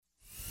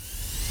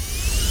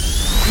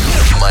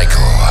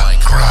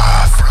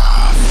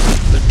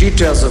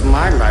details of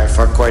my life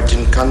are quite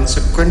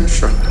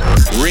inconsequential.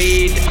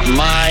 Read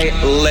my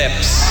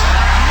lips.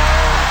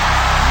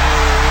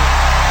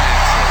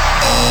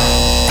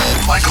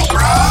 Michael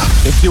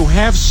Groff. If you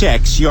have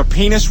sex, your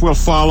penis will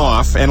fall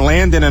off and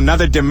land in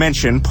another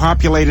dimension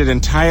populated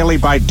entirely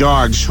by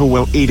dogs who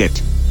will eat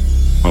it.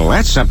 Well,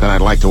 that's something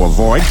I'd like to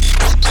avoid.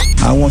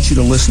 I want you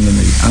to listen to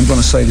me. I'm going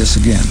to say this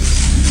again.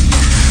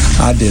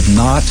 I did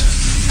not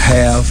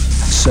have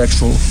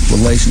sexual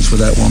relations with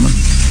that woman,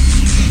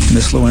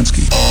 Miss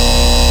Lewinsky.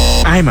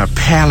 I'm a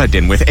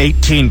paladin with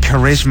 18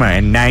 charisma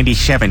and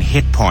 97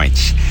 hit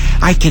points.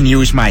 I can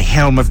use my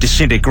Helm of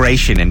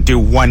Disintegration and do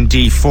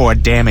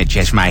 1d4 damage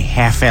as my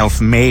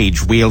half-elf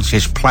mage wields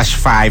his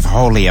 +5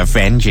 Holy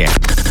Avenger.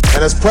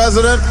 And as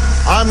president,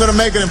 I'm going to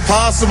make it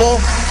impossible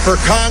for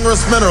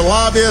congressmen or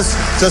lobbyists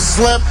to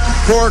slip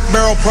pork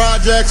barrel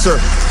projects or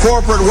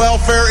corporate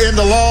welfare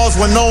into laws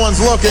when no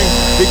one's looking,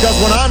 because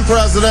when I'm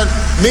president,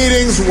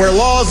 meetings where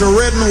laws are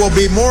written will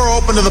be more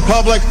open to the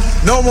public,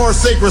 no more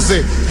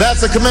secrecy.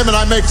 That's a commitment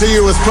I make to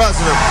you as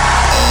president.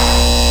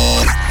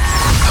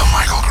 The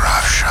Michael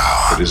Groff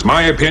Show. It is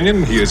my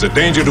opinion he is a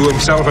danger to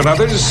himself and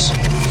others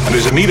and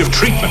is in need of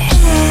treatment.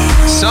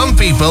 Some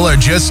people are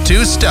just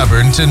too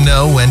stubborn to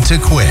know when to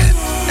quit.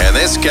 And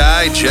this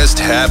guy just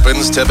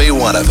happens to be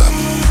one of them.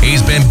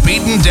 He's been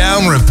beaten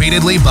down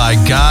repeatedly by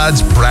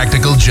God's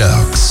practical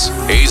jokes.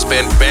 He's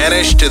been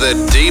banished to the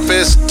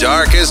deepest,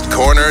 darkest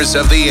corners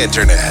of the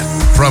internet.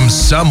 From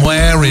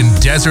somewhere in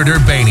desert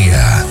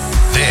Urbania,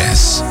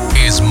 this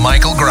is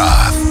Michael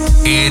Groff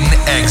in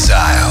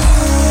Exile.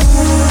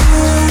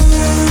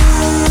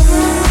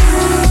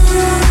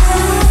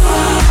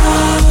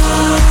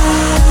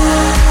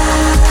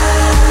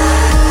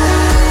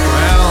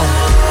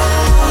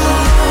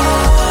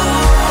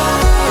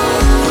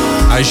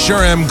 I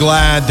sure am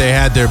glad they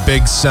had their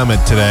big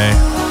summit today.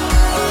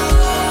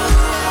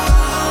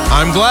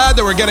 I'm glad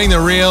that we're getting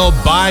the real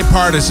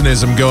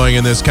bipartisanism going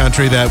in this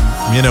country that,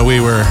 we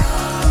were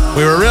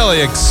really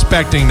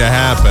expecting to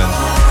happen.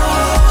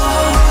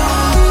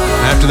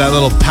 After that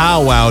little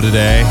powwow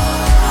today,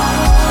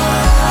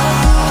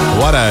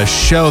 what a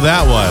show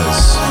that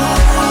was.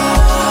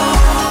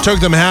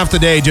 Took them half the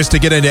day just to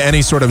get into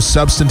any sort of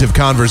substantive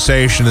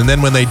conversation, and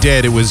then when they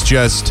did, it was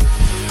just...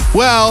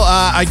 Well,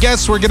 I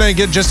guess we're going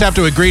to just have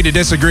to agree to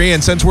disagree,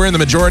 and since we're in the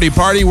majority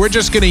party, we're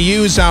just going to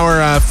use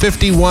our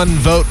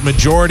 51-vote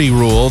majority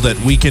rule that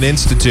we can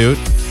institute.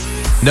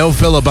 No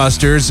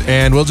filibusters,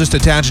 and we'll just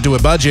attach it to a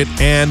budget,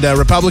 and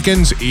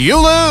Republicans, you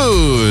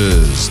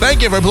lose!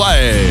 Thank you for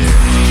playing.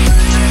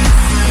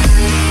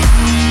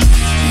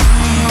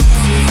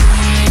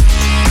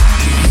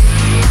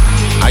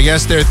 I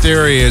guess their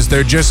theory is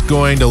they're just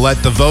going to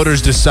let the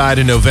voters decide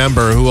in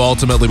November who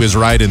ultimately was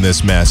right in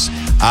this mess.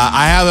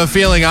 I have a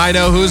feeling I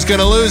know who's going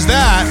to lose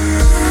that.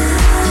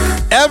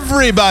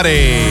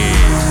 Everybody.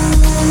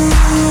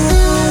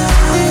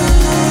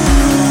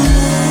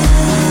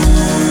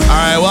 All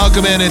right,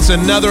 welcome in. It's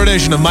another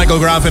edition of Michael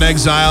Groff in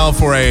Exile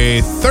for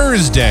a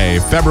Thursday,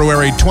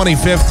 February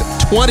 25th,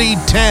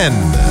 2010.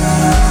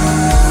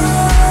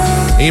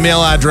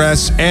 Email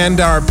address and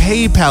our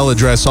PayPal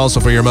address also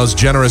for your most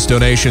generous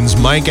donations,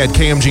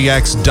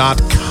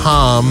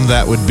 mike@kmgx.com.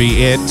 That would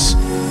be it.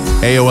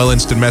 AOL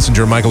Instant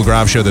Messenger, Michael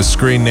Groff Show, the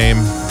screen name.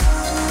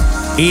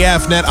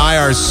 EFNet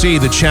IRC,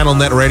 the channel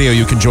Net Radio.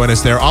 You can join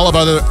us there. All of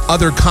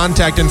other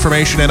contact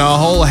information and a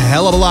whole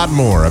hell of a lot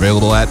more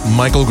available at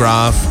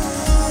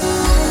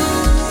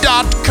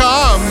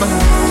michaelgroff.com.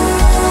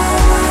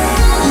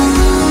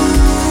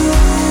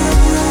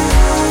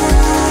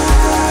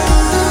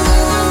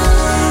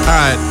 All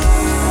right.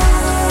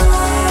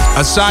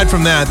 Aside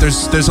from that,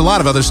 there's a lot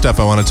of other stuff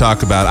I want to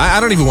talk about. I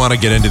don't even want to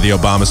get into the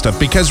Obama stuff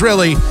because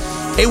really,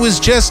 it was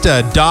just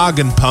a dog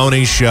and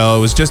pony show. It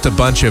was just a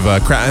bunch of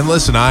crap. And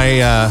listen,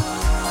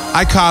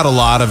 I caught a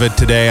lot of it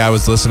today. I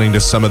was listening to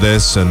some of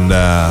this, and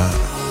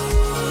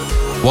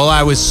while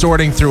I was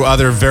sorting through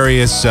other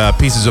various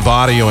pieces of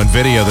audio and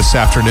video this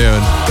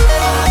afternoon,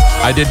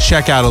 I did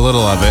check out a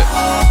little of it.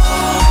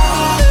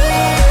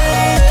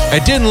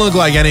 It didn't look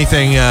like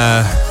anything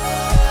other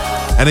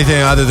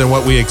than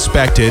what we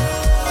expected.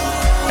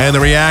 And the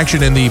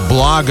reaction in the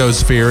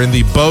blogosphere, in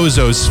the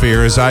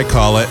bozosphere, as I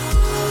call it,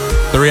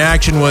 the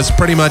reaction was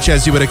pretty much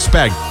as you would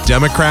expect.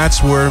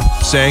 Democrats were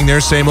saying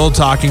their same old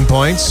talking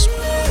points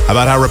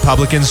about how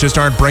Republicans just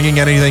aren't bringing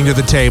anything to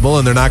the table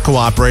and they're not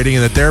cooperating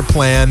and that their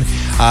plan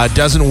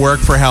doesn't work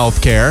for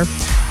health care.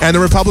 And the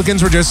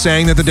Republicans were just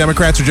saying that the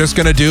Democrats are just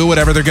going to do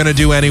whatever they're going to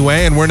do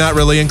anyway, and we're not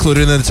really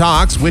included in the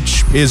talks,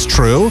 which is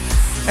true.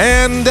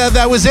 And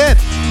that was it.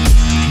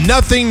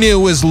 Nothing new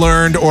was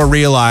learned or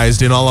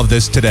realized in all of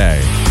this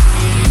today.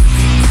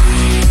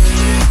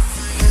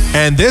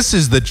 And this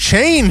is the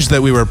change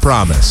that we were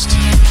promised.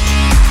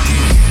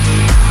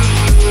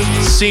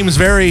 Seems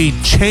very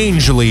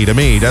changely to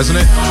me, doesn't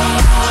it?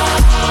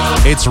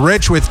 It's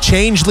rich with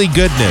changely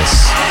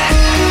goodness.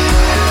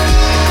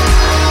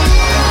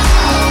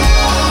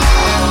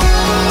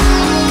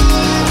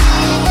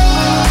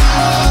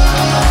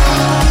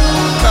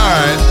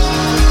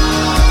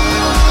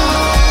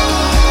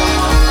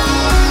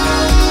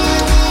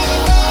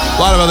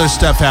 other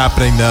stuff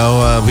happening,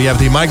 though. We have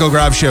the Michael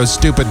Groff Show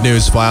Stupid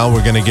News File.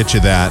 We're going to get you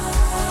that.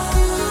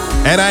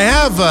 And I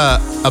have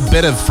a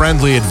bit of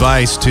friendly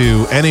advice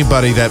to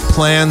anybody that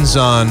plans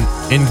on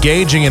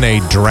engaging in a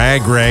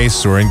drag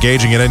race or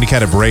engaging in any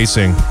kind of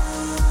racing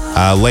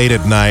late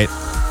at night.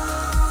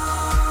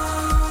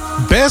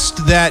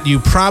 Best that you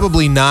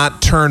probably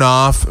not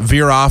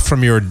veer off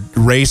from your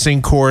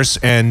racing course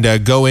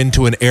and go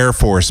into an Air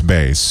Force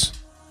base.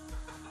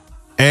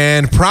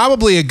 And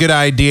probably a good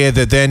idea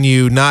that then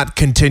you not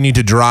continue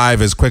to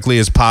drive as quickly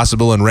as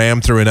possible and ram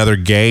through another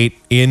gate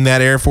in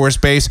that Air Force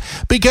base,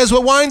 because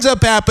what winds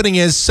up happening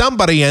is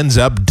somebody ends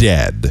up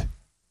dead.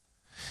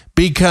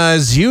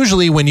 Because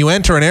usually when you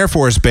enter an Air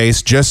Force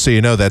base, just so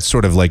you know, that's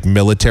sort of like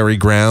military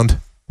ground,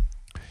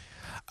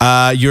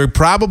 you're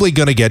probably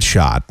going to get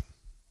shot.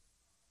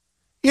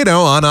 You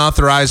know,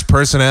 unauthorized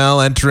personnel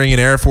entering an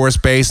Air Force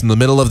base in the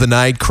middle of the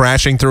night,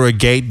 crashing through a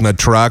gate in a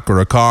truck or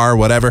a car or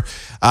whatever.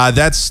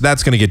 That's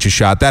going to get you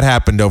shot. That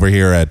happened over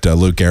here at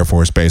Luke Air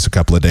Force Base a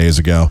couple of days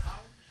ago.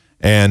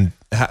 And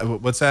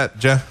what's that,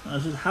 Jeff?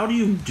 How do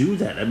you do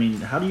that? I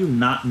mean, how do you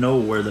not know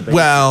where the base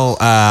Well, is?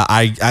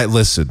 I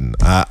listen.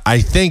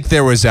 I think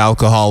there was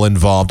alcohol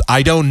involved.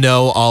 I don't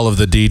know all of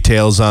the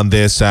details on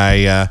this.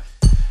 I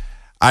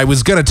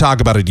was going to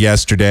talk about it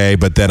yesterday,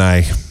 but then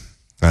I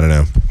don't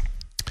know.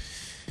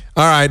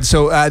 All right,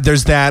 so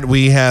there's that.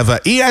 We have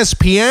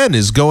ESPN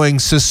is going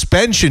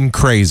suspension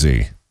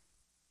crazy.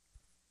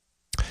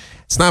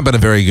 It's not been a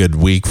very good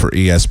week for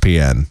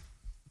ESPN.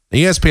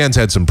 ESPN's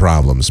had some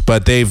problems,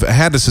 but they've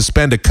had to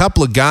suspend a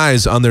couple of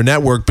guys on their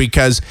network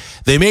because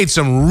they made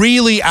some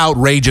really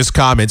outrageous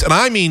comments. And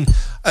I mean,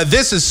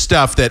 this is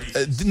stuff that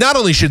not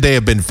only should they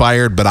have been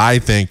fired, but I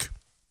think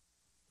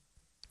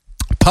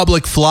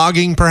public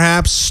flogging,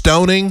 perhaps,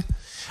 stoning.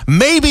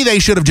 Maybe they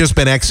should have just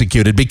been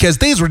executed, because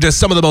these were just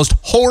some of the most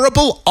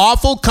horrible,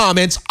 awful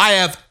comments I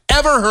have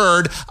ever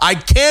heard. I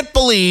can't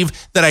believe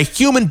that a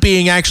human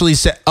being actually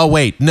said, oh,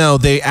 wait, no,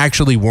 they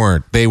actually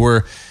weren't. They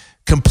were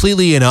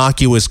completely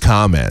innocuous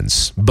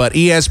comments. But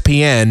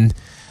ESPN,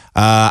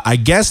 I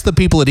guess the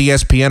people at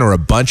ESPN are a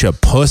bunch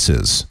of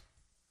pusses.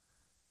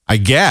 I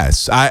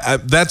guess.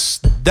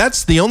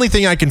 That's the only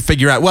thing I can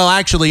figure out. Well,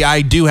 actually,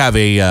 I do have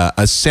a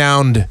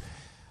sound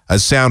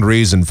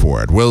reason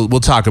for it. We'll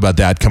talk about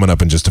that coming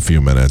up in just a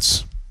few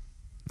minutes.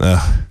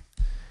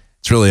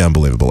 It's really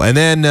unbelievable. And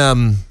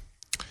then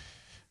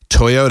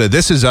Toyota,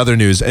 this is other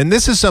news, and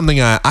this is something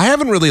I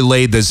haven't really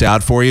laid this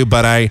out for you,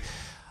 but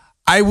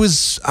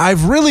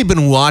I've really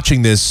been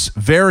watching this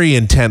very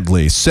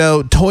intently.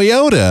 So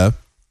Toyota,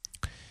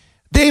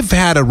 they've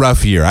had a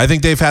rough year. I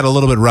think they've had a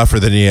little bit rougher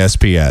than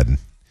ESPN.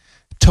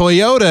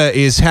 Toyota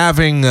is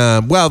having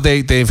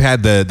they've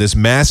had this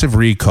massive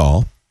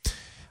recall.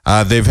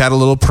 They've had a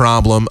little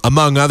problem,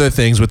 among other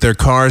things, with their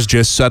cars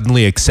just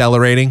suddenly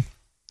accelerating.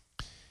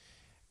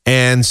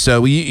 And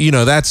so,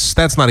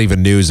 that's not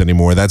even news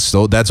anymore. That's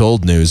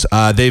old news.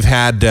 They've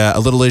had a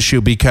little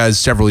issue because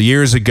several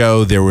years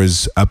ago, there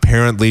was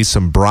apparently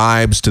some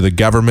bribes to the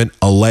government,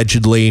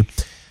 allegedly,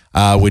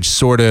 which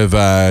sort of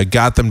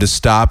got them to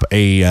stop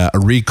a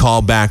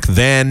recall back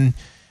then.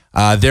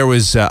 There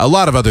was a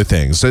lot of other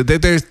things. So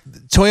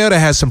Toyota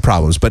has some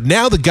problems, but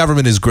now the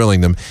government is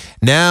grilling them.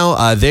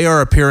 Now they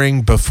are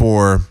appearing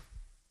before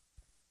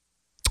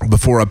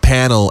a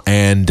panel,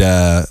 and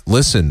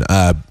listen,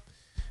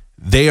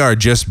 they are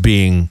just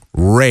being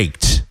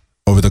raked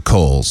over the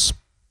coals.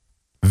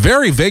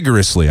 Very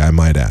vigorously, I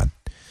might add.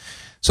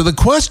 So the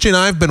question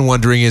I've been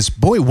wondering is,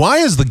 why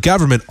is the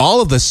government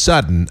all of a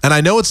sudden, and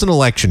I know it's an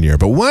election year,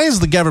 but why is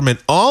the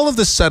government all of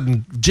a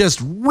sudden just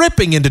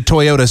ripping into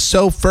Toyota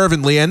so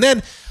fervently? And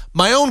then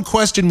my own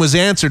question was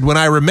answered when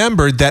I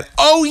remembered that,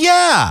 oh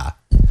yeah,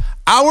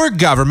 our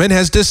government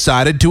has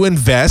decided to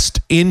invest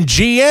in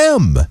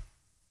GM.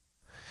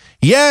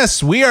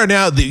 Yes, we are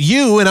now,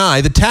 you and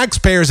I, the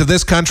taxpayers of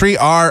this country,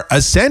 are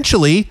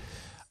essentially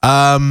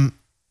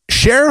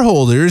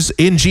shareholders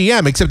in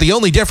GM, except the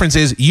only difference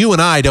is you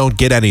and I don't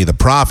get any of the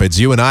profits.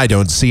 You and I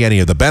don't see any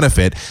of the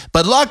benefit,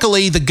 but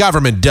luckily the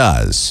government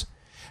does.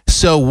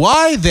 So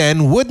why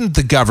then wouldn't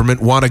the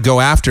government want to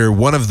go after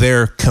one of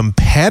their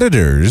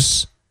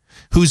competitors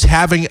who's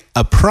having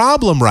a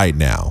problem right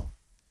now?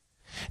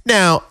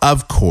 Now,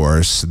 of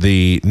course,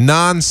 the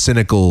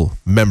non-cynical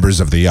members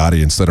of the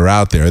audience that are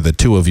out there, the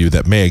two of you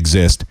that may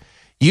exist,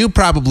 you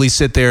probably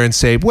sit there and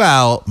say,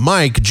 well,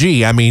 Mike,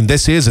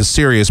 this is a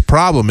serious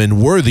problem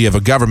and worthy of a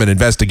government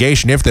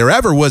investigation. If there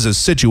ever was a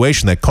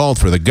situation that called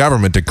for the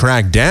government to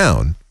crack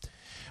down,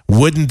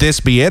 wouldn't this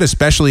be it,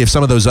 especially if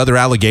some of those other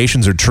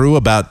allegations are true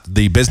about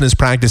the business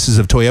practices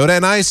of Toyota?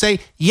 And I say,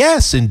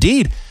 yes,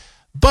 indeed.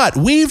 But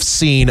we've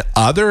seen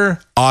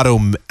other auto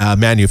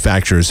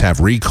manufacturers have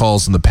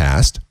recalls in the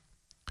past.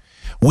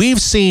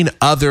 We've seen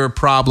other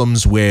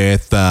problems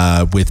with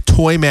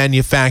toy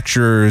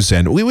manufacturers,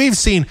 and we've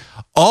seen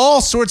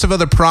all sorts of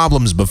other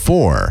problems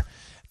before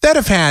that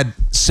have had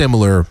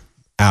similar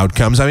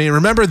outcomes. I mean,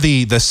 remember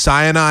the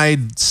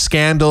cyanide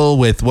scandal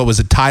with, what was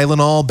it,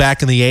 Tylenol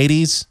back in the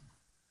 80s?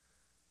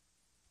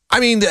 I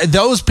mean,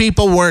 those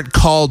people weren't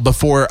called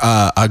before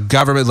a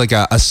government, like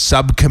a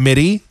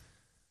subcommittee.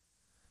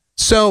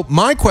 So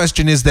my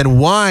question is then,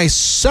 why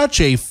such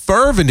a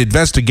fervent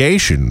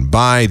investigation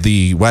by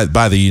the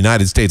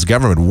United States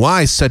government?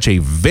 Why such a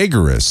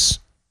vigorous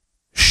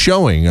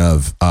showing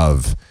of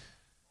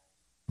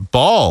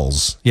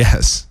balls?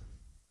 Yes,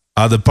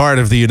 on the part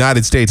of the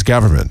United States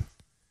government.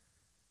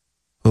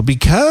 Well,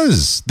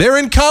 because they're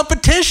in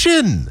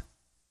competition.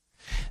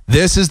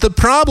 This is the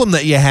problem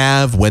that you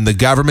have when the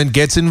government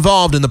gets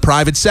involved in the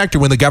private sector,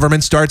 when the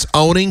government starts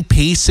owning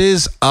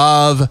pieces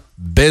of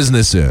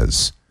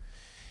businesses.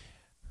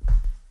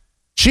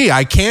 Gee,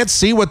 I can't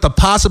see what the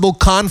possible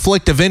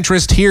conflict of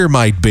interest here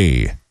might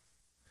be.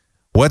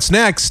 What's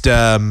next?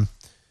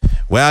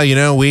 Well, you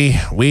know, we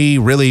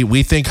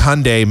think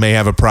Hyundai may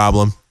have a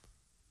problem.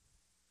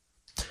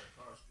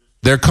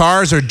 Their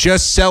cars are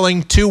just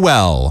selling too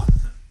well.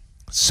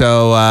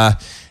 So,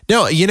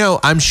 no, you know,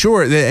 I'm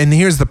sure, and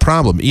here's the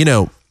problem. You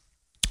know,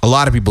 a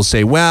lot of people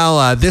say,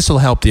 well, this will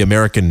help the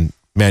American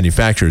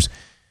manufacturers.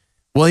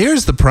 Well,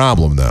 here's the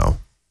problem, though.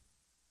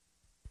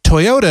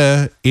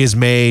 Toyota is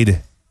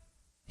made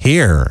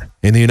here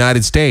in the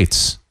United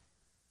States.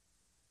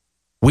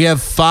 We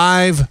have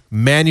 5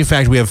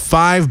 manufacturers. We have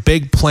 5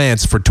 big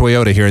plants for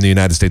Toyota here in the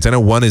United States. I know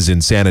one is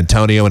in San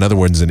Antonio, another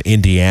one's in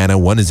Indiana,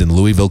 one is in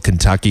Louisville,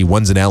 Kentucky,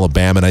 one's in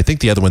Alabama, and I think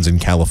the other one's in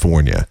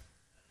California.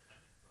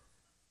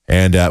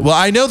 And, well,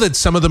 I know that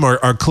some of them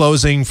are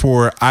closing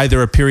for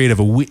either a period of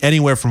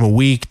anywhere from a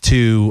week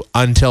to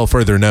until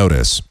further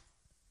notice.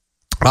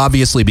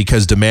 Obviously,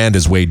 because demand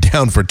is way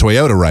down for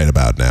Toyota right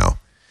about now.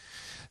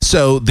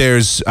 So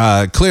there's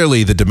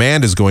clearly the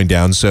demand is going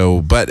down.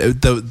 So, but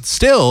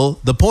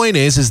the point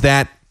is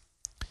that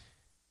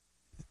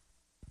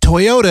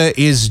Toyota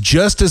is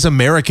just as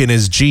American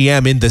as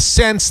GM in the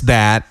sense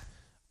that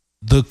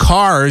the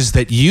cars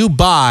that you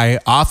buy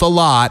off a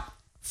lot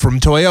from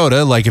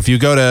Toyota, like if you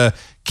go to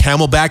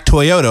Camelback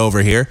Toyota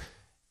over here,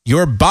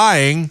 you're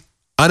buying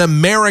an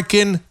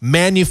American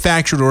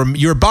manufactured, or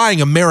you're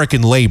buying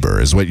American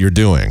labor is what you're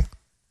doing.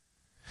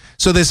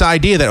 So this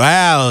idea that,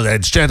 well,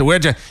 it's just, we're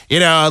just, you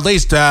know, at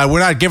least we're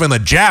not giving the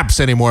Japs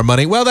any more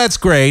money. Well, that's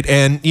great.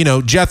 And, you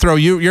know, Jethro,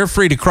 you're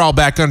free to crawl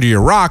back under your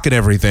rock and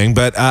everything.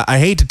 But I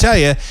hate to tell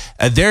you,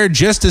 they're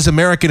just as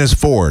American as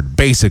Ford,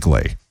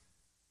 basically.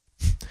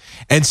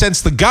 And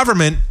since the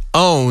government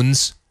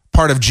owns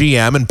part of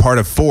GM and part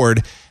of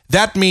Ford,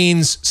 that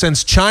means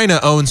since China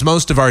owns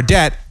most of our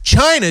debt,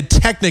 China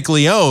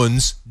technically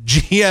owns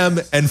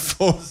GM and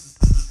Ford.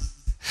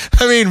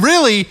 I mean,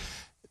 really,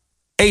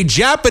 a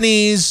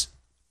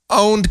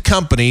Japanese-owned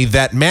company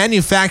that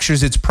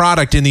manufactures its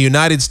product in the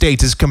United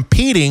States is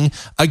competing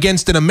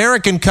against an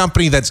American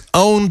company that's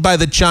owned by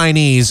the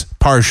Chinese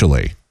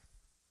partially.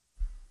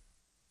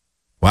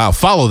 Wow,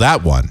 follow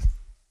that one.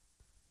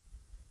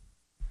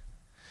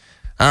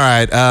 All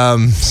right,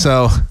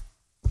 so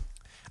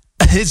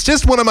it's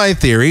just one of my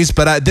theories,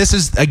 but this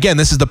is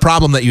the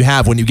problem that you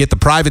have when you get the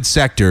private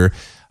sector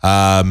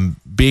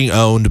being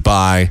owned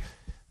by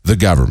the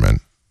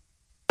government.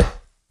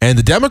 And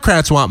the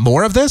Democrats want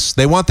more of this.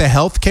 They want the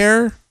health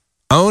care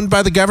owned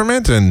by the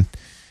government, and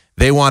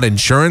they want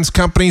insurance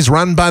companies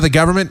run by the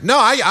government. No,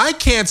 I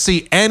can't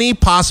see any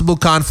possible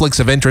conflicts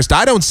of interest.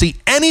 I don't see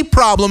any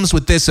problems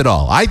with this at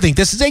all. I think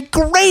this is a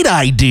great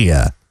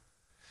idea.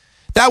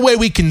 That way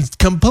we can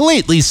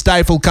completely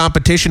stifle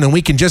competition and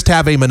we can just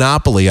have a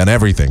monopoly on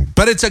everything.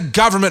 But it's a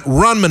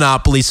government-run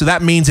monopoly, so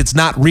that means it's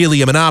not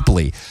really a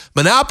monopoly.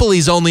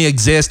 Monopolies only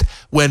exist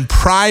when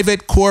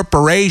private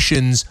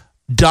corporations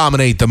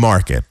dominate the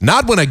market,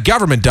 not when a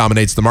government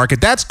dominates the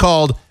market. That's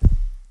called,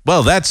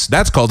 well,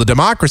 that's called a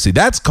democracy.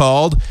 That's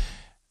called,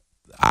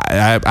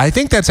 I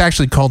think that's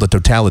actually called a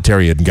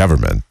totalitarian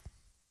government.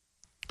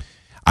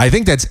 I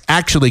think that's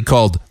actually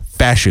called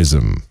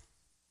fascism.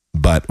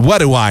 But what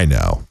do I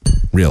know,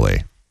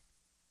 really?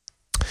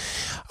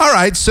 All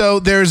right, so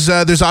there's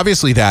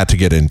obviously that to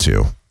get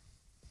into,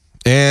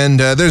 and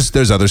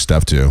there's other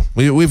stuff too.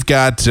 We've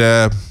got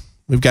a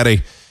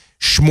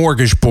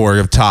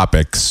smorgasbord of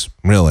topics,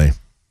 really,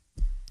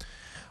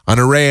 an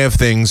array of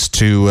things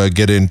to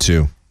get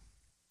into.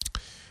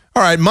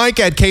 All right, Mike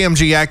at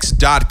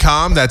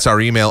KMGX.com. That's our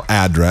email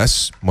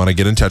address. Want to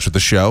get in touch with the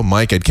show?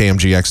 Mike at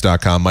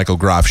KMGX.com. Michael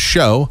Groff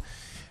Show.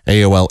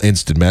 AOL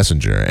Instant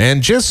Messenger.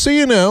 And just so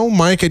you know,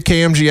 Mike at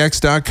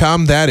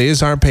KMGX.com, that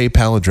is our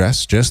PayPal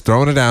address. Just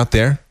throwing it out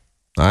there.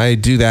 I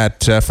do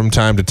that from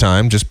time to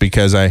time just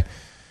because I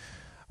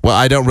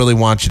don't really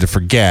want you to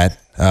forget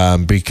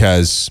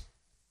because,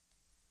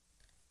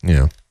 you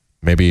know,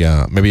 maybe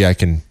I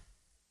can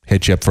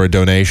hit you up for a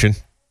donation.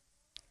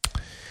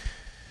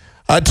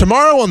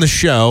 Tomorrow on the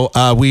show,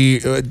 I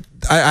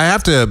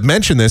have to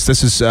mention this.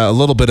 This is a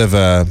little bit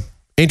of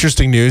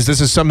interesting news.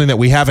 This is something that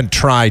we haven't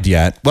tried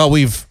yet. Well,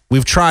 we've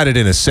tried it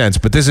in a sense,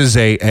 but this is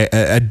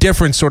a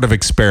different sort of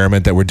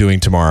experiment that we're doing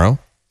tomorrow.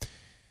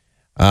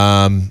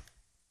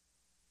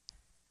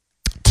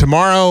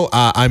 Tomorrow,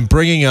 I'm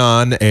bringing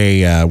on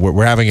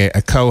we're having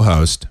a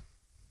co-host.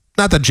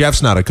 Not that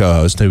Jeff's not a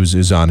co-host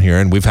who's on here,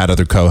 and we've had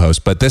other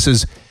co-hosts, but this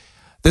is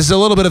This is a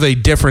little bit of a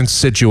different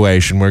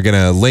situation. We're going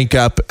to link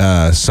up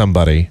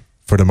somebody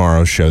for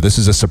tomorrow's show. This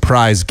is a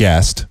surprise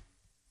guest.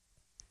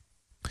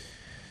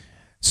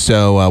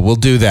 So we'll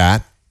do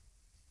that.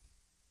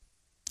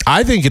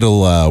 I think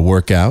it'll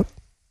work out.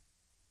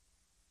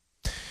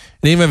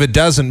 And even if it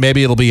doesn't,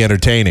 maybe it'll be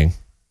entertaining.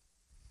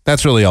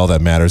 That's really all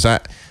that matters.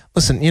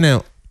 Listen,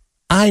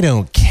 I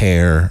don't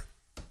care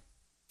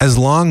as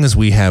long as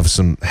we have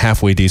some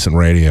halfway decent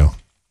radio.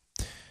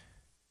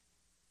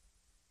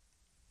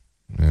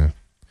 Yeah.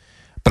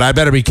 But I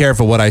better be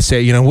careful what I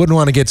say. Wouldn't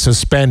want to get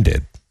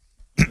suspended.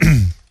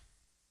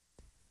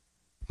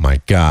 My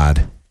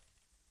God.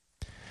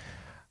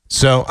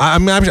 So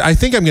I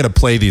think I'm going to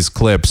play these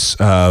clips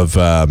of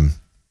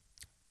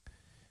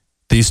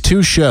these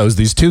two shows,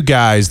 these two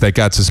guys that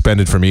got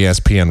suspended from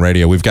ESPN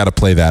Radio. We've got to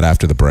play that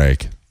after the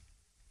break.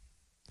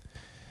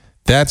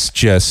 That's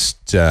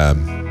just,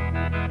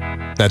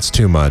 that's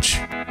too much.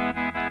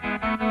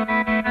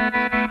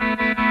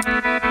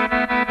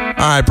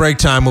 All right, break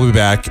time. We'll be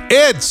back.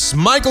 It's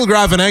Michael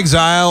Groff in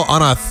Exile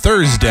on a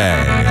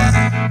Thursday.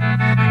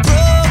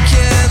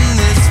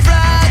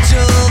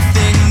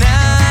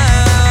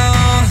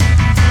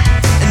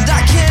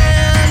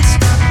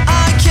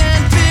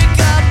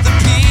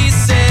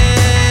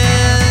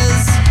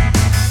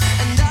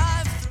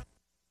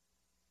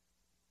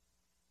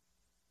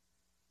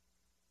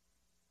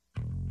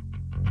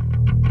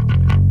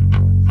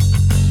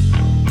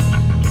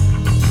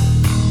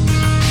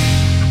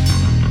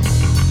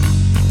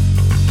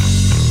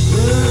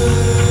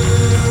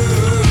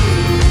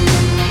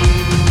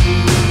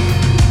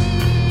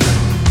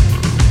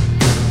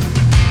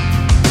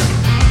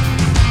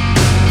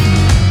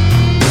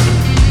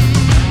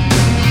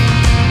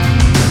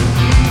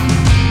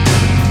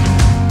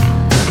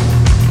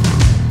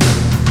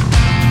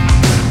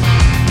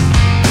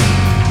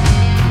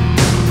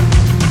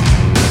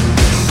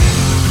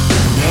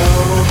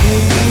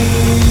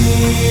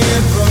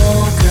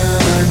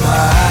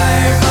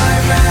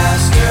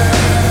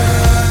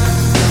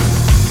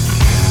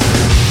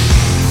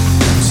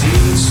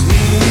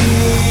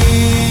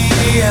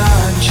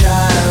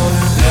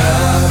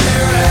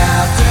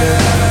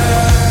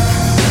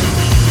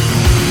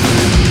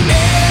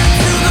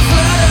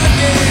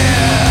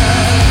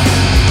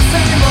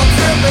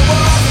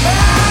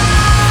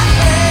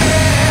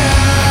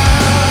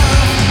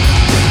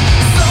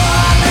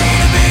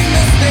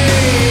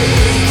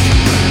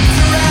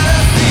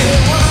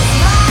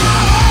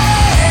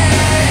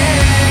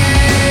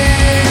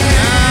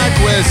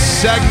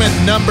 Segment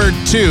number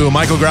 2,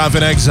 Michael Groff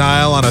in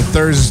Exile on a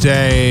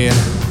Thursday,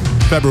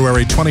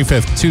 February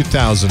 25th,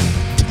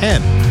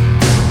 2010.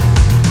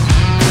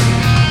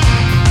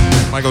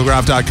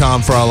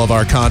 MichaelGroff.com for all of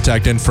our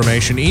contact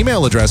information.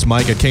 Email address,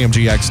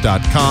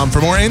 mike@kmgx.com.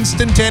 For more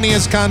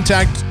instantaneous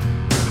contact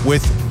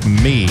with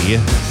me,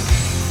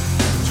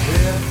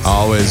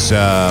 always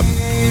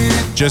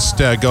just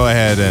go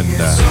ahead and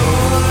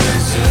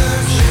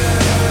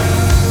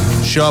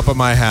show up at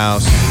my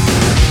house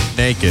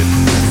naked.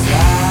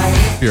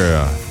 If you're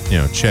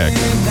a chick.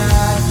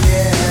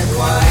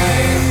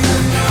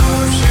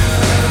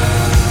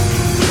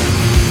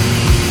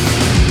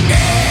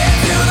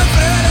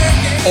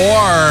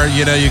 Or,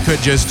 you could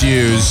just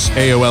use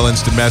AOL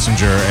Instant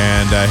Messenger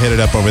and hit it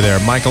up over there.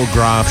 Michael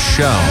Groff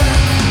Show.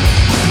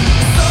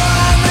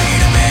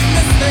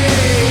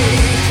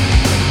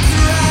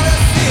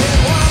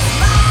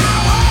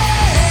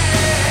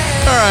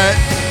 All right.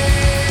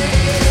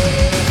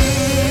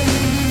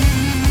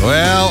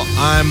 Well,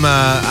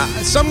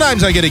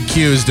 sometimes I get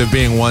accused of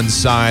being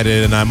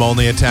one-sided and I'm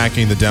only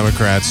attacking the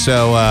Democrats.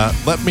 So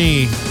let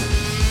me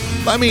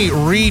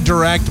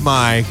redirect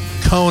my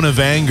cone of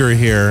anger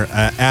here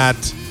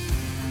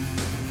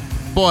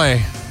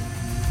boy.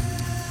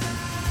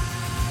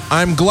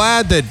 I'm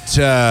glad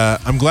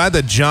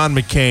that John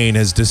McCain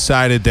has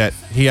decided that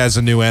he has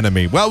a new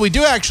enemy. Well, we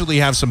do actually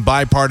have some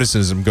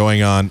bipartisanism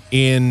going on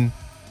in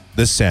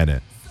the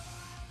Senate.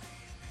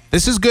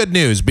 This is good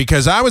news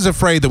because I was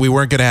afraid that we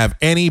weren't going to have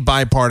any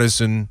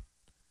bipartisan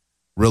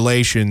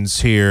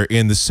relations here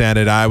in the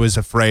Senate. I was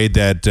afraid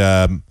that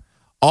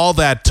all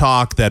that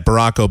talk that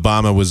Barack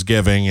Obama was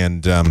giving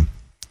and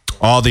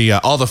all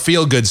the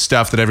feel-good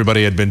stuff that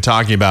everybody had been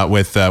talking about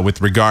with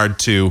regard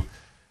to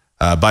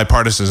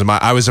bipartisanism,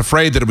 I was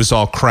afraid that it was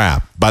all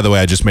crap. By the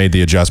way, I just made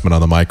the adjustment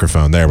on the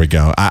microphone. There we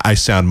go. I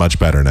sound much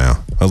better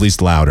now, at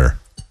least louder.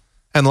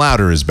 And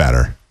louder is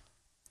better.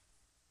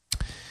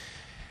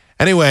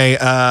 Anyway,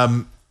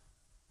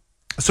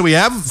 so we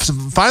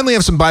finally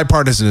have some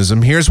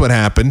bipartisanism. Here's what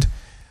happened.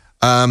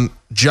 John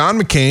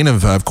McCain,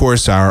 of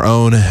course, our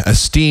own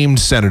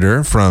esteemed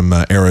senator from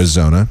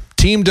Arizona,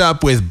 teamed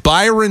up with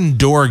Byron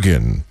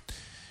Dorgan,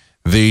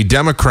 the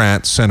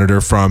Democrat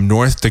senator from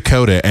North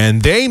Dakota,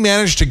 and they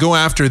managed to go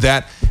after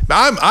that.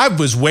 I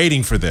was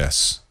waiting for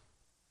this.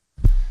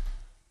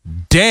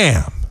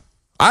 Damn.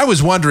 I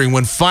was wondering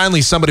when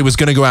finally somebody was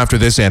going to go after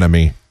this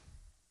enemy.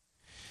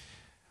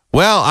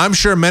 Well, I'm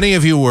sure many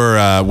of you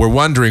were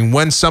wondering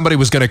when somebody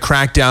was going to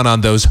crack down on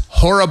those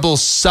horrible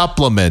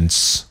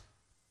supplements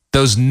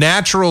those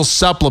natural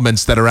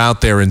supplements that are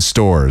out there in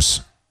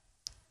stores.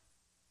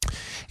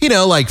 You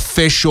know, like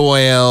fish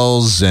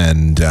oils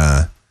and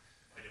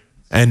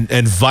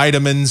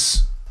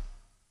vitamins.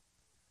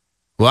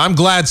 Well, I'm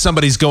glad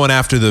somebody's going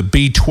after the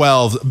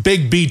B12,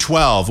 big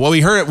B12. Well,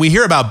 we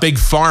hear about big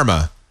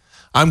pharma.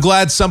 I'm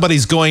glad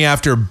somebody's going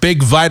after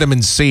big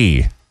vitamin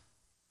C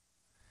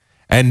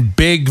and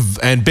big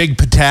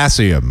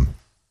potassium,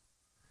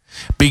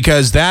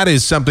 because that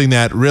is something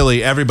that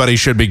really everybody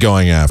should be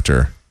going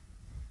after.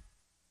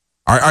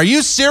 Are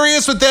you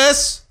serious with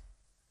this?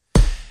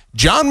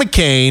 John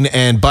McCain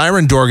and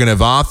Byron Dorgan have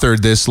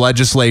authored this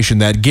legislation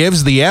that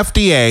gives the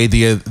FDA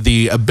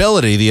the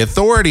ability, the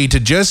authority to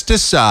just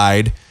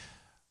decide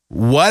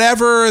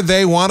whatever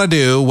they want to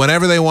do,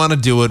 whenever they want to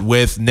do it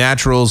with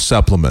natural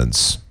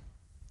supplements.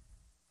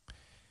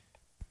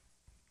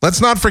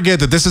 Let's not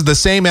forget that this is the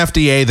same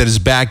FDA that has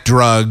backed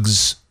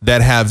drugs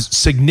that have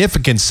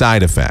significant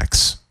side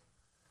effects.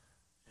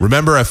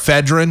 Remember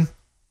ephedrine?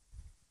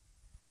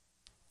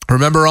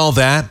 Remember all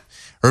that?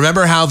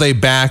 Remember how they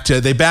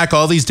back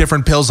all these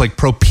different pills like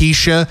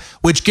Propecia,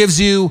 which gives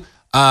you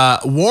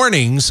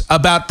warnings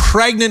about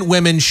pregnant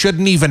women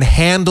shouldn't even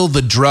handle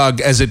the drug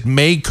as it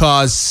may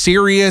cause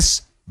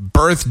serious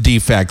birth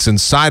defects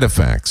and side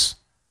effects.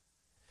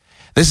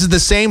 This is the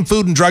same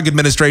Food and Drug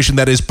Administration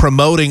that is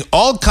promoting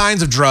all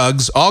kinds of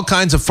drugs, all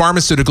kinds of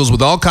pharmaceuticals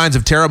with all kinds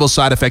of terrible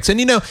side effects. And,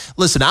 you know,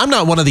 listen, I'm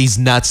not one of these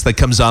nuts that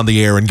comes on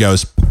the air and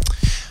goes,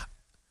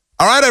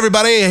 all right,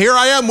 everybody, here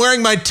I am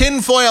wearing my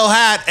tinfoil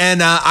hat,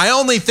 and I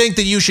only think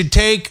that you should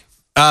take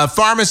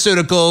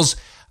pharmaceuticals.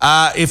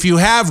 If you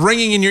have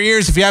ringing in your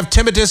ears, if you have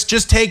tinnitus,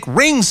 just take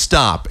Ring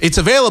Stop. It's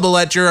available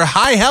at your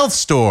High Health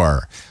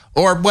store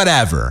or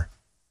whatever.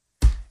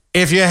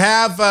 If you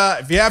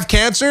have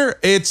cancer,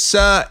 it's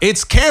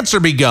Cancer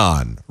Be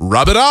Gone.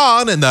 Rub it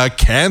on, and the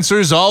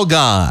cancer's all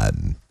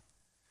gone.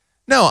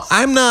 No,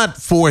 I'm not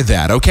for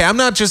that, okay? I'm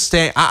not just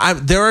saying,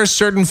 there are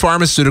certain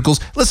pharmaceuticals.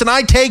 Listen,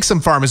 I take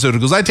some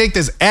pharmaceuticals. I take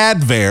this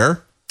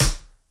Advair,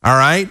 all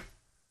right?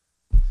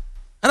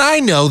 And I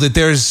know that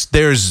there's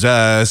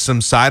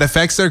some side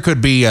effects. There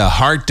could be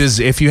heart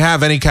disease. If you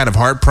have any kind of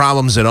heart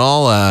problems at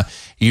all,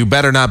 you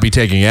better not be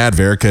taking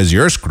Advair because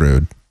you're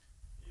screwed.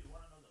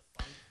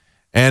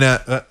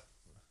 And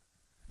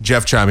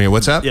Jeff chime in.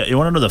 What's up? Yeah, you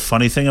want to know the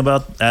funny thing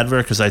about Advair?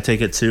 Because I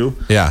take it too.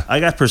 Yeah. I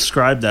got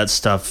prescribed that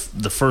stuff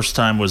the first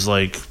time was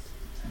like,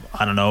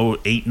 I don't know,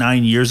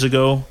 8-9 years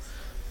ago,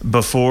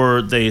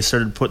 before they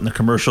started putting the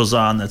commercials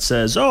on that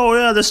says, oh,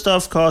 yeah, this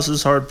stuff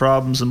causes heart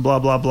problems and blah,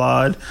 blah,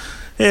 blah. And,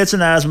 hey, it's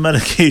an asthma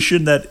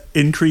medication that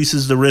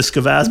increases the risk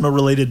of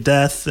asthma-related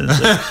death. And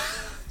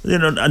you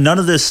know, none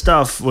of this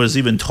stuff was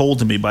even told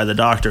to me by the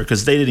doctor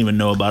because they didn't even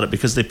know about it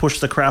because they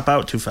pushed the crap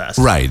out too fast.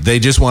 Right. They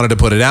just wanted to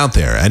put it out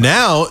there. And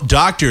now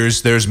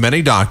there's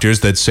many doctors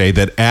that say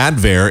that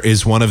Advair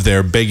is one of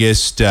their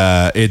biggest,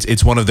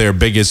 it's one of their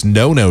biggest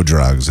no-no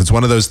drugs. It's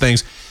one of those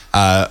things,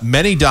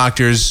 many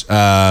doctors,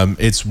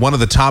 it's one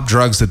of the top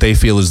drugs that they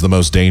feel is the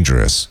most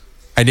dangerous.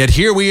 And yet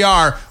here we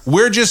are,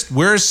 we're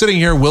sitting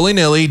here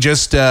willy-nilly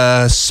just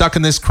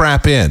sucking this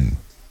crap in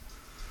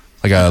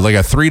like a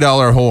 $3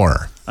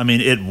 whore. I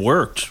mean, it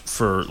worked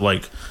for,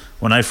 like,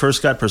 when I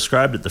first got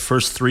prescribed it the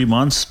first 3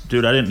 months,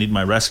 dude, I didn't need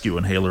my rescue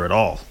inhaler at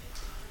all.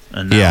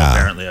 And now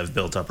apparently I've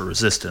built up a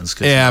resistance.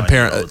 Yeah,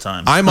 apparently. All the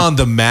time. I'm on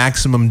the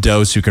maximum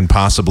dose you can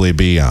possibly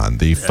be on,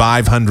 the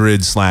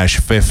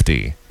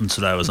 500/50. That's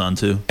what I was on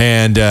too.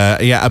 And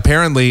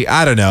apparently,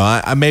 I don't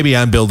know, maybe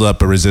I'm built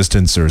up a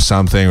resistance or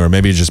something, or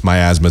maybe just my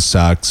asthma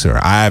sucks, or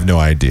I have no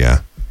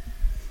idea.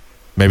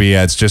 Maybe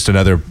it's just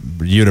another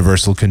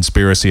universal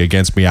conspiracy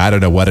against me. I don't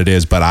know what it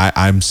is, but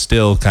I'm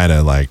still kind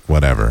of like,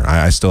 whatever.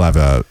 I still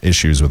have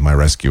issues with my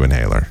rescue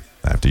inhaler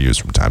I have to use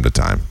from time to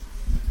time.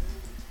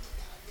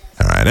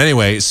 All right.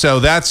 Anyway, so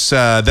that's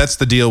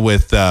the deal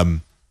with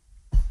Advair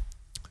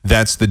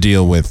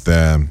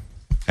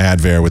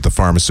with the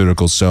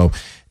pharmaceuticals. So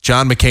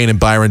John McCain and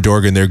Byron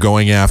Dorgan, they're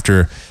going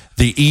after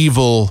the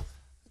evil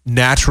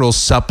natural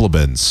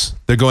supplements.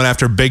 They're going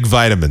after big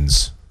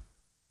vitamins.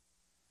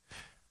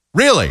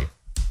 Really?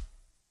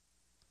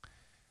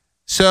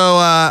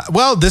 So,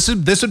 this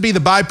would be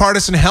the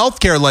bipartisan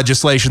healthcare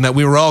legislation that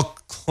we were all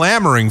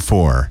clamoring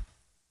for,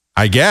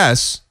 I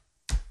guess.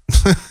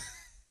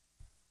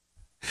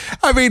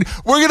 I mean,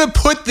 we're going to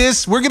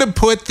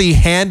put the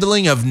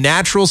handling of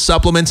natural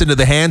supplements into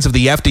the hands of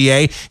the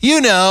FDA.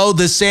 You know,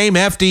 the same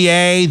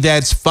FDA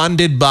that's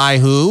funded by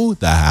who?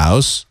 The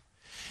House.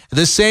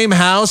 The same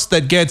House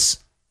that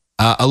gets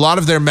a lot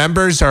of their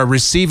members are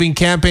receiving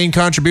campaign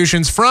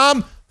contributions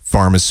from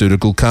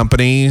pharmaceutical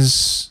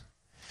companies.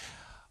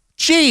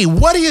 Gee,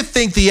 what do you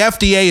think the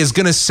FDA is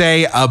going to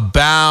say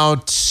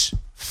about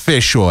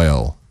fish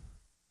oil?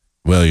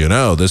 Well, you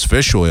know, this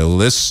fish oil,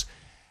 this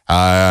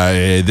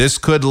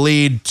could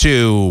lead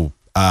to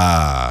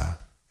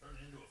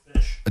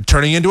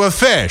turning into a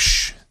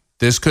fish.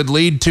 This could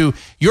lead to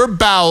your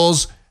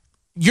bowels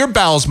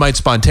might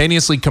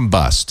spontaneously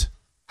combust.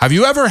 Have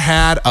you ever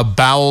had a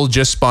bowel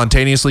just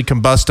spontaneously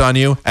combust on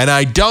you? And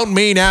I don't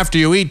mean after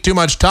you eat too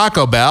much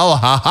Taco Bell.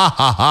 Ha ha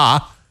ha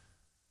ha.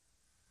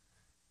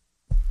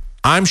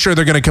 I'm sure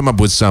they're going to come up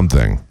with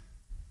something.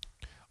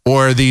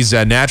 Or these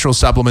natural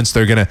supplements,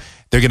 they're gonna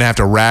have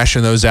to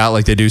ration those out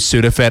like they do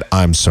Sudafed.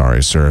 I'm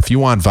sorry, sir. If you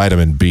want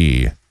vitamin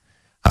B,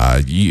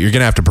 you're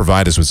gonna have to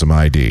provide us with some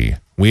ID.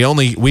 We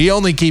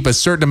only keep a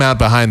certain amount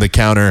behind the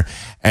counter,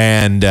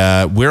 and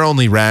we're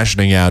only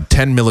rationing out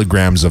 10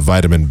 milligrams of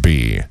vitamin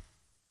B.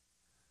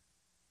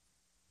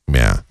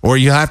 Yeah. Or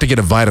you have to get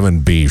a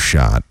vitamin B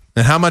shot.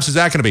 And how much is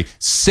that going to be?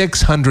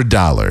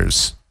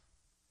 $600.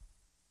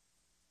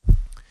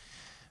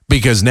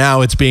 Because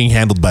now it's being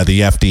handled by the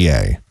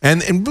FDA.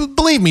 And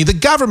believe me, the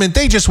government,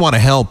 they just want to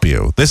help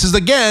you. This is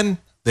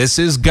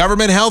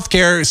government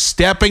healthcare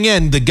stepping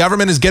in. The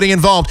government is getting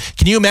involved.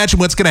 Can you imagine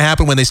what's going to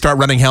happen when they start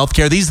running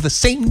healthcare? These are the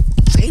same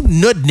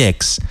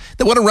nudniks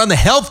that want to run the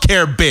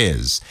healthcare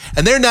biz.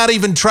 And they're not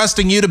even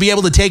trusting you to be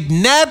able to take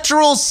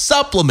natural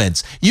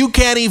supplements. You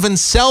can't even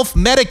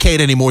self-medicate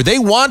anymore. They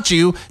want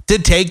you to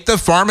take the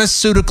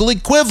pharmaceutical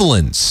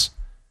equivalents.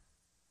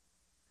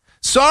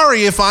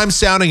 Sorry if I'm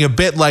sounding a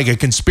bit like a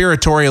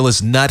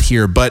conspiratorialist nut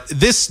here, but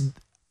this,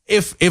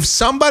 if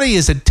somebody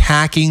is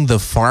attacking the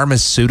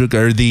pharmaceutical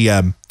or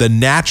the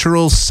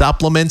natural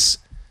supplements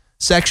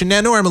section,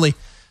 now normally,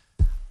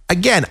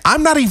 again,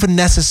 I'm not even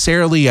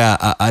necessarily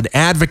an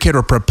advocate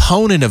or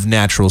proponent of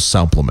natural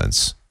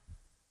supplements.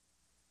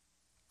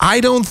 I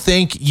don't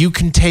think you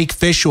can take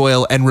fish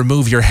oil and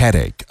remove your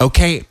headache,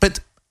 okay? But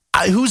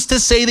who's to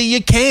say that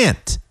you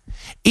can't?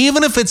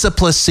 Even if it's a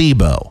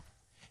placebo.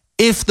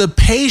 If the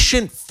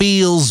patient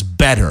feels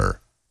better,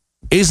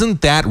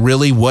 isn't that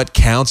really what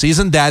counts?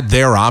 Isn't that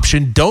their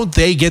option? Don't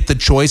they get the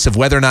choice of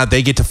whether or not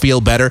they get to feel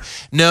better?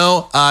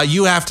 No,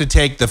 you have to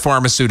take the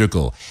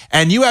pharmaceutical.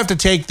 And you have to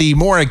take the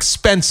more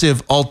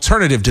expensive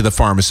alternative to the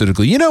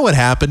pharmaceutical. You know what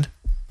happened?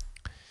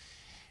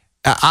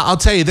 I'll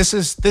tell you, this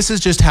is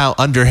just how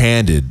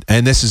underhanded,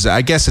 and this is,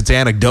 I guess it's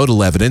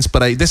anecdotal evidence,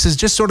 but this is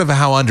just sort of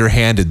how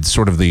underhanded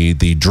sort of the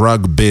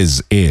drug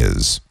biz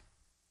is.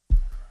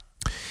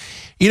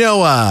 You know,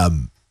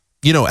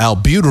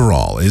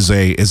 albuterol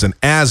is an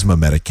asthma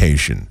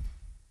medication.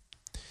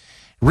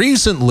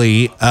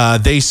 Recently,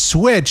 they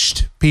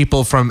switched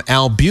people from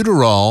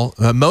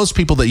albuterol. Most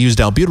people that used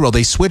albuterol,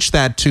 they switched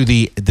that to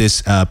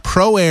this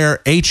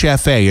ProAir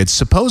HFA. It's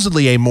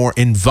supposedly a more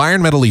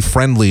environmentally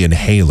friendly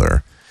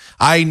inhaler.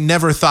 I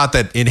never thought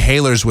that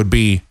inhalers would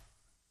be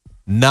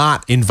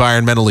not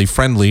environmentally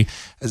friendly,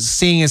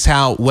 seeing as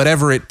how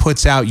whatever it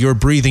puts out, you're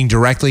breathing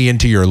directly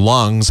into your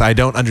lungs. I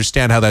don't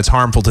understand how that's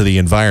harmful to the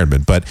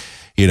environment, but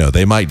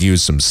they might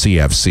use some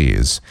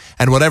CFCs.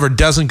 And whatever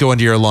doesn't go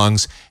into your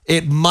lungs,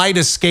 it might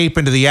escape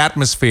into the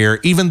atmosphere,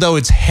 even though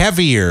it's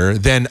heavier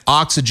than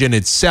oxygen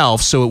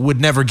itself, so it would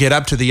never get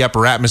up to the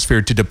upper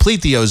atmosphere to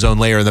deplete the ozone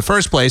layer in the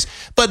first place.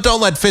 But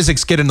don't let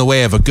physics get in the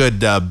way of a good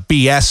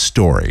BS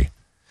story.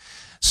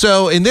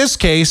 So in this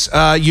case,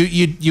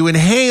 you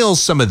inhale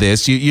some of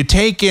this, you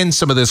take in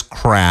some of this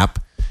crap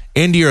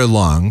into your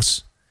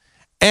lungs,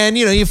 and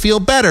you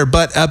feel better.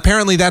 But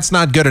apparently that's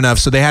not good enough,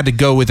 so they had to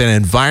go with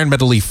an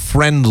environmentally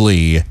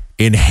friendly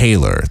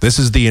inhaler. This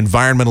is the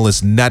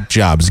environmentalist nut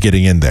jobs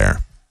getting in there.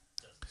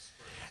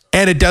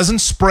 And it doesn't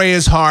spray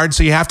as hard,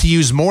 so you have to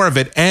use more of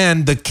it.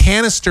 And the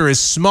canister is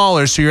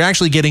smaller, so you're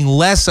actually getting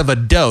less of a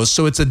dose.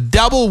 So it's a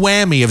double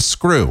whammy of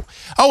screw.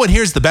 Oh, and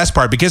here's the best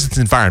part. Because it's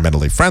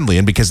environmentally friendly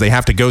and because they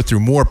have to go through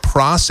more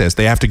process,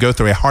 they have to go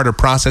through a harder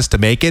process to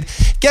make it.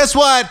 Guess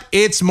what?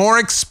 It's more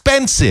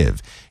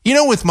expensive.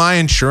 With my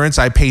insurance,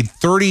 I paid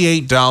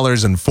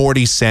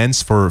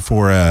 $38.40 for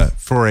a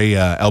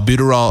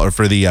albuterol or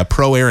for the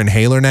ProAir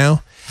inhaler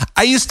now.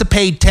 I used to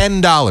pay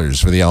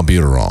 $10 for the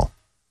albuterol.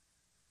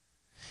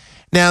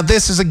 Now,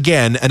 this is,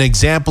 again, an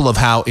example of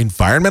how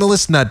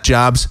environmentalist nut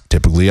jobs,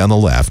 typically on the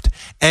left,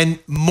 and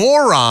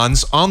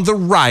morons on the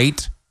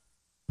right,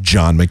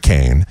 John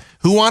McCain,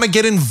 who want to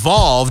get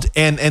involved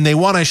and they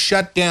want to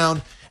shut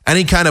down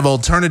any kind of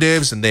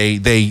alternatives, and they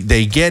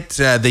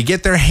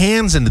get their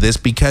hands into this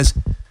because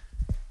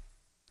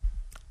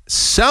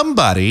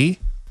somebody,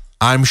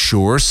 I'm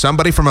sure,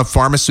 somebody from a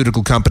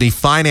pharmaceutical company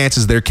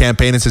finances their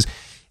campaign and says,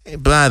 hey,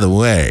 by the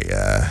way,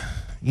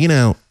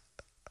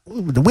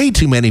 way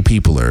too many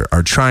people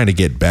are trying to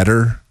get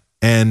better,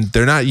 and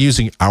they're not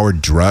using our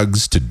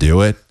drugs to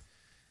do it.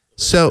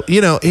 So,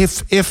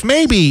 if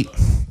maybe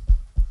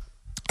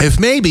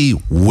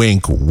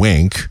wink,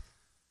 wink,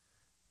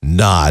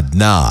 nod,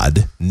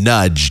 nod,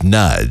 nudge,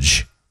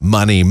 nudge,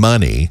 money,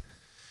 money,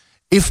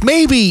 if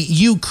maybe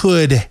you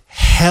could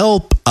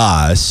help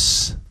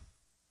us,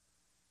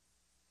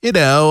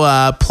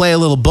 play a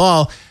little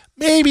ball,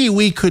 maybe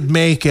we could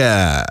make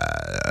a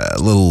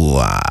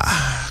little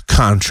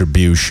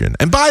contribution.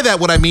 And by that,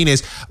 what I mean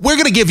is we're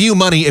going to give you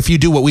money if you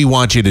do what we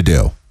want you to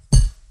do.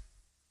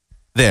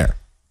 There.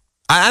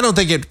 I don't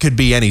think it could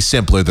be any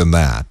simpler than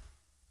that.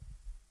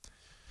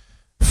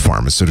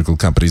 Pharmaceutical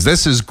companies.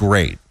 This is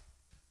great.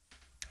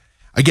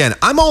 Again,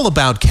 I'm all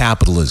about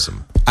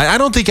capitalism. I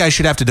don't think I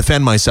should have to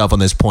defend myself on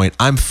this point.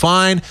 I'm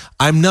fine.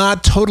 I'm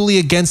not totally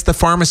against the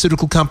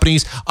pharmaceutical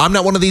companies. I'm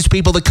not one of these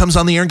people that comes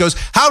on the air and goes,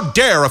 how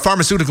dare a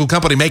pharmaceutical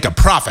company make a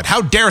profit?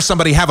 How dare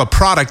somebody have a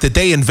product that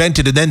they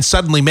invented and then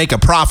suddenly make a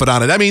profit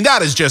on it? I mean,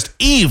 that is just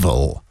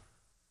evil.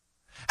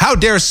 How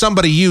dare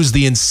somebody use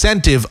the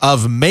incentive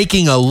of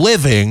making a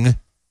living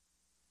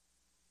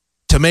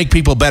to make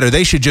people better?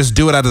 They should just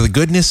do it out of the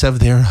goodness of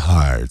their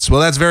hearts.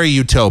 Well, that's very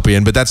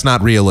utopian, but that's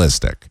not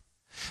realistic.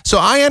 So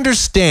I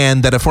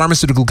understand that a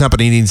pharmaceutical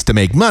company needs to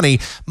make money.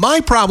 My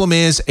problem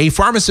is a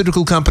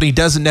pharmaceutical company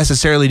doesn't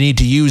necessarily need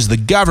to use the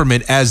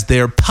government as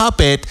their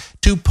puppet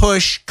to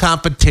push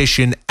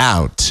competition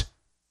out.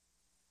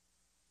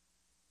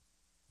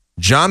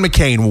 John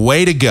McCain,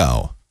 way to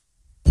go.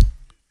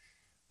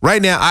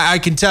 Right now, I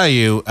can tell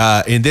you,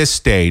 in this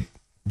state,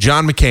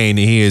 John McCain,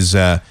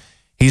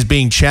 he's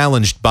being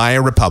challenged by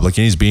a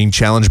Republican. He's being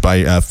challenged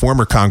by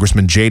former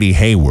Congressman J.D.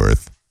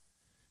 Hayworth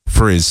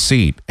for his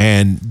seat.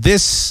 And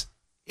this,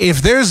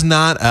 if there's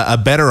not a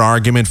better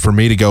argument for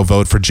me to go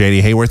vote for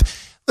J.D.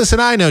 Hayworth, listen,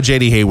 I know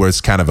J.D.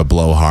 Hayworth's kind of a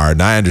blowhard,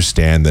 and I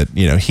understand that,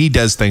 you know, he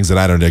does things that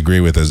I don't agree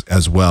with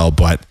as well,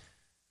 but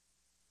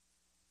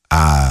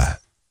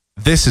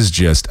this is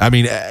just, I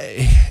mean,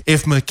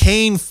 if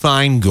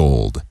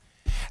McCain-Feingold,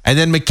 and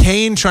then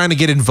McCain trying to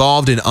get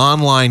involved in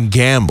online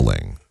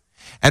gambling,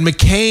 and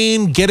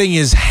McCain getting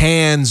his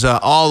hands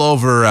all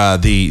over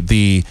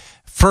the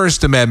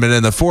First Amendment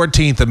and the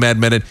 14th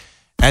Amendment,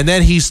 and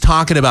then he's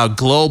talking about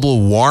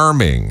global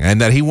warming and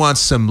that he wants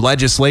some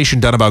legislation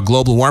done about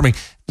global warming.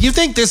 You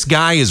think this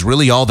guy is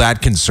really all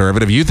that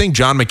conservative? You think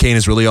John McCain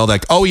is really all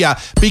that? Oh, yeah,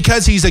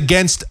 because he's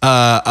against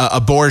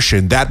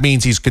abortion, that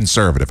means he's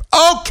conservative.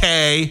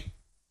 Okay.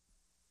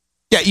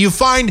 Yeah, you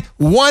find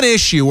one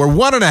issue or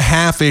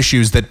 1.5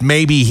 issues that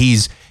maybe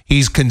he's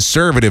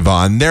conservative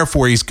on,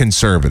 therefore he's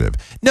conservative.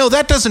 No,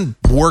 that doesn't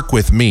work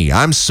with me.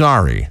 I'm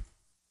sorry.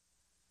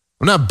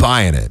 I'm not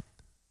buying it.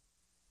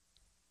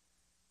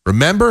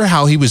 Remember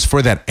how he was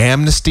for that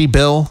amnesty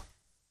bill?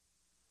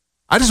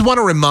 I just want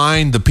to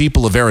remind the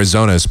people of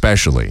Arizona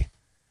especially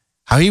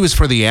how he was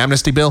for the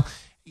amnesty bill.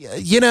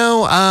 You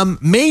know,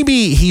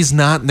 maybe he's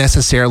not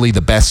necessarily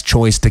the best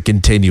choice to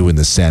continue in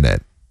the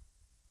Senate.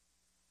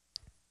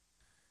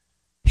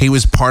 He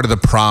was part of the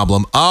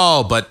problem.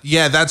 Oh, but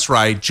yeah, that's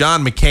right.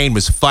 John McCain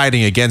was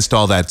fighting against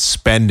all that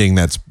spending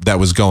that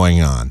was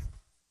going on.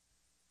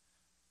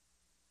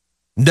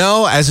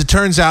 No, as it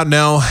turns out,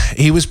 no,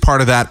 he was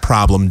part of that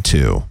problem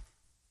too.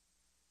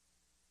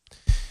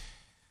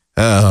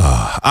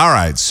 All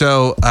right,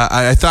 so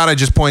I thought I'd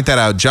just point that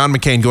out. John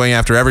McCain going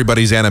after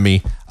everybody's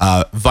enemy,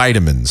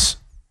 vitamins.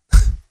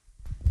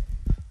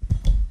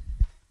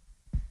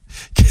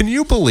 Can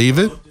you believe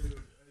it?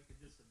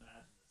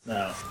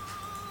 No.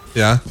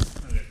 Yeah.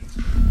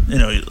 You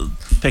know,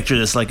 picture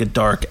this like a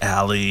dark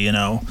alley, you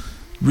know,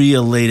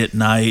 real late at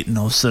night, and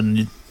all of a sudden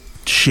a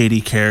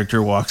shady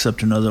character walks up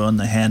to another one,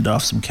 they hand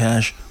off some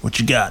cash. What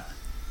you got?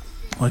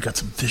 Oh, I got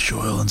some fish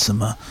oil and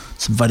some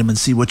vitamin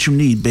C. What you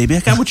need, baby?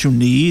 I got what you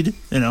need.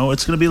 You know,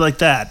 it's going to be like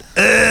that.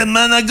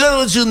 Man, I got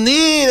what you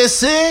need, I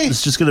say.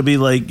 It's just going to be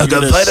like... I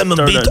got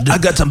vitamin B. I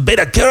got some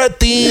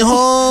beta-carotene,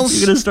 Holmes.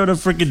 You're going to start a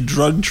freaking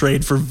drug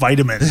trade for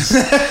vitamins.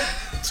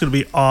 It's going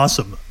to be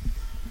awesome.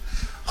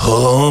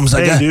 Holmes,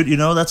 hey, dude, you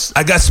know,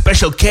 I got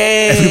Special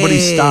K. Everybody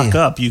stock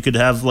up. You could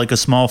have like a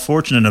small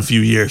fortune in a few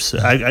years.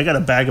 I got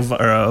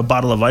a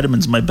bottle of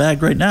vitamins in my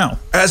bag right now.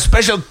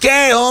 Special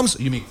K, Holmes.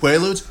 You mean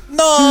Quaaludes?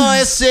 No,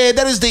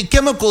 that is the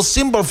chemical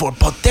symbol for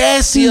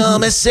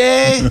potassium,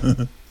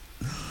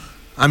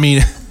 I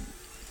mean...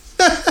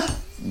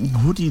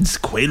 Who needs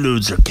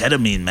Quaaludes or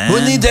ketamine, man? Who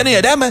needs any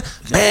of that, man?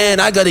 Man,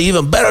 I got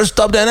even better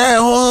stuff than that,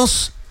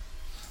 Holmes.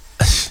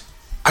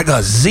 I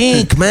got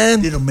zinc,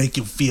 man. It'll make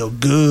you feel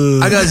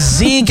good. I got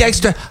zinc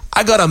extra.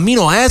 I got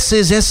amino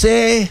acids,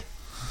 I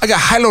got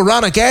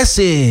hyaluronic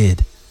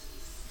acid.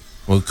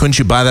 Well, couldn't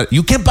you buy that?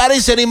 You can't buy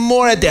this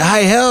anymore at the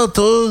High Health,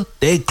 dude.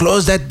 They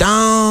closed that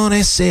down,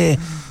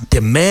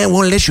 The man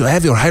won't let you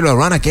have your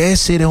hyaluronic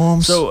acid,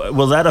 Holmes. So,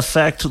 will that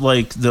affect,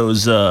 like,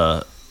 those,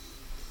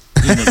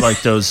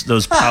 like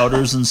those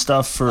powders and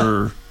stuff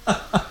for,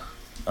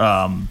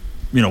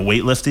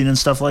 weightlifting and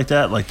stuff like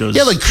that? Like those...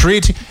 Yeah, like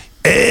creatine.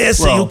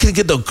 You can't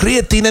get the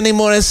creatine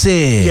anymore,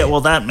 Yeah,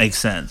 well, that makes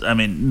sense. I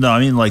mean,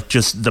 like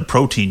just the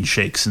protein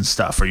shakes and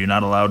stuff. Are you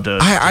not allowed to?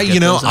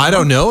 I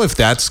don't know if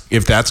that's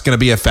going to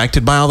be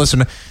affected by all this or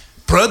not.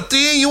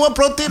 Protein? You want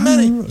protein,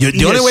 man?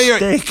 The only way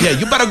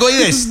you better go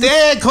eat a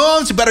steak,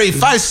 Holmes. You better eat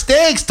 5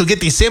 steaks to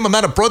get the same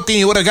amount of protein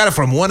you would have got it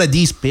from one of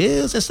these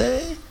pills, It's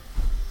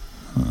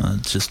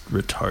just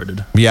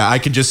retarded. Yeah, I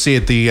can just see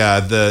it. The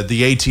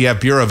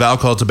ATF, Bureau of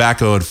Alcohol,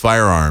 Tobacco, and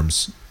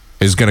Firearms,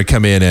 is going to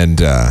come in and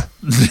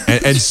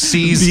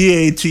seize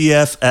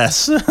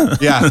BATFS.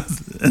 Yeah,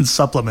 and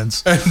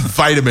supplements and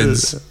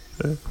vitamins.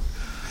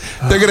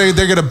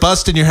 They're gonna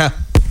bust in your house.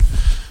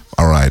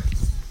 All right,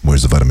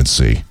 where's the vitamin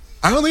C?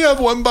 I only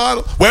have 1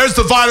 bottle. Where's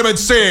the vitamin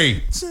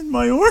C? It's in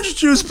my orange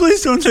juice.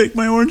 Please don't take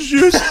my orange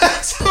juice.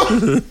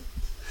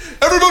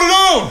 Everybody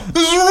down!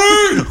 This is a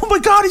raid! Oh my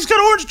God, he's got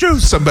orange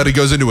juice! Somebody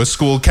goes into a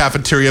school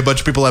cafeteria, a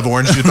bunch of people have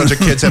orange juice, a bunch of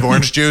kids have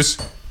orange juice.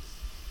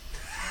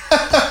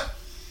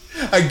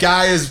 A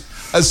guy is,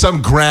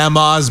 some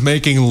grandma's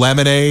making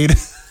lemonade.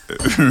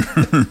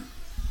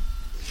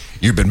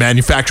 You've been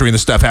manufacturing the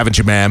stuff, haven't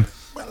you, ma'am?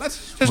 Well,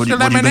 that's just the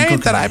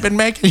lemonade that I've been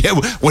making. Yeah,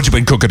 what you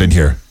been cooking in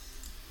here?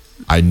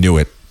 I knew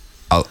it.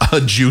 A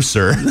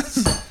juicer.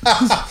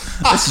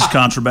 This is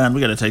contraband. We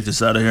got to take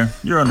this out of here.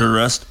 You're under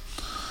arrest.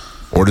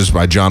 Orders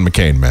by John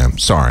McCain, ma'am.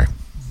 Sorry.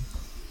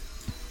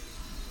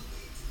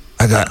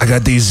 I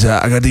got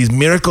these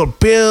miracle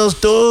pills,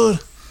 dude.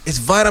 It's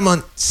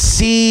vitamin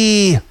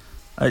C.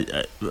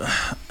 I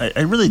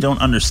really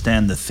don't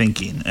understand the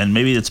thinking, and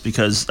maybe it's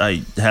because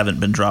I haven't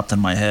been dropped in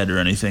my head or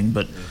anything,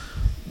 but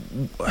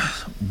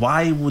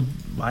why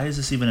is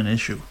this even an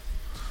issue?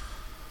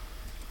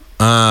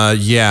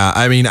 Yeah,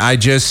 I mean, I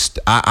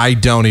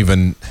don't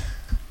even,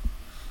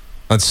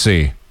 let's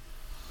see.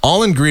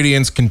 All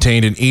ingredients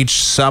contained in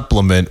each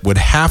supplement would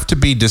have to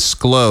be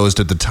disclosed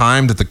at the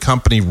time that the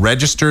company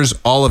registers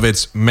all of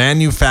its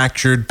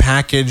manufactured,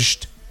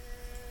 packaged,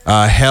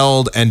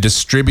 held, and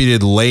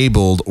distributed,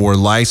 labeled, or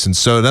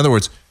licensed. So in other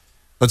words,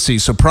 let's see.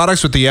 So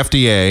products with the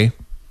FDA,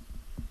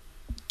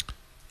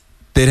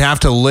 they'd have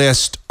to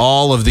list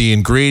all of the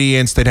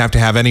ingredients. They'd have to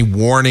have any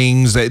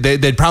warnings.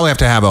 They'd probably have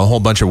to have a whole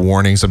bunch of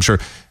warnings, I'm sure.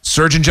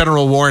 Surgeon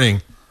General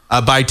warning,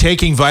 by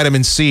taking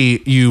vitamin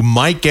C, you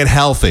might get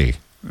healthy.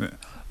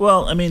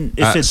 Well, I mean,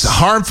 if it's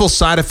harmful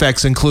side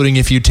effects, including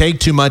if you take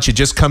too much, it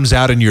just comes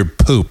out in your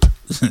poop.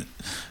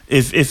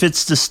 If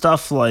it's the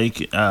stuff like,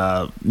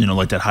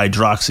 like that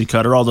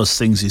Hydroxycut or all those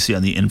things you see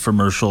on the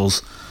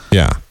infomercials.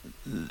 Yeah.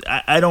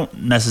 I don't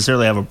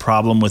necessarily have a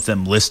problem with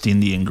them listing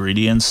the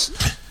ingredients.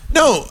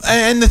 No,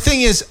 and the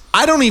thing is,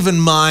 I don't even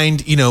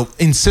mind,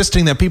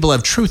 insisting that people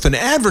have truth in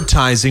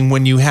advertising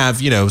when you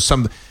have,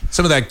 some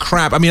of that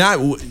crap. I mean,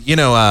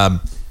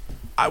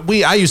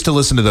 I used to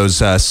listen to those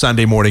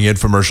Sunday morning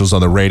infomercials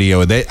on the radio,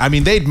 and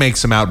they'd make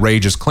some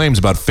outrageous claims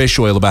about fish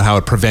oil, about how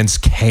it prevents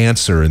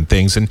cancer and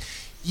things. And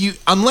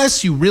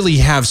unless you really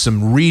have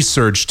some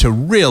research to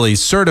really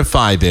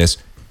certify this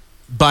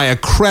by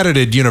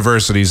accredited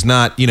universities,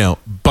 not,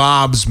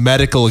 Bob's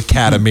Medical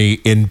Academy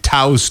in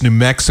Taos, New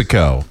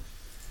Mexico.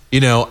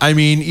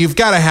 You've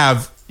got to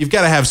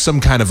have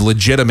some kind of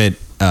legitimate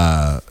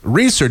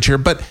research here.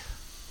 But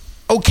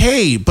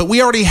okay, but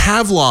we already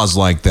have laws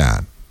like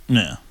that.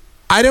 Yeah.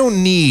 I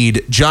don't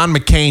need John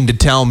McCain to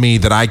tell me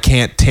that I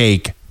can't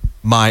take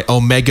my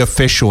omega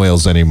fish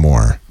oils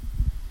anymore.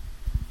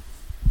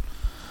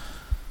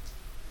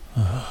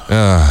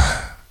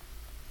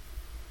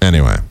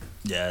 Anyway.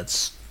 Yeah,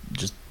 it's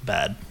just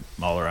bad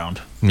all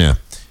around. Yeah.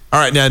 All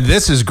right, now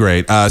this is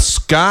great.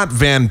 Scott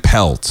Van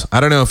Pelt.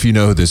 I don't know if you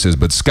know who this is,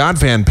 but Scott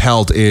Van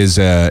Pelt is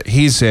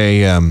he's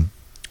an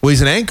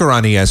anchor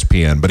on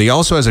ESPN, but he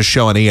also has a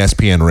show on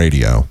ESPN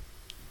Radio.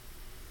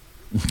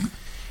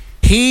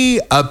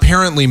 He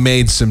apparently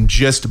made some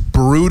just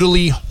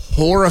brutally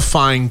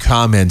horrifying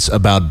comments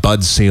about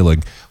Bud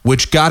Selig,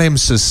 which got him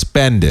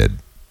suspended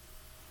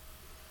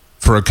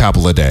for a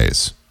couple of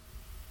days.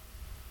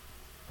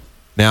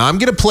 Now, I'm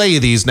going to play you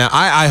these. Now,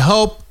 I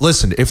hope,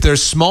 listen, if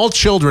there's small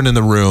children in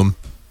the room,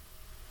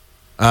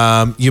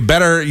 you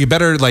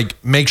better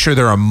like make sure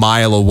they're a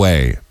mile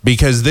away,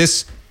 because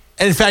this,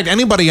 and in fact,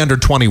 anybody under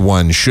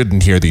 21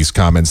 shouldn't hear these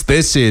comments.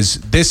 This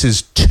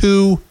is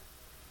too.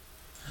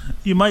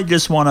 You might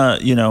just want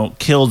to,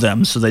 kill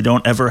them so they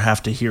don't ever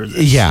have to hear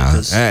this. Yeah,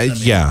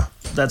 because, yeah.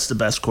 That's the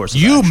best course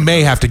of You action.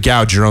 may have to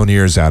gouge your own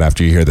ears out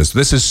after you hear this.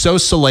 This is so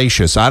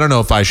salacious. I don't know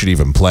if I should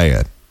even play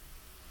it,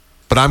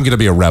 but I'm going to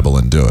be a rebel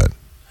and do it.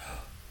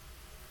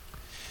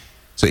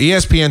 So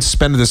ESPN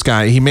suspended this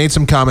guy. He made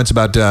some comments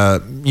about,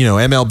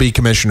 MLB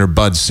Commissioner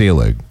Bud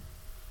Selig.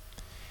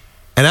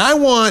 And I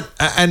want,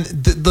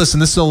 listen,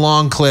 this is a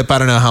long clip. I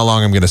don't know how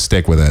long I'm going to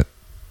stick with it.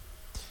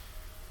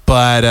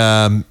 But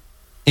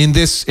in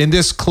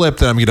this clip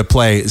that I'm going to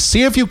play,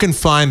 see if you can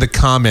find the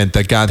comment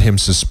that got him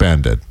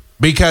suspended.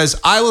 Because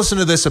I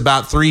listened to this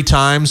about 3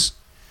 times,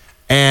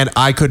 and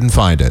I couldn't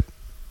find it.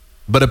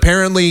 But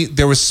apparently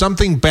there was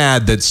something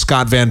bad that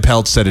Scott Van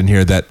Pelt said in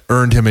here that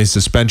earned him a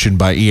suspension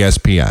by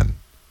ESPN.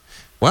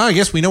 Well, I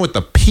guess we know what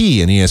the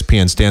P in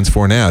ESPN stands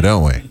for now,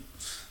 don't we? I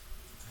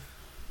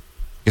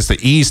guess the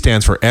E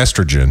stands for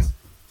estrogen.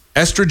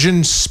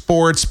 Estrogen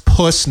Sports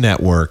Puss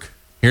Network.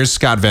 Here's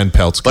Scott Van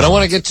Pelt's comment. But I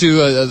want to get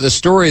to the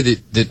story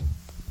that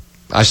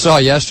I saw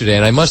yesterday,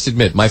 and I must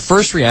admit, my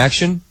first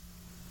reaction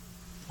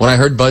when I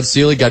heard Bud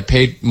Selig got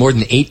paid more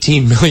than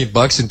 $18 million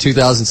in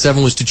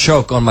 2007 was to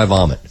choke on my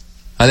vomit.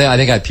 I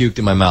think I puked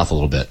in my mouth a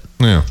little bit.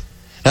 Yeah.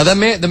 Now, the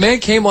man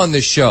came on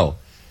this show,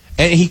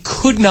 and he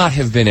could not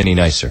have been any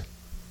nicer.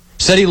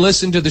 Said he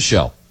listened to the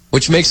show,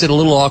 which makes it a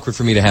little awkward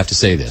for me to have to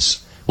say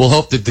this. We'll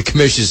hope that the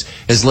commission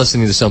is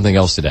listening to something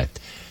else today.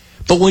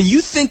 But when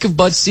you think of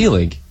Bud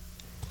Selig,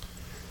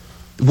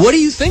 what do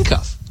you think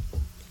of?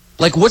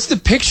 Like, what's the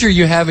picture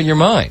you have in your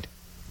mind?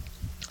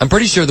 I'm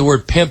pretty sure the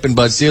word pimp and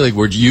Bud Selig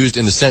were used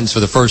in the sentence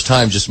for the first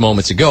time just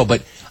moments ago,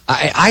 but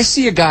I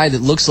see a guy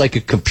that looks like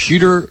a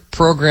computer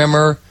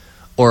programmer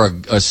or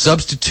a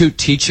substitute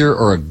teacher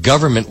or a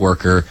government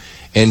worker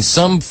in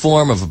some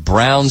form of a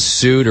brown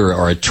suit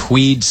or a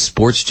tweed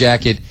sports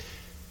jacket.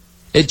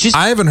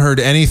 I haven't heard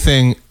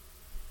anything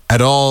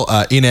at all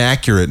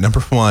inaccurate, number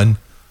one,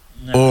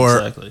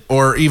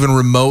 or even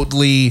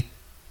remotely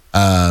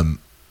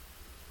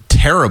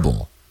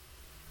terrible.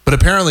 But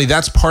apparently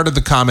that's part of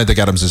the comment that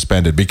got him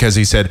suspended, because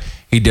he said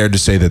he dared to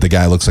say that the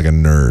guy looks like a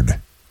nerd.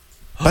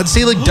 Bud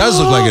Selig does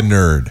look like a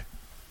nerd.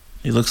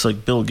 He looks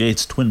like Bill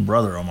Gates' twin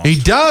brother almost. He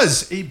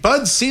does.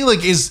 Bud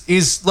Selig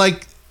is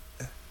like,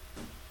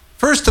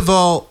 first of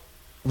all,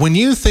 when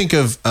you think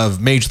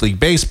of Major League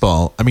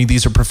Baseball, I mean,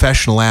 these are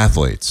professional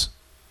athletes.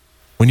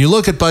 When you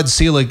look at Bud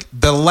Selig,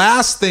 the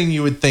last thing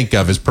you would think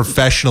of is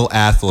professional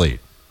athlete.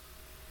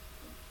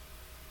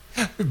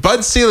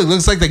 Bud Selig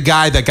looks like the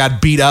guy that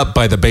got beat up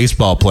by the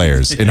baseball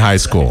players in high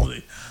school.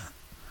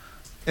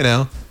 You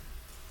know?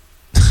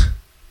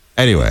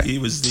 Anyway. He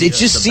was it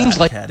just seems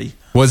like caddy.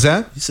 Was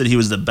that? He said he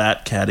was the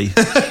bat caddy.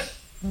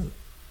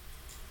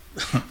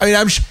 I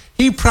mean,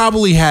 he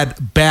probably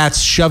had bats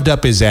shoved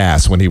up his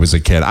ass when he was a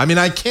kid. I mean,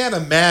 I can't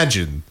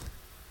imagine.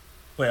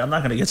 Wait, I'm not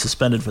going to get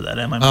suspended for that,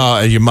 am I?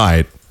 Oh, you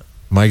might.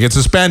 Might get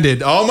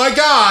suspended. Oh, my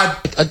God.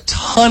 A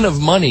ton of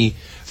money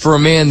for a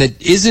man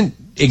that isn't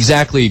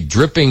exactly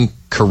dripping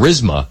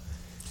charisma.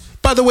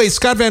 By the way,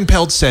 Scott Van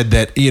Pelt said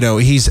that,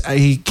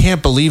 he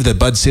can't believe that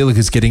Bud Selig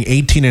is getting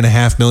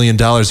 $18.5 million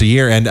a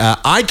year, and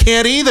I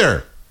can't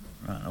either.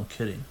 No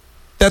kidding.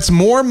 That's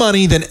more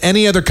money than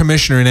any other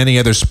commissioner in any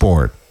other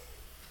sport.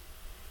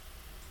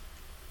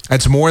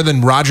 That's more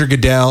than Roger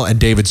Goodell and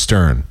David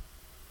Stern.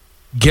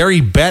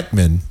 Gary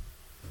Bettman,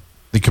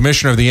 the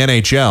commissioner of the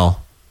NHL,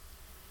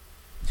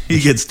 he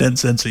gets 10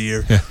 cents a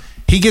year. Yeah,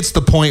 he gets the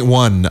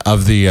 0.1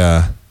 of he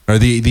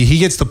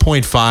gets the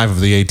 0.5 of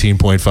the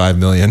 18.5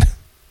 million.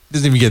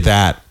 Doesn't even get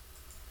that.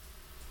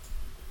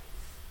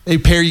 They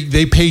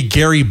pay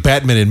Gary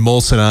Bettman in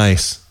Molson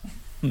Ice.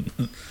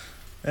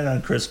 And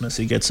on Christmas,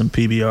 he gets some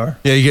PBR.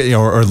 Yeah, you get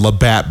or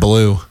Labatt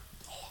Blue.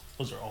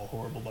 Those are all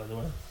horrible, by the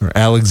way. Or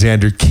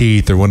Alexander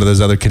Keith, or one of those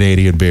other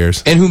Canadian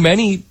beers. And who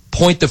many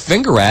point the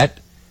finger at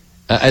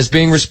as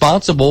being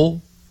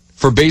responsible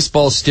for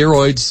baseball's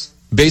steroid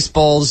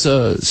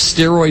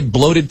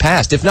bloated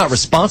past. If not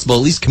responsible,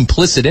 at least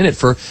complicit in it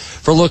for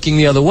looking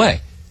the other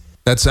way.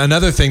 That's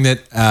another thing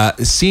that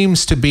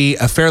seems to be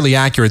a fairly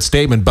accurate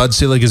statement. Bud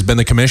Selig has been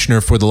the commissioner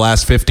for the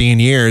last 15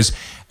 years,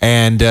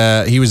 and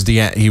he was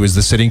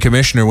the sitting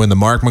commissioner when the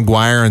Mark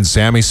McGwire and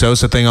Sammy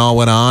Sosa thing all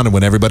went on, and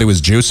when everybody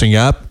was juicing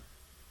up.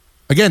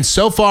 Again,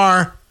 so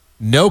far,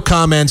 no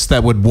comments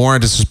that would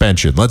warrant a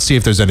suspension. Let's see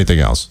if there's anything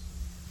else.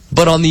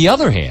 But on the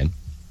other hand,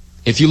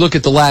 if you look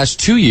at the last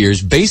 2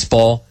 years,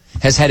 baseball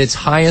has had its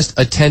highest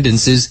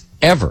attendances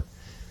ever.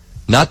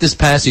 Not this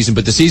past season,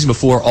 but the season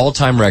before,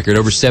 all-time record,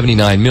 over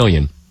 79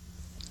 million.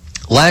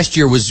 Last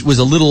year was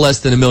a little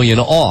less than $1 million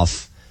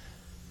off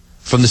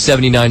from the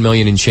 79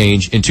 million and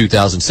change in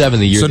 2007.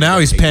 The year. So now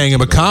he's paying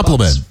him a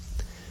compliment.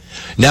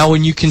 Now,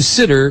 when you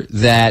consider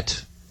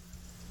that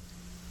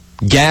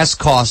gas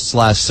costs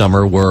last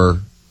summer were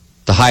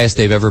the highest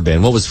they've ever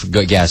been. What was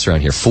gas around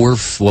here?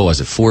 What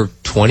was it?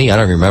 420? I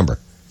don't remember.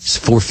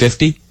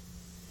 450?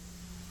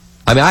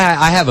 I mean,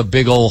 I have a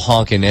big old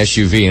honking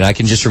SUV, and I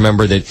can just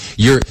remember that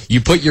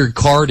you put your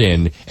card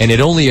in, and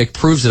it only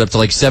approves it up to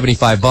like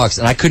 $75,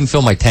 and I couldn't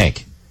fill my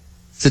tank.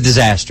 It's a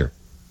disaster.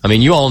 I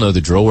mean, you all know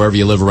the drill wherever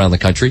you live around the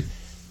country.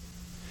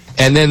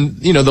 And then,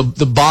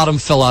 the bottom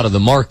fell out of the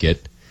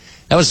market.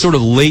 That was sort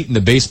of late in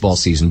the baseball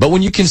season. But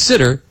when you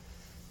consider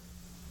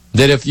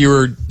that if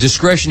your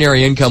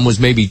discretionary income was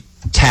maybe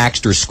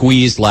taxed or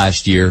squeezed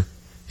last year,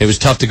 it was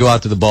tough to go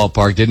out to the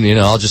ballpark,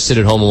 I'll just sit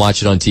at home and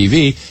watch it on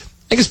TV.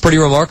 I think it's pretty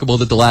remarkable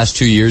that the last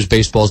 2 years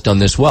baseball's done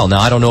this well. Now,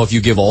 I don't know if you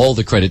give all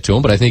the credit to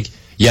him, but I think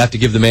you have to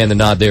give the man the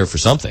nod there for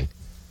something.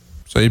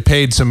 So you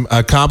paid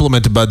a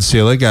compliment to Bud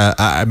Selig.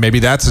 Maybe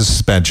that's a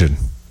suspension.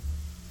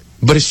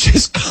 But it's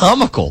just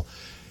comical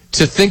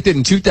to think that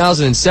in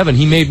 2007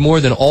 he made more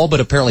than all but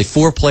apparently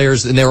 4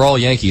 players, and they were all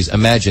Yankees.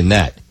 Imagine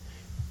that.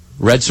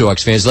 Red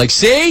Sox fans like,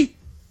 see?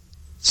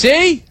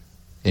 Yeah,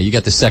 you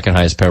got the second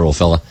highest payroll,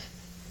 fella.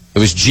 It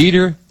was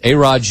Jeter,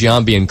 A-Rod,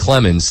 Giambi, and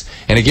Clemens.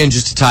 And again,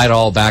 just to tie it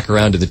all back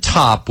around to the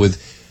top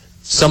with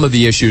some of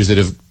the issues that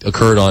have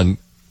occurred on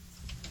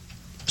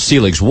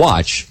Selig's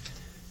watch,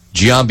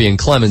 Giambi and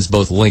Clemens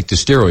both linked to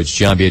steroids.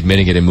 Giambi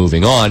admitting it and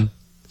moving on,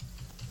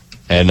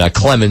 and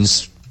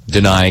Clemens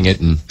denying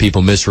it, and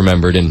people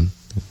misremembered. And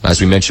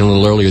as we mentioned a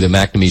little earlier, the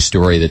McNamee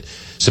story that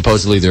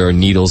supposedly there are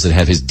needles that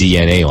have his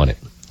DNA on it.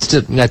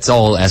 That's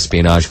all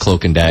espionage,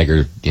 cloak and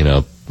dagger,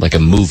 like a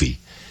movie.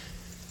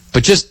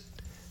 But just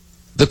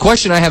the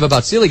question I have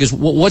about Selig is,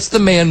 what's the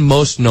man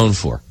most known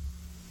for?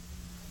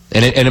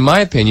 And in my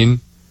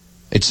opinion,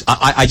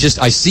 I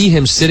see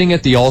him sitting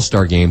at the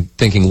All-Star game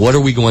thinking, what are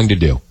we going to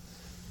do?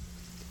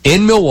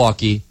 In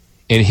Milwaukee,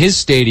 in his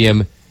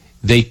stadium,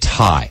 they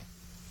tie.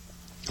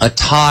 A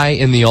tie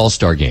in the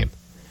All-Star game.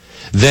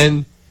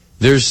 Then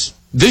there's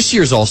this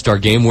year's All-Star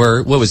game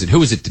where, what was it? Who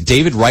was it?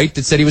 David Wright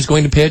that said he was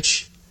going to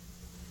pitch?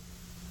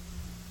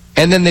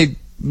 And then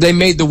they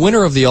made the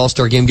winner of the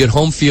All-Star game get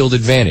home field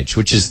advantage,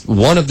 which is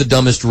one of the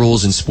dumbest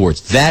rules in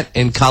sports. That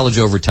and college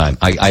overtime.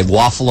 I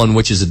waffle on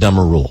which is a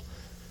dumber rule.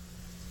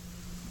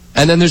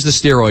 And then there's the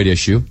steroid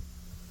issue.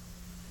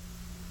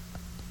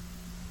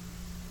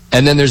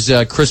 And then there's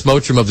Chris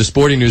Motram of the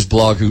Sporting News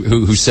blog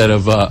who said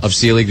of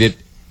Selig that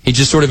he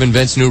just sort of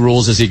invents new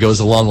rules as he goes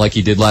along, like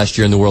he did last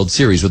year in the World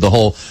Series with the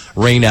whole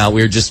rain out.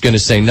 We're just going to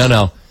say,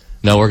 no,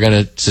 we're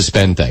going to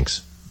suspend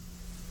things.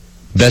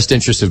 Best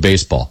interest of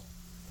baseball.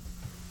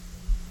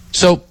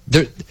 So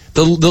the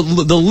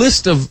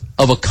list of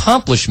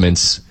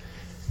accomplishments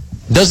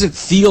doesn't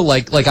feel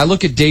like I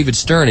look at David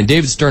Stern, and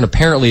David Stern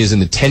apparently is in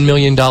the $10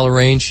 million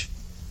range.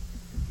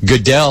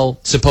 Goodell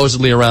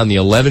supposedly around the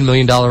 $11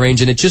 million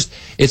range, and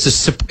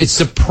it's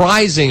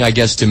surprising, I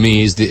guess, to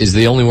me is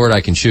the only word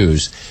I can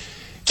choose,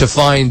 to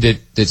find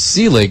that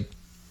Selig,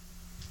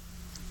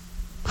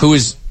 who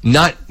is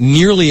not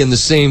nearly in the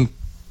same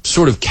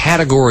sort of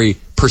category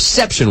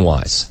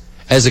perception-wise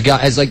as a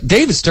guy as like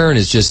David Stern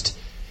is just,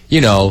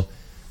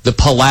 the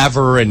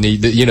palaver, and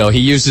he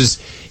uses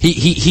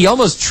he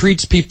almost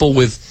treats people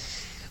with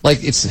like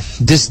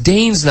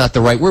disdain's not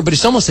the right word, but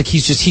it's almost like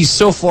he's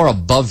so far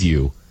above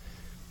you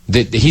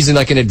that he's in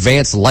like an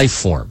advanced life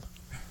form.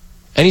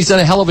 And he's done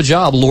a hell of a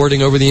job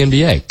lording over the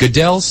NBA.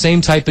 Goodell,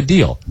 same type of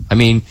deal. I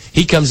mean,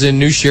 he comes in,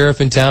 new sheriff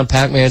in town,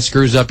 Pac-Man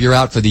screws up, you're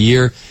out for the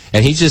year,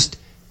 and he just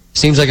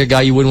seems like a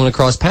guy you wouldn't want to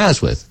cross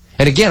paths with.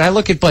 And again, I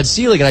look at Bud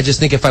Selig, and I just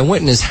think if I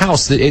went in his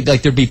house,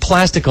 there'd be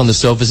plastic on the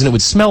sofas, and it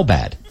would smell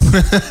bad. And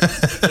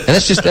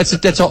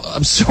that's all.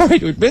 I'm sorry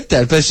to admit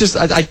that, but it's just,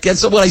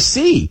 that's what I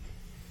see.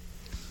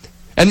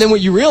 And then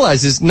what you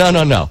realize is, no.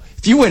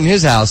 If you went in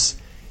his house,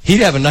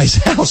 he'd have a nice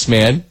house,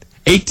 man.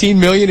 $18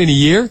 million in a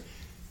year.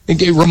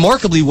 A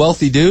remarkably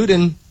wealthy dude.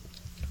 And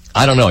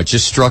I don't know, it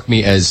just struck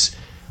me as,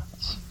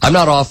 I'm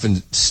not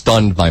often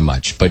stunned by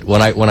much, but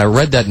when I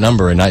read that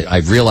number and I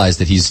realized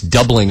that he's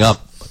doubling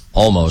up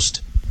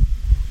almost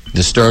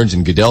the Stearns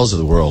and Goodells of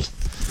the world,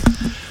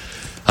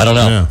 I don't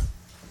know. Yeah.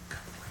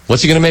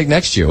 What's he going to make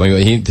next year?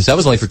 That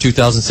was only for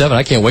 2007.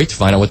 I can't wait to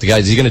find out what the guy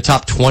is. He going to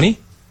top 20?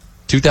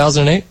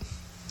 2008?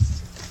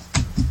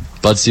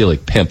 Bud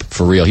Selig, pimp,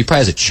 for real. He probably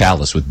has a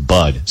chalice with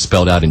Bud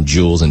spelled out in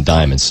jewels and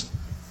diamonds.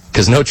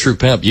 Because no true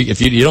pimp, you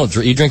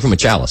drink from a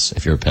chalice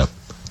if you're a pimp.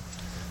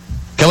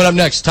 Coming up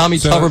next, Tommy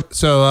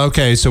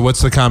Tuberville. So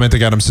what's the comment that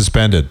got him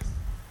suspended?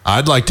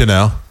 I'd like to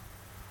know.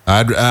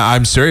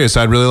 I'm serious.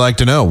 I'd really like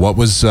to know. What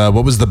was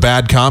the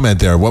bad comment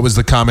there? What was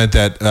the comment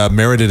that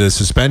merited a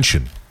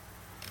suspension?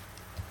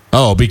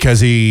 Oh, because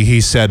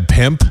he said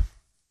pimp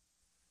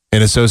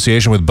in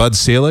association with Bud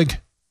Selig?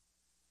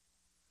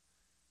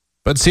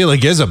 Bud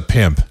Selig is a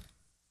pimp.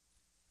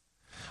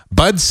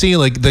 Bud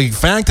Selig, the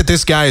fact that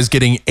this guy is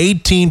getting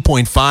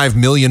 $18.5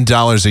 million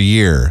a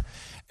year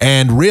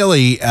and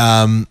really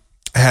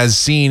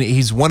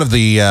he's one of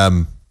the,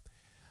 I'm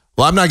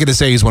not going to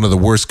say he's one of the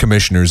worst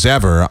commissioners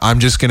ever. I'm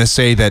just going to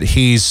say that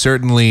he's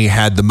certainly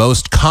had the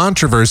most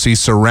controversy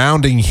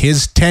surrounding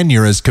his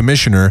tenure as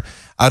commissioner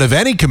out of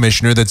any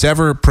commissioner that's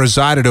ever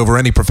presided over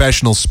any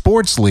professional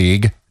sports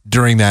league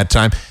during that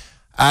time.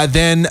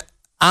 Then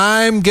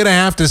I'm going to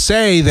have to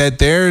say that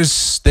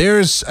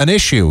there's an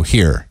issue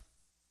here.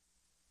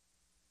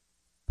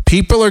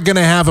 People are going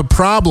to have a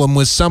problem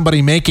with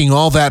somebody making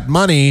all that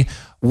money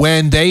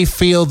when they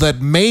feel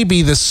that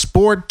maybe the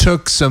sport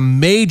took some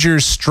major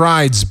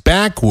strides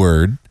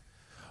backward,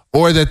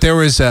 or that there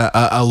was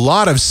a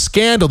lot of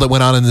scandal that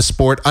went on in the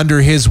sport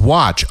under his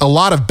watch. A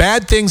lot of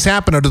bad things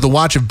happened under the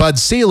watch of Bud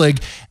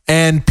Selig,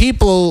 and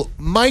people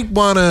might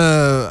want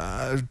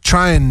to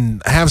try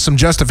and have some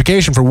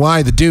justification for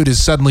why the dude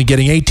is suddenly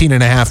getting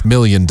 $18.5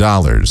 million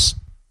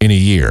in a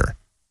year.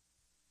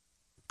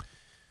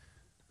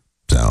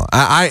 So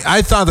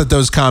I thought that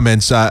those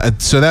comments,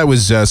 so that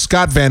was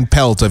Scott Van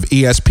Pelt of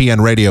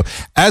ESPN Radio.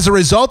 As a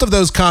result of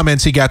those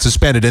comments, he got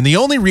suspended. And the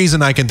only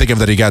reason I can think of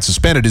that he got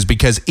suspended is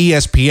because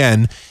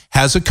ESPN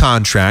has a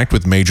contract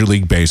with Major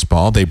League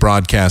Baseball. They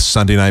broadcast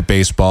Sunday Night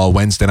Baseball,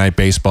 Wednesday Night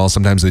Baseball.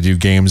 Sometimes they do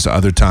games,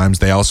 other times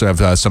they also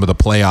have some of the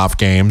playoff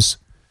games.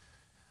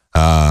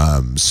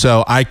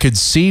 So I could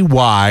see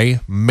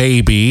why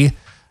maybe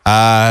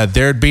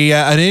there'd be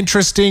an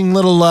interesting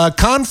little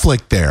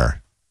conflict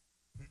there.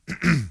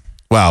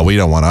 Well, we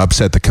don't want to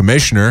upset the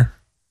commissioner.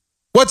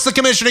 What's the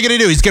commissioner going to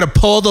do? He's going to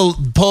pull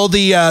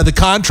the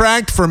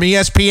contract from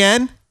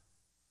ESPN?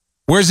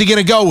 Where's he going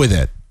to go with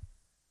it?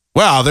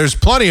 Well, there's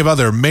plenty of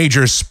other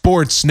major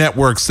sports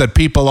networks that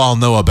people all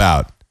know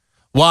about.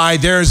 Why,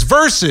 there's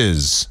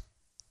Versus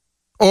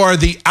or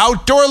the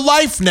Outdoor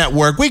Life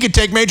Network. We could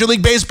take Major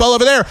League Baseball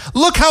over there.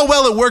 Look how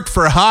well it worked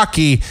for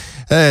hockey.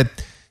 That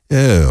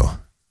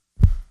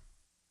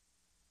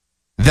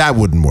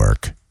wouldn't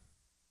work.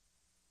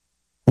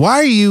 Why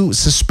are you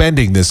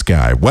suspending this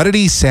guy? What did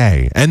he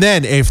say? And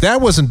then, if that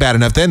wasn't bad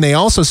enough, then they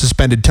also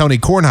suspended Tony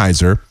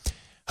Kornheiser,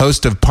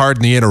 host of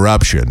Pardon the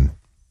Interruption.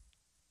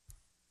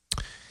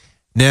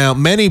 Now,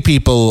 many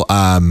people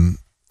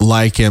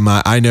like him.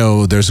 I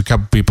know there's a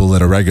couple people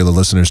that are regular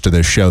listeners to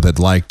this show that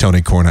like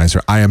Tony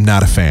Kornheiser. I am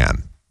not a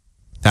fan.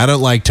 I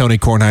don't like Tony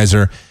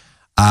Kornheiser.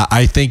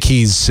 I think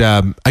he's,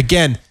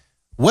 again,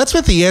 what's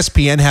with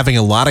ESPN having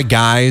a lot of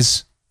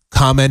guys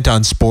comment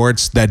on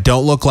sports that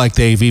don't look like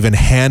they've even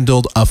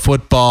handled a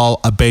football,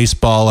 a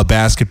baseball, a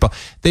basketball.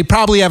 They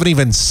probably haven't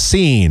even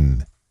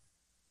seen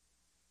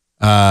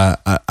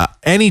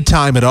any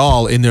time at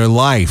all in their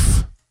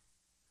life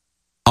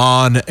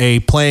on a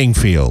playing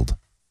field.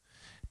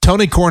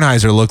 Tony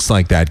Kornheiser looks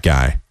like that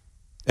guy.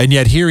 And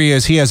yet here he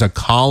is. He has a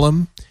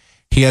column.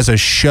 He has a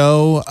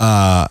show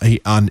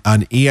on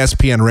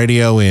ESPN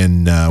radio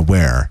in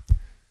where?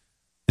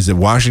 Is it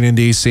Washington,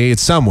 D.C.?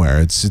 It's somewhere.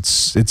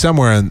 It's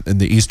somewhere in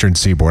the Eastern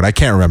Seaboard. I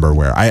can't remember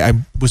where. I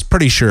was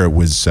pretty sure it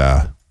was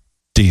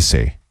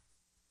D.C.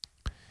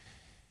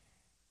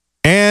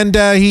 And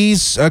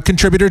he's a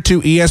contributor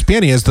to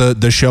ESPN. He has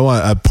the show,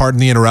 Pardon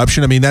the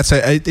Interruption. I mean, it's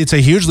a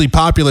hugely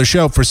popular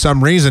show for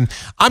some reason.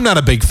 I'm not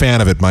a big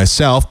fan of it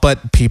myself,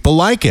 but people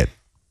like it.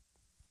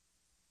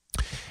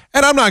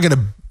 And I'm not going to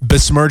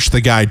besmirch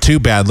the guy too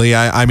badly.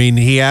 I mean,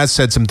 he has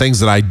said some things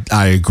that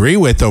I agree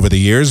with over the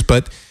years,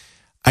 but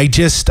I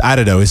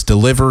don't know, his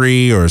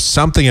delivery or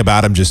something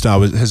about him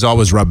has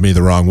always rubbed me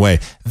the wrong way.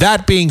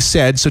 That being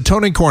said, so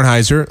Tony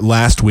Kornheiser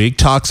last week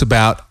talks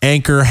about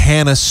anchor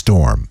Hannah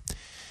Storm.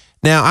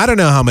 Now, I don't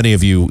know how many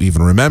of you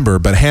even remember,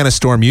 but Hannah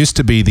Storm used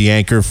to be the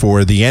anchor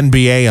for the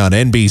NBA on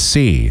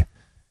NBC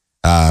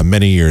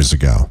many years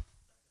ago.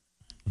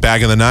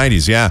 Back in the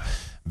 90s, yeah.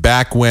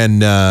 Back when,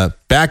 man,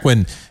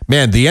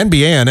 the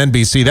NBA on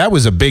NBC, that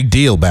was a big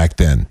deal back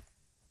then.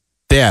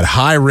 They had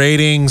high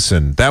ratings,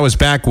 and that was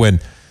back when,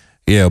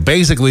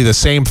 basically the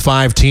same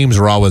 5 teams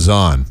were always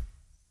on.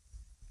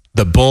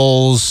 The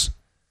Bulls,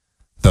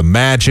 the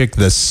Magic,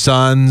 the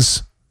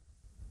Suns,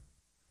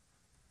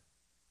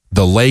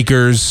 the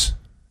Lakers,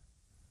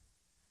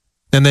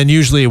 and then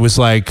usually it was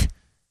like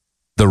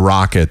the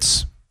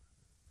Rockets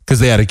because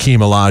they had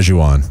Hakeem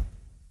Olajuwon.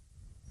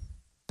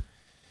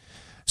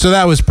 So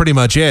that was pretty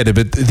much it.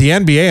 But the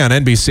NBA on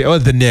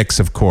NBC, the Knicks,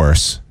 of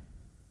course.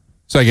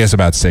 So I guess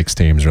about 6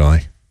 teams,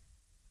 really.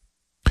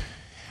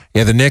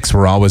 Yeah, the Knicks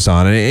were always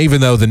on. And even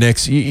though the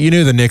Knicks, you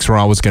knew the Knicks were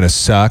always going to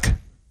suck.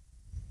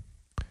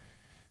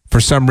 For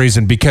some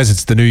reason, because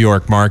it's the New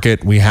York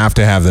market, we have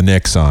to have the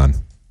Knicks on.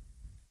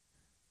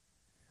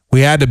 We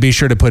had to be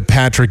sure to put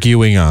Patrick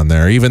Ewing on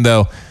there, even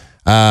though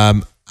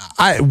the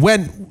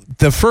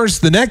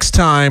next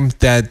time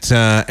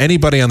that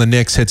anybody on the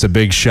Knicks hits a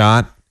big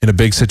shot in a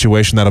big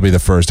situation, that'll be the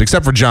first,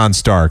 except for John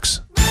Starks.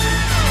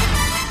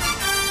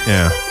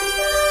 Yeah.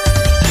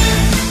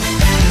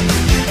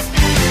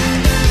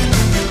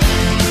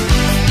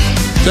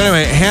 So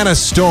anyway, Hannah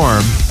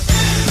Storm,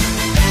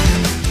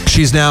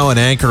 she's now an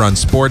anchor on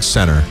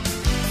SportsCenter.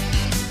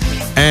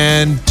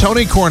 And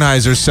Tony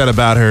Kornheiser said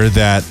about her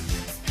that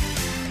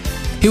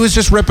he was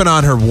just ripping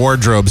on her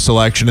wardrobe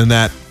selection and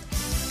that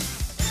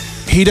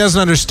he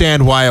doesn't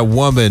understand why a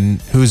woman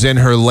who's in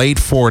her late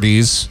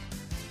 40s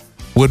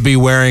would be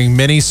wearing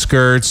mini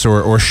skirts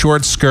or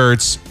short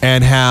skirts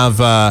and have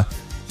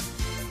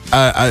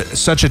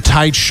such a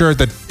tight shirt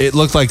that it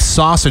looked like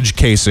sausage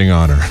casing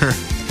on her.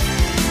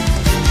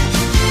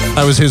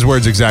 That was his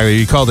words exactly.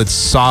 He called it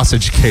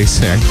sausage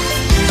casing.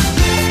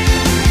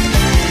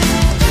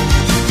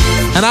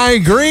 And I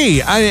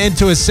agree,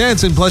 to a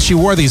sense. And plus, she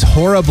wore these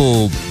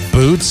horrible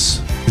boots,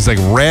 these like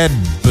red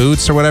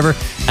boots or whatever.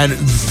 And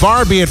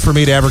far be it for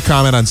me to ever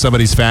comment on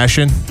somebody's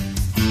fashion.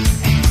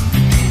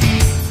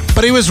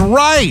 But he was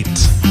right.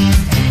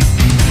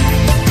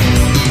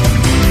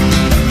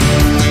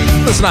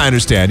 Listen, I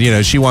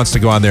understand. She wants to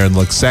go on there and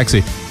look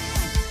sexy.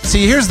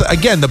 See, here's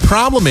the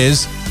problem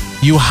is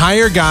you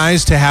hire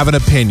guys to have an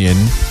opinion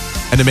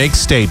and to make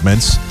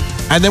statements.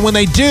 And then when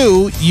they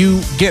do,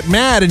 you get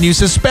mad and you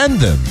suspend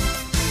them.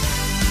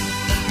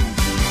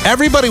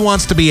 Everybody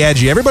wants to be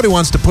edgy. Everybody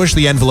wants to push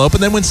the envelope.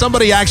 And then when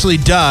somebody actually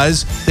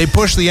does, they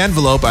push the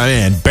envelope,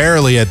 and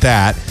barely at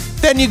that,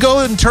 then you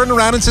go and turn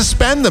around and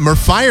suspend them or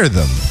fire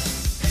them.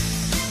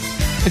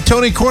 And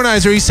Tony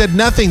Kornheiser, he said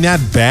nothing that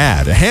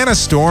bad. Hannah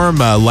Storm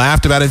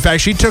laughed about it. In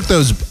fact, she took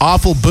those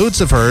awful boots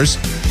of hers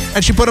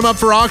and she put them up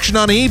for auction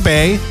on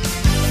eBay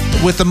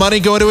with the money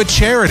going to a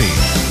charity.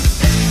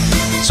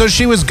 So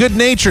she was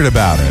good-natured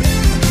about it.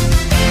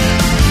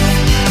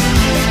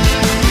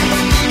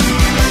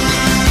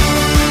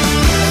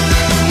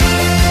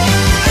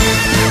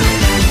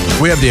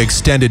 We have the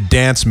extended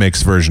dance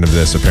mix version of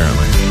this,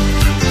 apparently.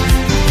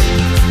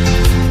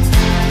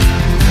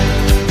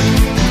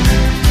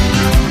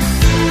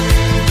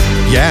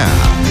 Yeah.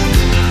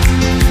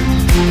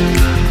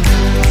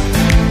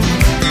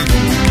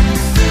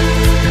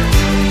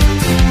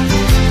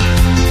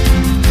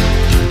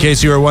 In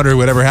case you were wondering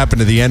whatever happened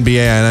to the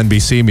NBA on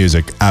NBC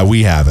music,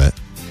 we have it.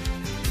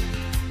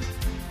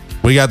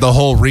 We got the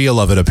whole reel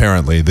of it,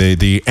 apparently.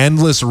 The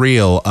endless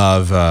reel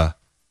of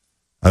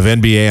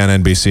NBA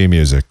on NBC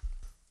music.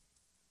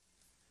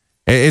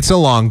 It's a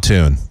long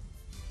tune.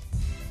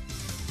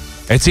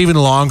 It's even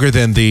longer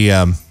than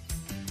the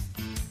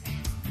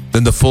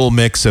full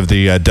mix of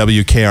the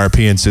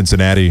WKRP in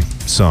Cincinnati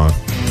song.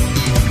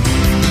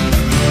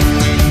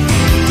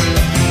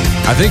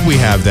 I think we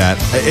have that.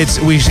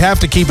 We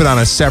have to keep it on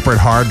a separate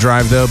hard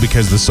drive, though,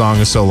 because the song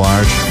is so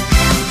large.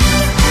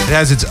 It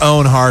has its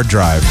own hard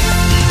drive.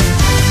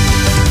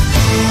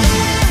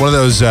 One of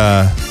those...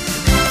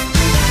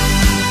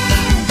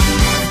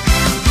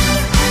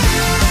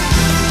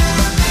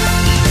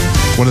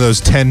 one of those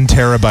 10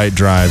 terabyte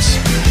drives.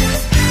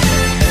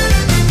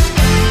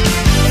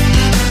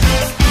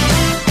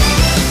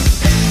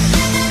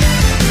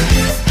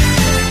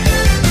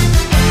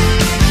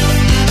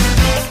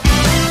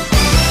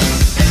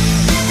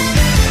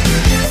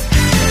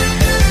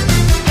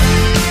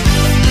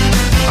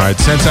 All right,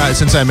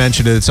 since I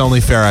mentioned it, it's only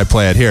fair I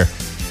play it here.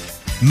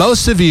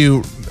 Most of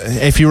you,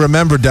 if you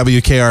remember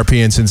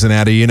WKRP in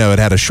Cincinnati, you know it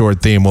had a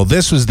short theme. Well,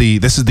 this is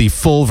the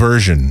full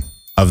version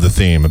of the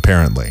theme,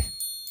 apparently.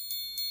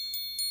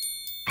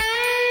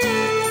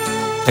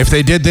 If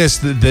they did this,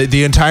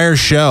 the entire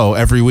show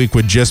every week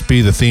would just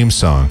be the theme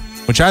song,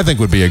 which I think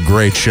would be a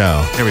great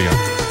show. Here we go.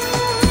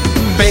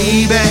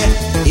 Baby,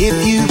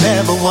 if you've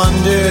ever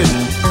wondered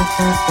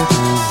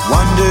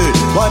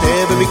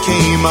whatever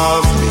became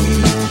of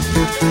me,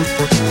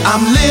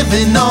 I'm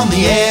living on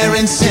the air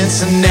in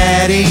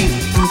Cincinnati,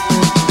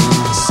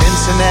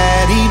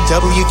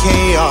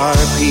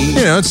 WKRP.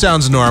 You know, it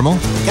sounds normal.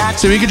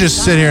 So we could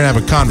just sit here and have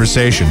a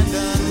conversation.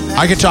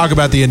 I could talk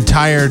about the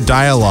entire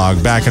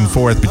dialogue back and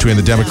forth between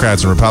the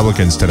Democrats and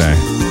Republicans today.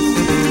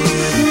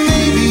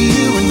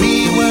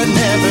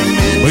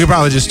 We could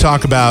probably just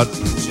talk about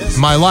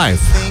my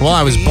life. Well,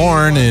 I was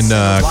born in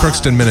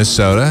Crookston,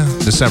 Minnesota,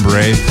 December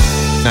 8th,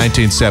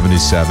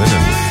 1977.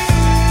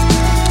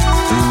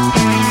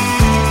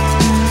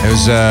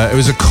 And it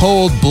was a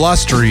cold,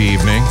 blustery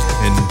evening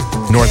in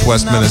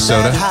northwest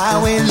Minnesota.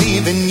 Highway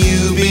leaving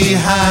you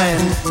behind.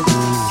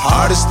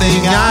 Hardest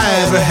thing I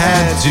ever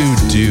had to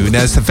do.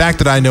 Now, it's the fact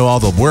that I know all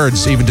the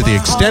words, even to the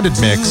extended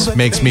mix,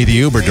 makes me the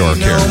Uber dork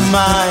here.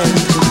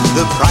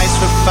 The price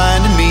for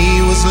finding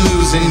me was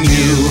losing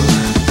you.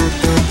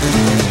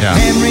 Yeah.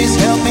 Memories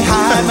help me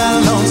hide my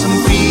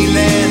lonesome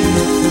feeling.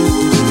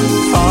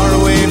 Far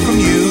away from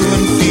you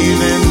and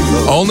feeling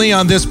low. Only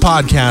on this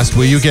podcast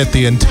will you get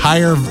the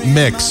entire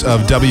mix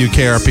of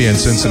WKRP in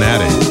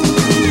Cincinnati.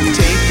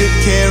 Take good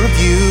care of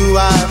you,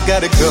 I've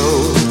got to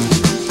go.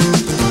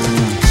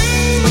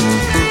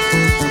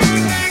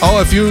 Oh,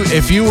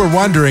 if you were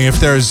wondering if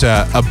there's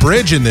a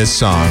bridge in this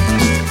song,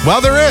 well,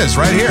 there is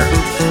right here.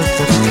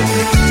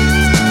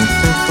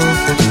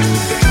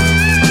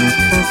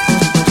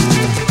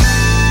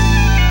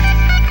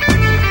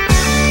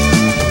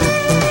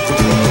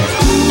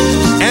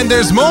 And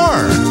there's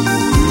more.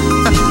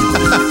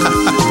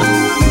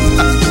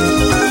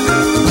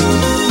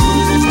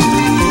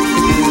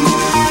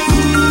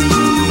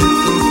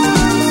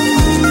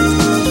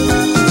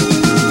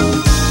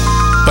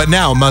 But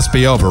now it must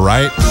be over,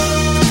 right?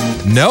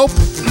 Nope.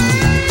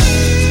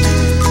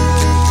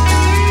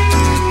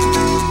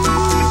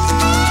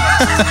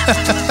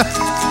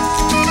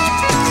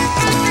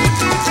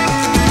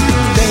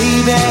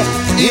 Baby,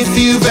 if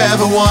you've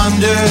ever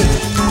wondered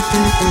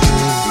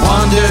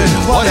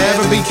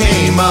whatever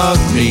became of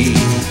me,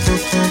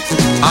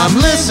 I'm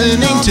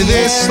listening to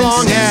this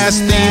long-ass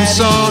theme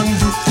song.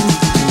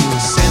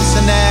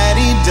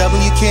 Cincinnati,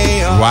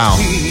 WKRP. Wow.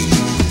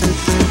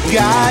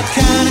 Got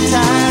kind of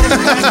tired of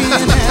packing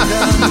and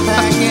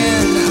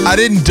unpacking. I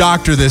didn't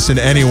doctor this in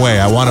any way.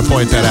 I want to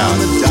point that out.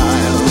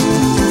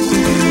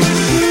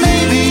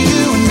 Maybe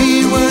you and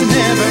me were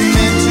never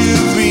meant to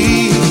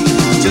be.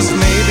 Just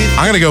maybe.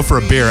 I'm going to go for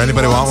a beer.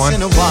 Anybody want one?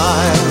 In a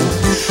while,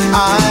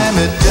 I'm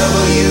at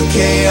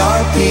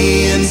WKRP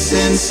in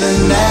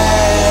Cincinnati.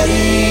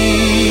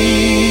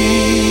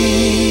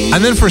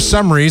 And then for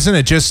some reason,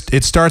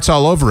 it starts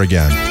all over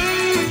again.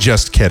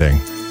 Just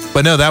kidding.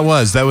 But no, that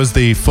was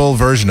the full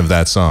version of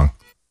that song.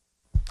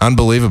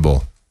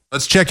 Unbelievable.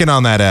 Let's check in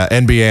on that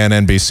NBA and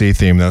NBC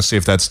theme, though. See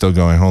if that's still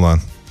going. Hold on.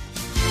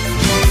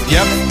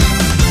 Yep.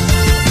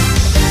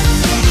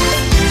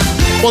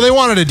 Well, they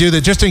wanted to do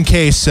that just in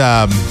case...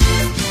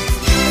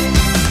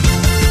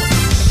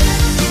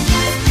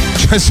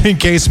 just in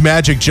case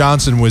Magic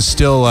Johnson was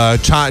still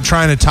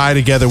trying to tie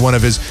together one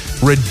of his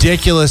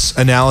ridiculous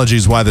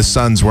analogies why the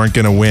Suns weren't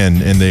going to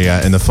win in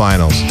the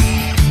finals.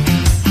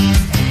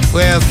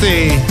 Well,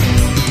 see,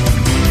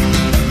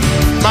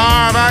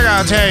 Barb, I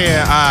gotta tell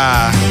you,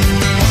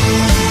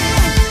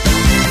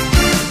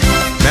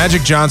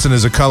 Magic Johnson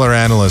as a color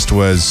analyst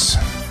was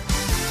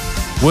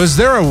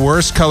there a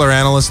worse color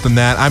analyst than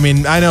that? I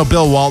mean, I know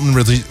Bill Walton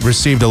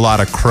received a lot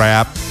of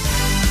crap.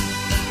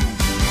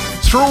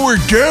 Throw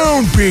it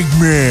down, big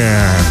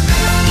man.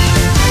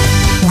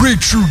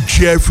 Richard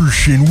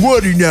Jefferson,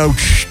 what an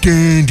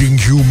outstanding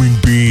human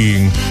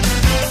being.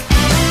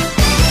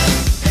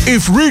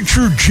 If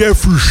Richard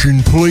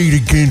Jefferson played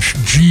against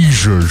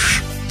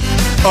Jesus,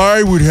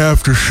 I would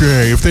have to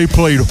say, if they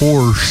played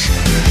horse,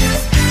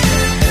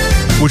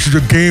 which is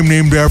a game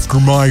named after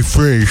my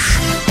face,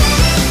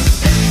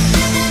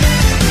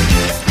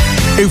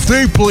 if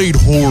they played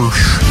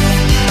horse,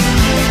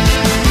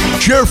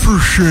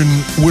 Jefferson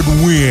would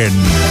win.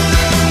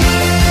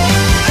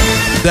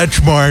 That's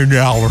my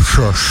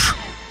analysis.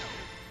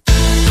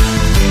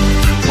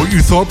 You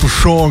thought the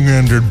song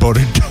ended, but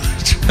it doesn't.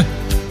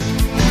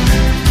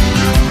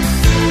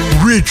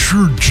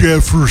 Richard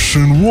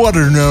Jefferson, what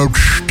an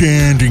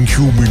outstanding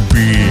human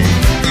being.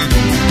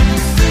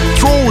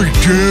 Throw it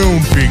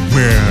down, big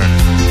man.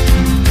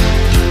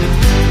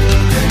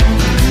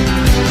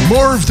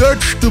 Marv,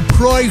 that's the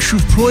price of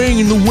playing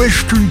in the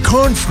Western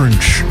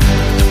Conference.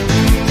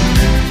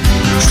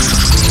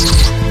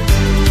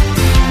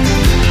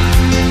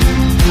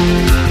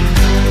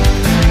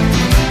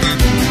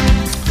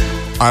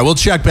 All right, we'll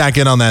check back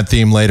in on that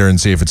theme later and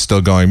see if it's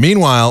still going.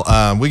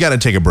 Meanwhile, we got to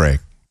take a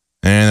break.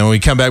 And when we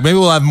come back, maybe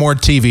we'll have more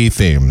TV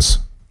themes.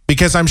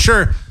 Because I'm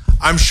sure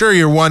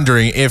you're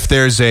wondering if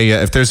there's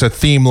a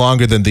theme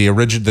longer than the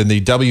original, than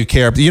the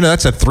WKRP. You know,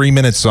 that's a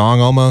 3-minute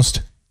song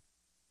almost.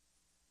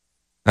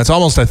 That's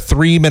almost a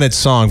 3-minute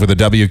song for the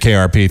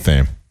WKRP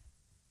theme.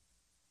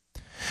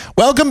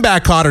 Welcome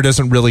Back, Kotter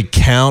doesn't really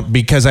count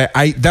because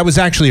I that was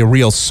actually a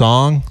real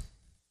song.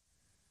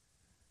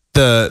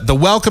 The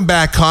Welcome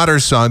Back,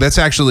 Kotter song, that's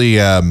actually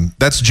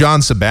that's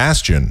John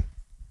Sebastian.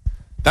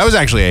 That was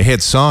actually a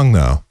hit song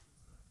though.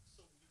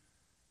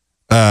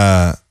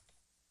 Let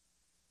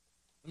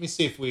me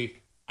see if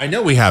I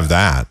know we have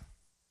that.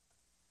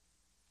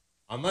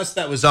 Unless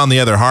that was on the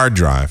other hard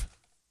drive.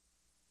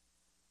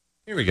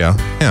 Here we go.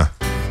 Yeah.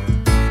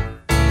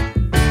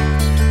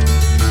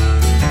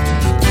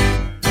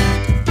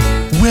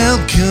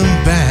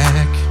 Welcome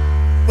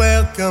back.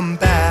 Welcome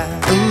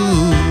back.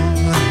 Ooh.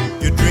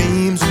 Your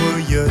dreams were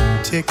your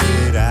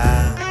ticket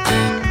out.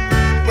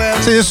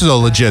 See, this is a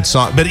legit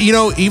song. But, you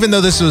know, even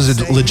though this was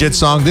a legit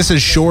song, this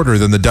is shorter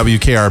than the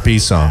WKRP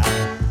song.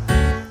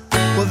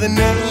 Well, the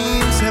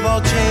names have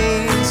all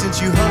changed since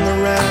you hung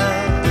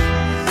around.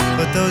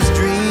 But those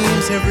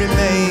dreams have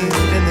remained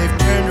and they've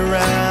turned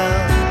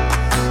around.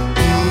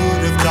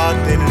 Who'd have thought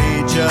they'd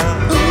lead ya?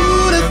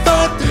 Who'd have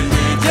thought they'd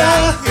lead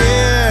ya?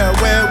 Yeah,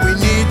 where we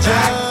need ya.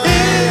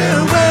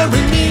 Yeah, where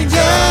we need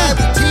ya. Yeah,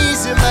 we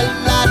tease him a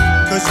lot,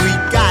 cause we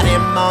got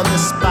him on the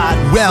spot.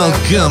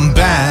 Welcome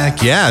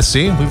back. Yeah,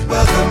 see? Welcome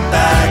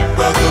back,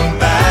 welcome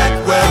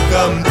back,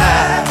 welcome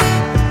back.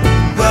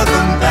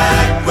 Welcome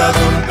back,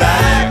 welcome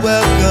back,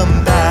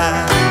 welcome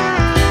back.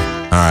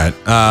 All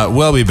right,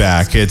 we'll be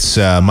back. It's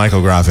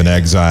Michael Groff in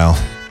Exile.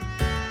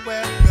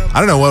 I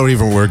don't know what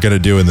even we're gonna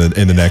do in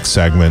the next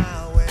segment.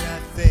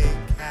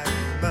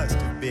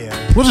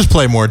 We'll just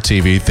play more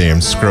TV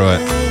themes. Screw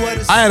it.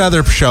 I had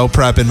other show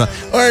prep in mind.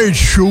 I had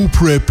show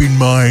prep in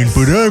mind,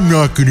 but I'm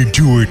not going to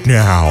do it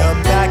now.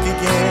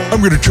 I'm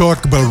going to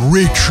talk about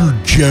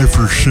Richard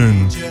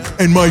Jefferson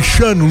and my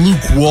son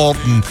Luke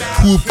Walton,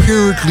 who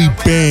apparently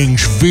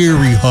bangs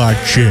very hot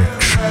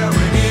chicks.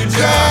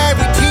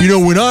 You know,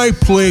 when I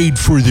played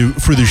for the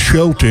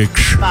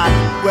Celtics,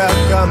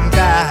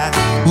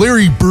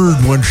 Larry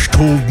Bird once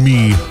told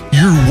me,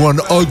 "You're one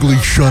ugly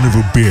son of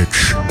a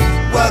bitch."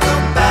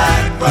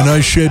 And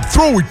I said,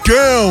 "Throw it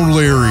down,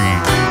 Larry."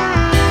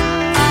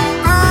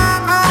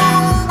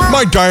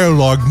 My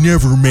dialogue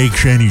never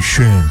makes any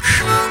sense.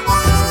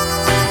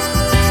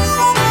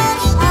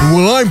 And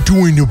while I'm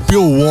doing the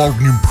Bill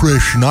Walton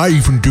impression, I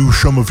even do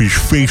some of his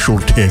facial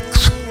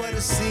tics.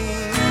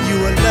 You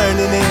were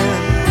learning in.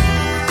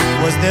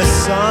 Was there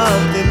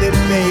something that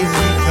made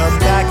you come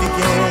back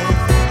again?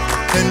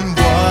 And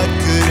what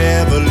could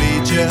ever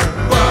lead you?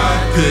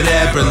 What could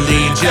ever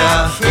lead you?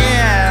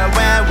 Yeah,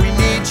 where we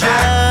need you.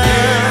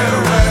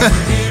 Yeah, where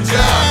we need you.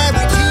 Yeah,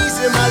 we tease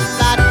him a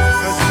lot,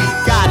 cause we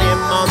got him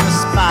on the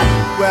spot.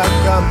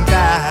 Welcome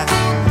back.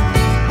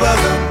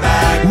 Welcome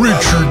back.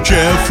 Richard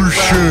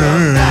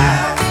Jefferson.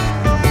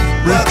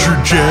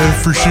 Richard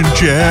Jefferson.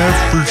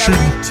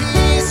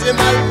 Tease him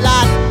a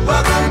lot.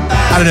 Welcome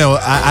back. I don't know.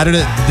 I don't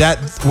know that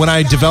when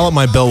I developed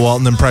my Bill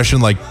Walton impression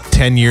like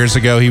 10 years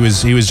ago, he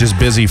was just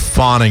busy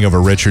fawning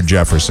over Richard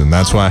Jefferson.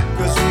 That's why.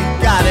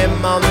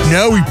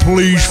 Now he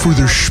plays for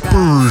the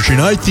Spurs,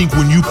 and I think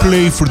when you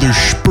play for the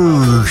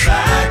Spurs,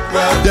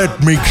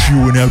 that makes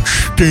you an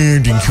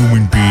outstanding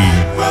human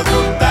being.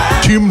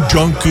 Tim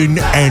Duncan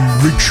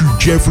and Richard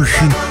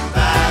Jefferson,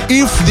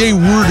 if they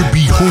were to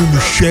be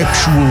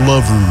homosexual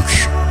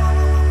lovers,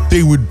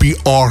 they would be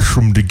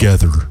awesome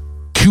together.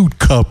 Cute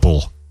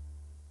couple.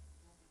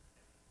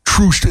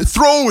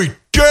 Throw it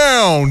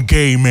down,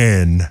 gay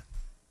men.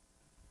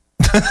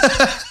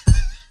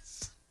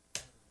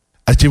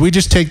 Did we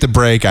just take the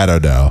break? I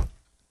don't know.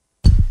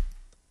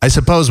 I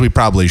suppose we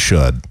probably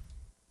should.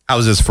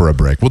 How's this for a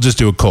break? We'll just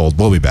do a cold.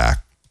 We'll be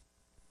back.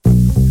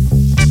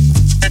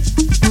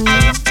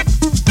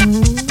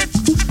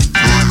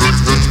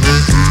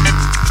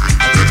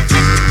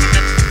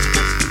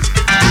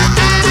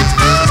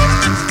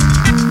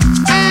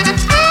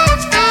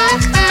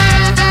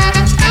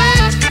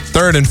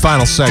 Third and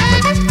final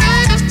segment.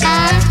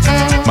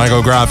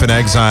 Michael Groff in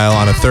Exile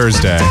on a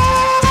Thursday.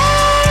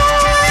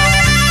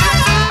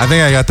 I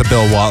think I got the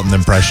Bill Walton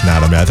impression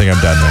out of me. I think I'm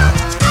done now.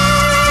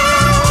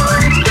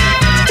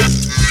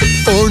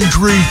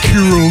 Andre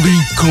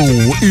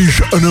Kirilenko is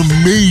an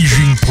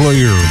amazing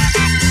player.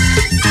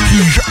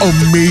 He's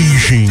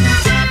amazing.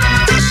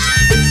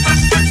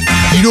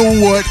 You know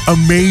what?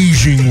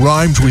 Amazing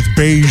rhymes with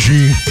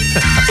Beijing.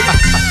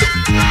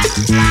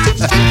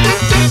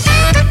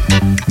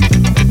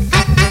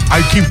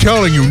 I keep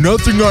telling you,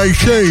 nothing I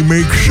say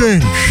makes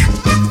sense.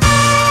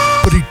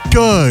 But it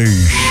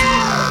does.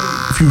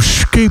 If you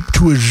escape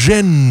to a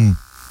Zen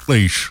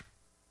place.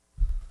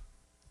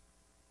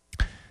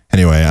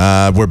 Anyway,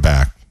 we're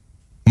back.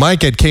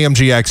 Mike at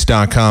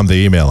KMGX.com, the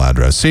email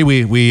address. See,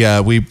 we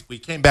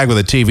came back with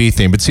a TV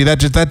theme, but see, that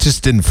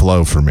just didn't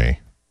flow for me.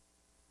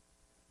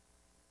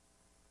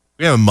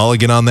 We have a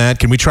mulligan on that.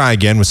 Can we try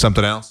again with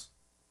something else?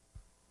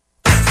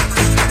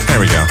 There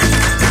we go.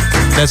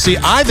 Now, see,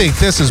 I think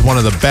this is one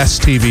of the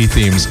best TV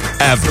themes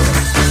ever.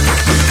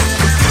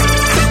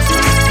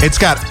 It's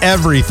got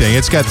everything.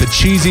 It's got the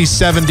cheesy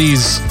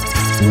 70s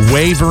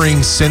wavering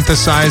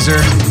synthesizer,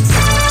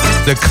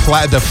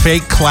 the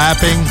fake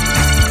clapping.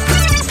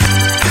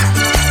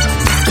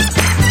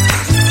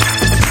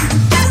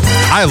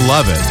 I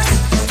love it.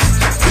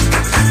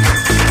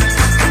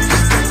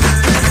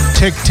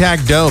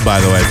 Tic-tac-toe, by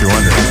the way, if you're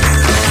wondering.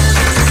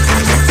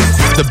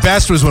 The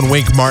best was when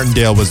Wink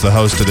Martindale was the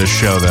host of this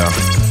show, though.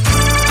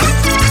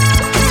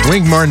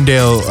 Wink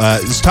Martindale,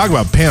 let's talk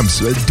about pimps.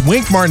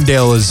 Wink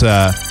Martindale is,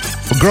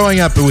 growing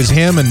up, it was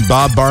him and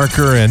Bob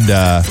Barker, and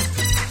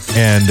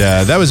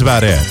that was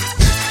about it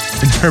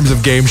in terms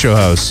of game show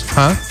hosts.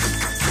 Huh?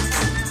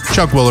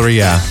 Chuck Woolery,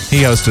 yeah.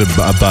 He hosted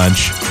a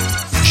bunch.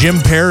 Jim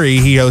Perry,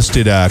 he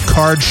hosted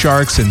Card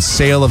Sharks and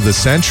Sale of the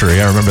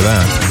Century. I remember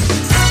that.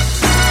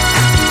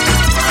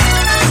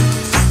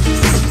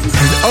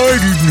 And I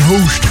didn't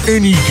host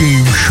any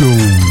game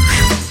shows.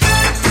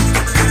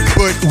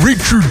 But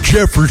Richard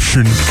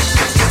Jefferson.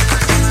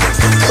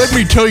 Let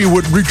me tell you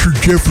what Richard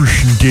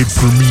Jefferson did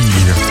for me.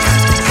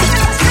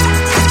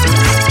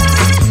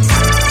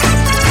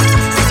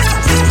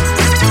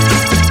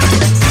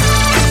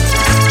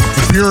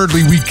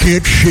 Apparently we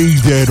can't say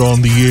that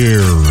on the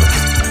air.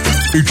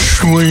 It's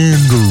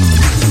slander.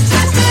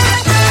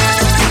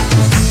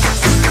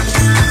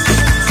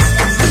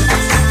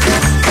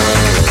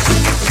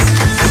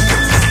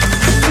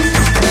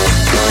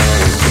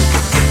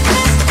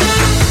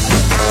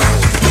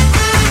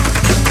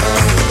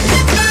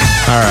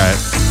 All right.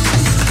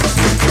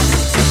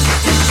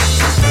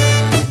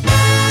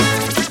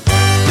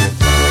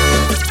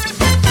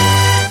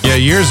 Yeah,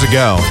 years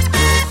ago,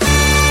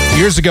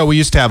 we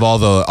used to have all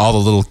the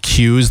little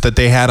cues that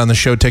they had on the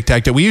show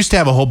Tic-Tac-Toe. We used to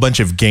have a whole bunch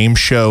of game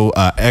show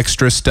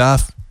extra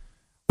stuff.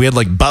 We had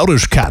like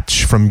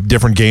Bauderskatch from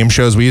different game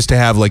shows. We used to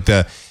have like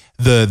the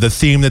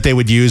theme that they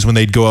would use when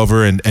they'd go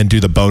over and do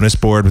the bonus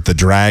board with the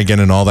dragon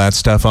and all that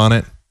stuff on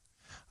it.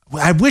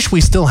 I wish we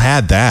still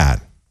had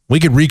that. We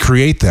could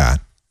recreate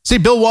that. See,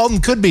 Bill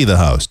Walton could be the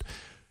host.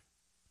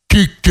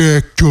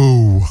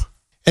 Tic-tac-toe.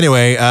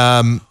 Anyway,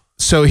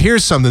 so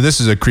here's something.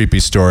 This is a creepy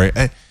story.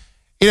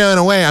 You know, in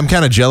a way, I'm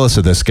kind of jealous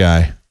of this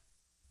guy.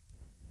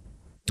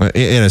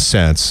 In a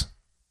sense.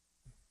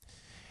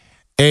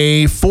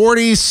 A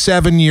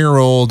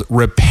 47-year-old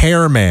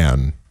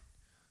repairman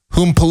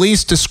whom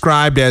police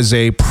described as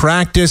a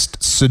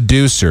practiced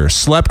seducer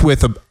slept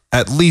with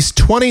at least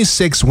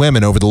 26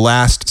 women over the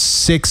last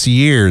 6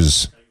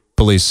 years,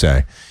 police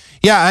say.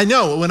 Yeah, I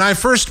know. When I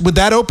first, with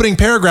that opening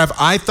paragraph,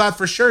 I thought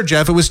for sure,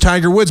 Jeff, it was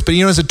Tiger Woods. But,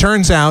 you know, as it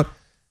turns out,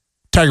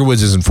 Tiger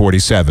Woods isn't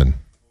 47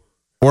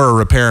 or a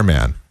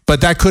repairman.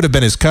 But that could have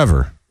been his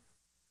cover.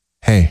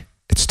 Hey,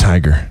 it's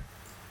Tiger.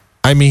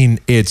 I mean,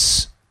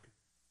 it's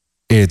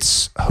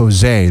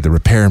Jose, the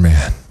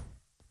repairman.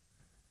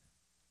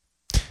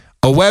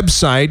 A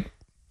website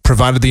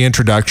provided the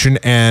introduction,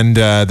 and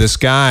this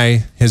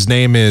guy, his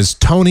name is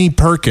Tony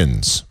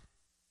Perkins.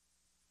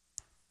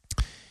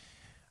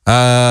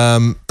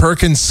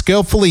 Perkins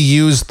skillfully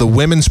used the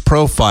women's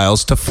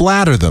profiles to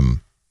flatter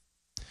them.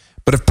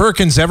 But if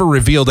Perkins ever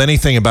revealed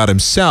anything about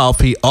himself,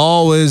 he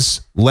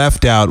always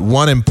left out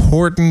one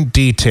important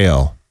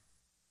detail.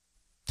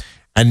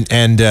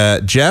 And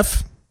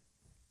Jeff,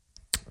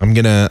 I'm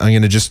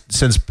gonna just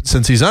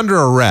since he's under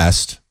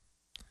arrest,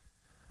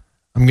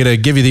 I'm gonna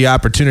give you the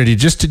opportunity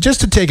just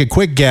to take a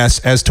quick guess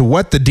as to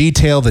what the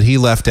detail that he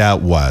left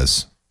out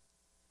was.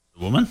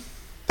 A woman?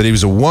 That he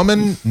was a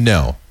woman?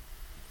 No.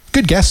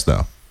 Good guess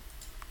though.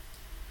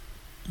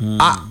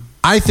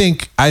 I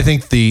think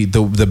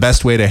the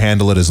best way to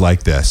handle it is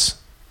like this.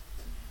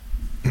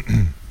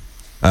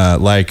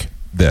 Like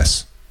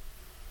this.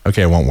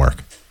 Okay, it won't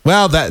work.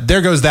 Well,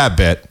 there goes that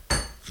bit.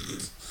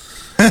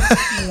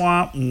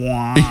 Wah,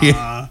 wah.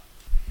 Yeah.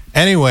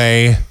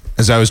 Anyway,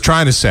 as I was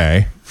trying to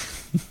say,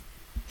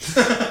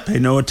 pay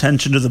no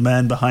attention to the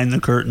man behind the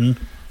curtain.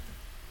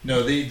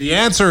 No, the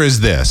answer is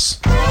this.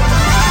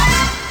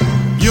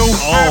 You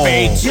have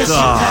AIDS.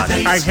 God.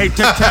 I hate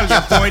to tell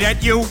you, boy,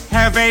 that you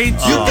have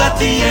AIDS. You got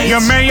the AIDS. You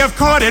may have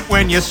caught it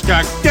when you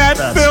stuck that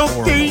That's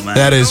filthy. horrible, man.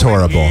 That is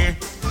horrible.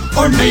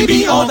 Or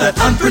maybe all that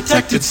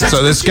unprotected sex.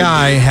 So this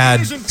guy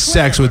had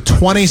sex with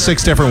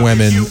 26 different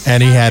women,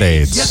 and he had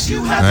AIDS. Yes,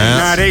 you have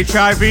Not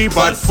HIV,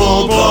 but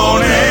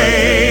full-blown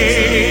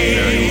AIDS.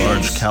 Very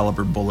large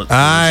caliber bullet.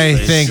 I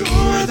think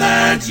Sure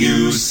that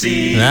you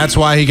see that's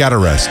why he got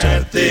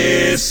arrested.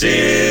 this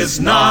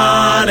is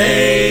not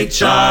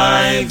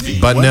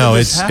HIV. But When no, did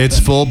this it's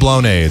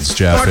full-blown AIDS,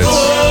 Jeff. It's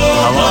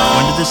How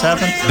long? When did this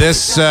happen?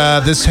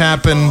 this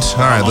happened. All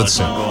right, let's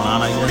see. Going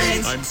on, I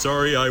guess. I'm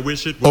sorry, I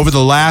wish it was Over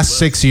the last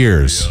 6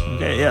 years.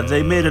 Okay, yeah,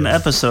 they made an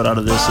episode out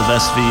of this of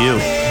SVU,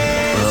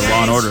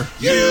 Law and Order.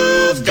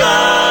 You've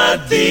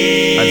got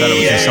the I thought it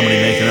was just somebody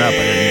making it up. I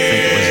didn't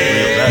think it was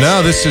real.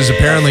 No, this is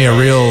apparently a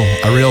real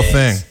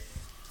thing.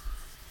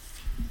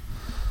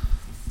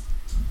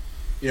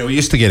 You know, we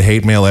used to get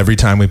hate mail every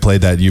time we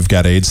played that "You've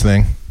Got AIDS"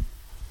 thing.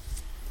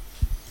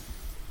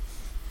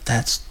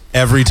 That's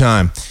Every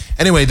time.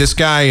 Anyway, this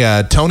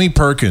guy, Tony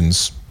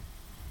Perkins,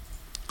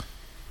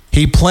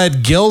 he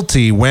pled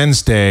guilty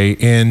Wednesday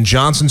in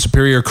Johnson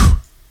Superior Court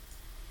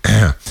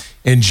to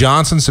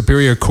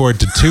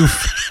two.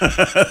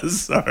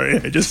 sorry,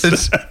 I just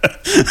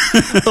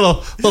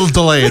little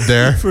delayed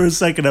there. for a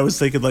second I was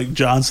thinking like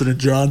Johnson and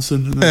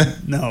Johnson. And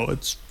then, no,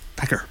 it's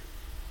Pecker.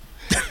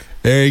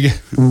 There you go.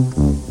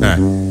 All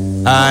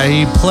right.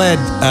 He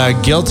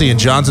pled guilty in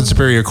Johnson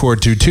Superior Court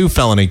to 2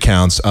 felony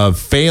counts of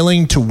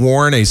failing to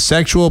warn a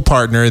sexual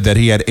partner that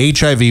he had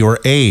HIV or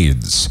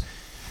AIDS.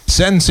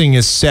 Sentencing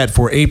is set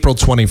for April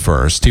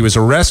 21st. He was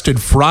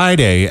arrested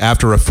Friday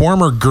after a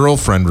former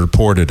girlfriend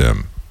reported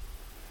him.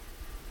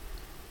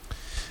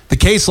 The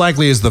case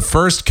likely is the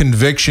first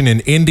conviction in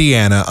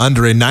Indiana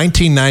under a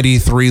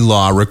 1993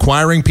 law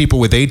requiring people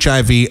with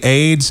HIV,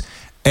 AIDS,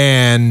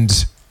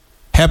 and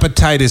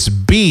hepatitis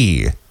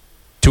B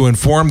to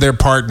inform their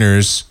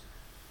partners,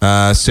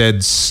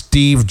 said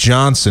Steve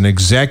Johnson,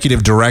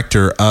 executive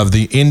director of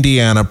the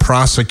Indiana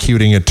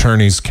Prosecuting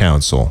Attorneys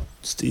Council.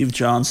 Steve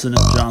Johnson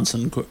and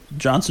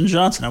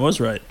Johnson. I was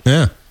right.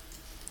 Yeah.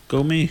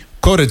 Go me.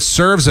 Quote, it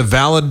serves a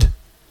valid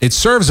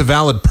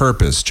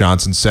purpose,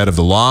 Johnson said of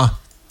the law.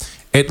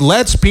 It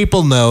lets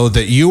people know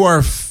that you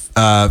are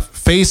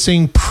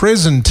facing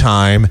prison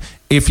time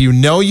if you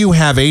know you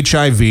have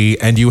HIV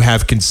and you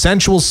have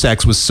consensual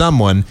sex with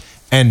someone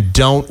and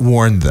don't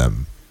warn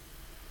them.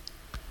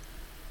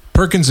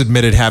 Perkins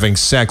admitted having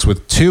sex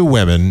with 2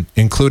 women,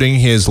 including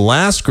his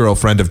last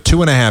girlfriend of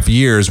 2.5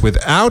 years,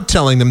 without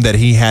telling them that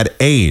he had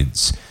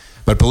AIDS.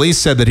 But police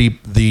said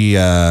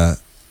that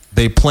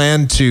they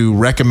plan to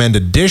recommend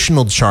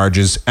additional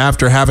charges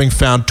after having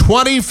found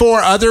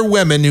 24 other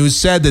women who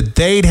said that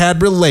they'd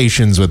had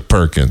relations with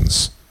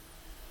Perkins.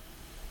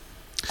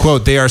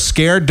 Quote, they are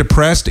scared,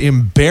 depressed,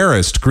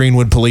 embarrassed,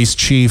 Greenwood Police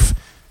Chief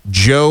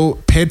Joe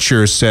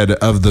Pitcher said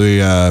of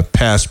the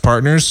past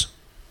partners.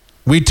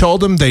 We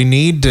told them they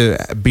need to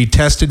be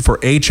tested for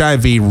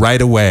HIV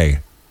right away.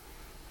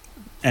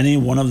 Any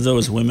one of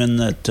those women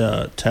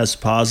that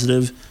test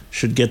positive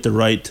should get the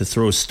right to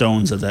throw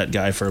stones at that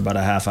guy for about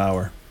a half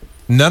hour.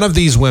 None of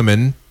these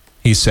women,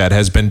 he said,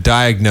 has been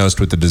diagnosed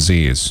with the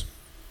disease.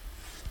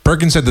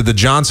 Perkins said that the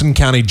Johnson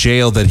County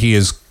jail that he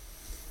is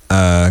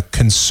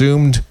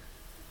consumed.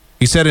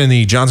 He said in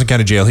the Johnson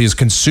County jail, he is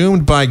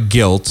consumed by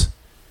guilt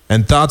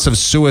and thoughts of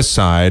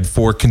suicide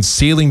for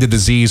concealing the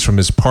disease from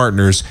his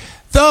partners,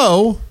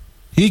 though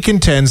he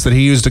contends that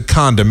he used a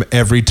condom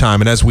every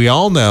time. And as we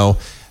all know,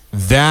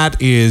 that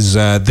is,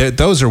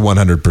 those are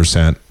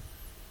 100%.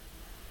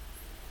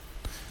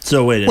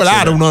 So wait. Well,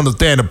 I don't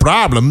understand the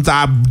problems.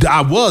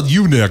 I was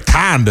using a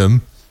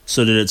condom.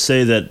 So did it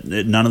say that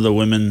none of the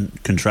women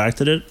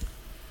contracted it?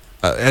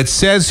 It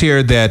says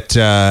here that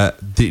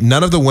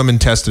none of the women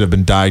tested have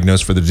been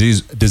diagnosed for the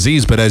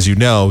disease, but as you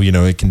know,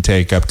 it can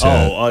take up to...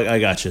 Oh, I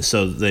got you.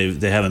 So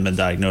they haven't been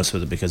diagnosed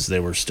with it because they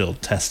were still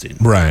testing.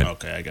 Right.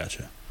 Okay, I got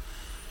you.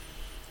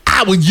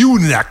 I was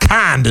using a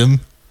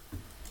condom.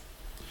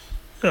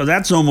 Oh,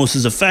 that's almost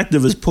as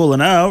effective as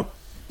pulling out.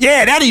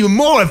 Yeah, that's even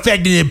more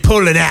effective than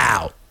pulling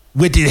out,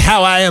 which is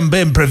how I am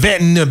been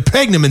preventing the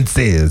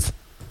pregnancies.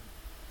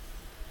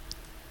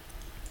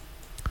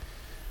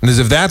 And as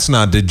if that's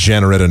not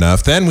degenerate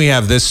enough, then we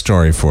have this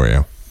story for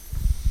you.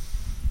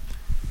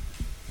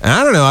 And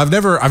I don't know. I've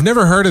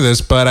never heard of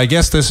this, but I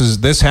guess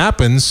this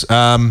happens.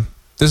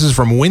 This is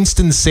from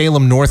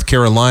Winston-Salem, North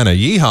Carolina.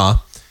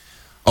 Yeehaw.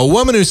 A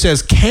woman who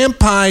says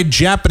Kampai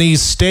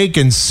Japanese Steak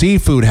and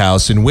Seafood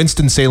House in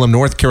Winston-Salem,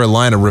 North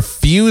Carolina,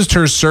 refused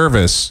her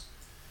service.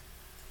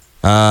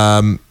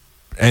 And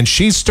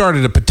she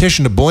started a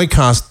petition to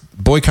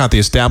boycott the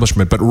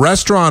establishment, but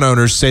restaurant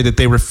owners say that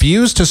they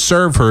refuse to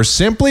serve her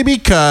simply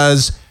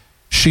because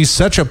she's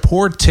such a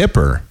poor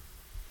tipper.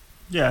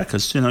 Yeah,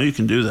 because, you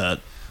can do that.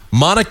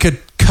 Monica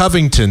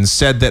Covington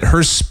said that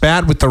her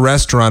spat with the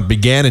restaurant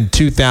began in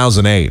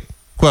 2008.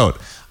 Quote,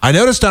 I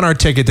noticed on our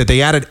ticket that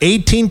they added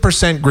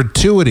 18%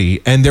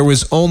 gratuity, and there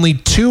was only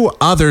 2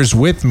 others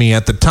with me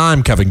at the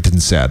time,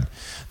 Covington said.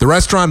 The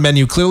restaurant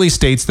menu clearly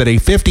states that a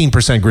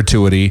 15%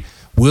 gratuity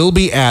will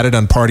be added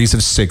on parties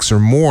of 6 or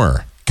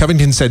more.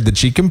 Covington said that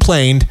she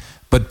complained,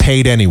 but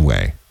paid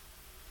anyway.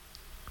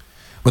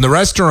 When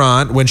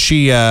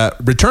she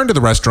returned to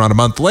the restaurant a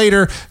month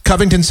later,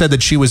 Covington said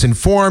that she was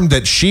informed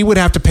that she would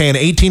have to pay an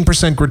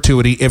 18%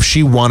 gratuity if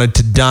she wanted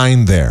to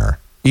dine there.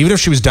 Even if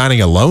she was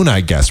dining alone,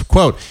 I guess.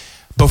 Quote,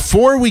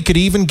 Before we could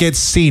even get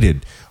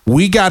seated,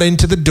 we got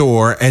into the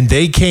door and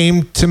they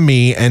came to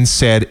me and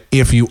said,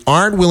 if you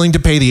aren't willing to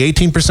pay the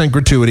 18%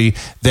 gratuity,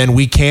 then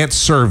we can't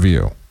serve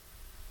you.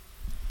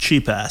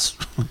 Cheap ass.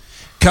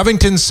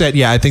 Covington said,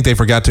 I think they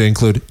forgot to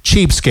include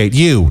cheapskate,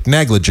 you,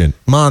 negligent,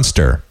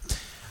 monster.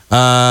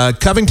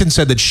 Covington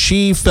said that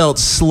she felt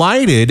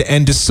slighted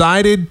and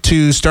decided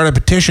to start a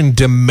petition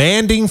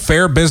demanding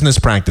fair business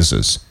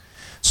practices.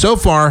 So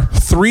far,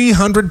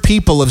 300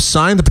 people have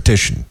signed the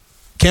petition.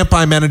 Camp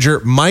Pie manager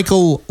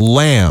Michael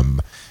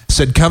Lamb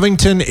said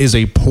Covington is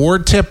a poor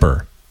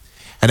tipper.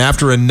 And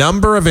after a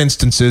number of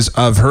instances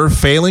of her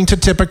failing to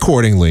tip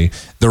accordingly,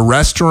 the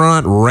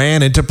restaurant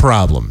ran into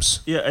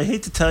problems. Yeah, I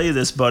hate to tell you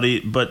this, buddy,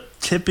 but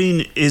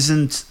tipping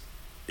isn't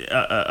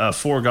a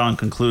foregone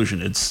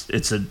conclusion.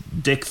 It's a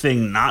dick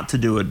thing not to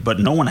do it, but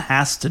no one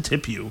has to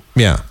tip you.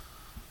 Yeah.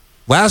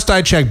 Last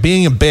I checked,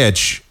 being a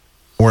bitch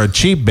or a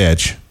cheap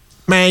bitch.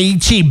 Man, you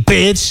cheap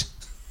bitch.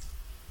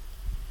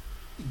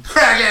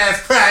 Crack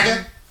ass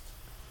cracker.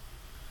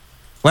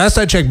 Last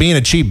I checked, being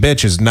a cheap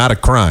bitch is not a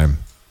crime.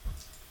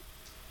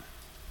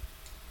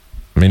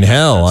 I mean,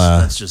 hell,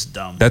 that's just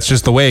dumb. That's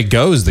just the way it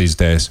goes these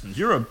days.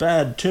 You're a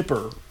bad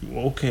tipper.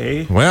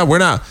 Okay. Well, we're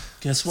not.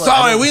 Guess what?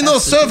 Sorry, we don't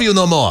serve you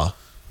no more.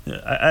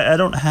 I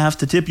don't have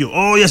to tip you.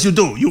 Oh, yes, you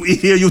do. You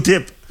eat here, you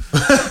tip.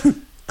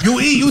 You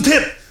eat, you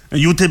tip. And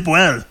you tip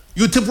well.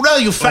 You tip well,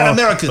 you fat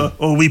American.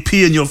 We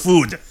pee in your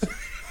food.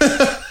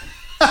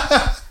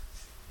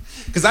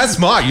 Because that's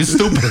smart, you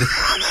stupid.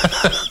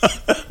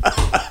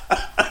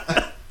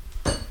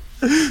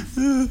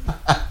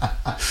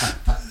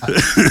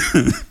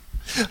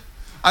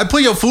 I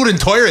put your food in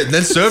toilet and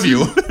then serve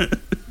you.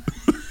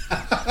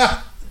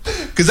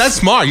 Because that's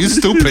smart, you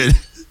stupid.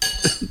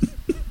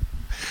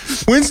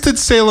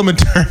 Winston-Salem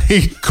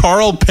attorney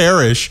Carl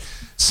Parrish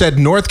said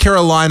North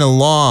Carolina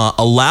law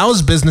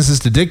allows businesses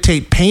to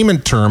dictate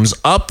payment terms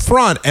up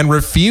front and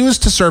refuse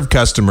to serve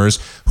customers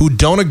who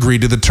don't agree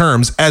to the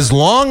terms as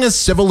long as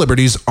civil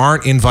liberties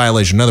aren't in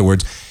violation. In other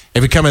words,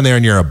 if you come in there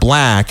and you're a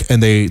black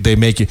and they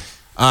make you,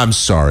 I'm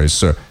sorry,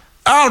 sir.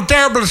 I'm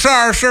terribly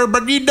sorry, sir,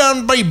 but you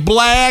done be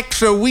black,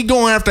 so we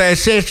gonna have to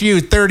assess you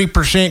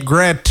 30%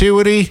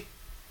 gratuity.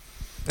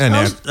 And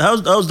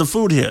how's the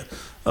food here?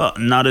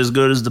 Not as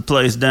good as the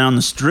place down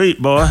the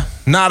street, boy.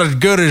 Not as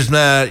good as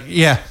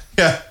yeah,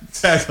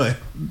 exactly.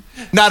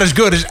 Not as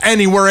good as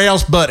anywhere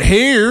else but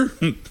here.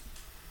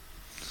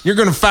 You're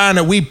gonna find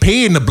that we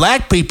pee in the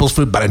black people's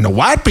food, but in the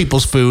white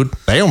people's food,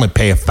 they only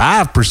pay a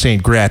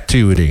 5%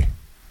 gratuity.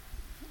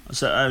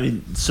 So I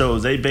mean, so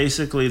they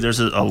basically there's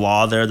a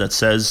law there that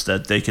says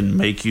that they can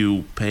make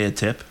you pay a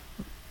tip.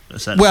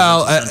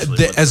 Well,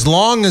 as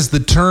long as the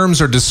terms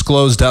are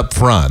disclosed up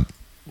front.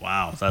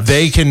 Wow,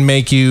 they can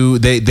make you.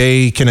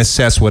 They can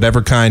assess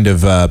whatever kind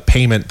of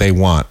payment they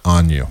want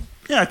on you.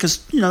 Yeah,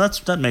 because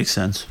that makes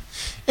sense.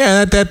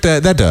 Yeah, that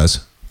does.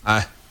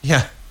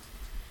 Yeah,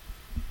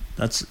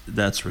 that's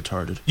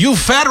retarded. You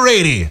fat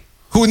lady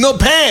who no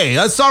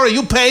pay. Sorry,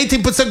 you pay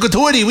 18%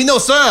 gratuity. We no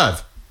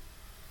serve.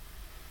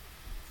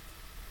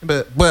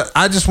 But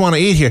I just want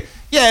to eat here.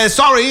 Yeah,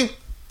 sorry.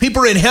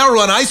 People in hell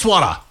run ice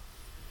water.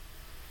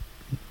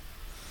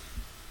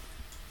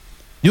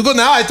 You go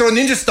now, I throw a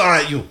ninja star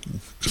at you.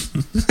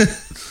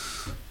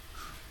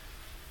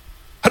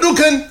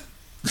 Hadouken!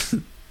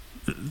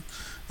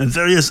 And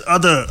various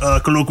other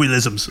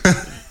colloquialisms.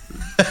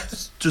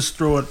 Just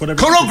throw it, whatever.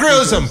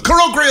 Colloquialism!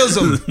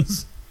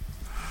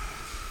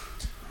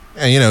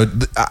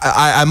 And,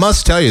 I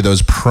must tell you,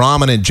 those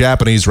prominent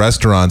Japanese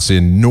restaurants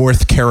in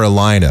North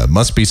Carolina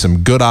must be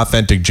some good,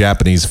 authentic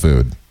Japanese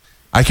food.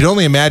 I can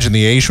only imagine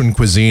the Asian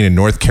cuisine in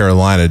North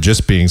Carolina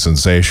just being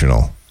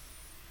sensational.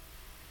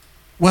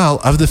 Well,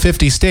 of the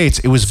 50 states,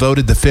 it was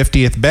voted the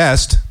 50th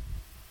best.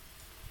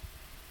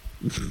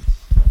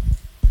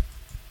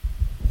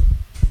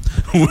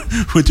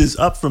 Which is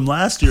up from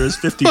last year's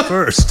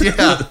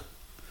 51st.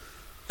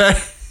 Yeah.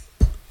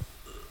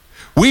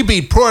 We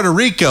beat Puerto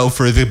Rico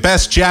for the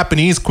best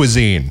Japanese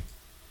cuisine,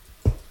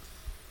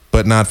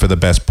 but not for the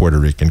best Puerto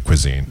Rican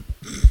cuisine.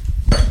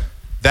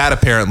 That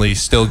apparently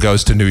still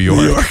goes to New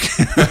York.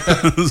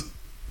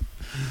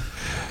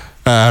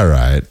 All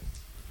right.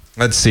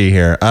 Let's see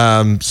here.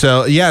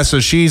 So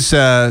she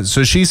signs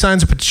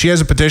she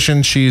has a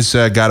petition. She's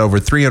got over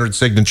 300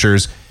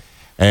 signatures,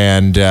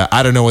 and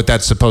I don't know what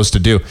that's supposed to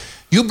do.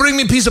 You bring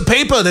me a piece of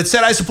paper that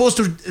said I'm supposed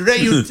to let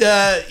you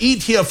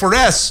eat here for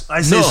us.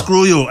 I say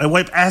screw you. I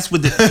wipe ass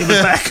with it. Give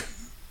it back.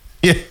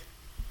 Yeah.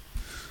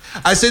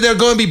 I say they're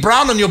going to be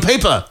brown on your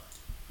paper.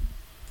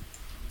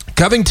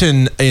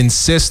 Covington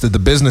insists that the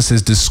business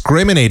is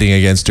discriminating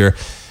against her.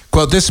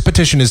 Quote, this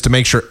petition is to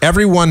make sure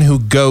everyone who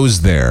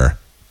goes there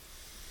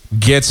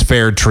gets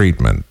fair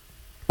treatment.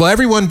 Well,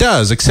 everyone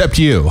does, except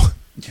you.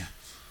 Yeah.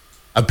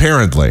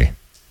 Apparently.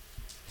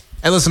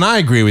 And listen, I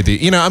agree with you.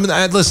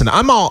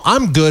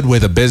 I'm good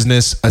with a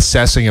business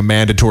assessing a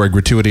mandatory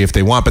gratuity if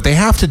they want, but they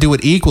have to do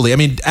it equally. I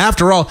mean,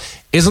 after all,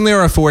 isn't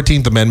there a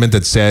 14th Amendment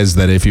that says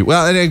that if you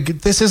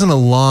this isn't a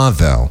law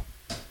though.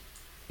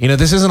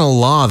 This isn't a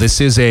law. This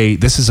is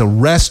a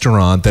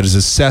restaurant that is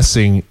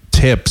assessing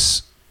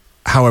tips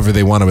however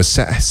they want to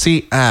assess.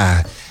 See,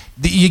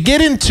 you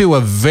get into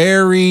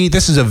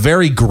this is a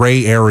very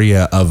gray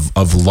area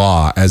of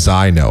law as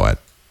I know it.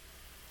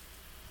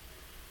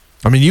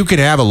 I mean, you could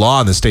have a law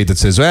in the state that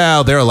says,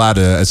 well, they're allowed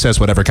to assess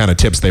whatever kind of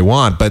tips they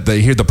want. But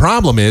here the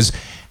problem is,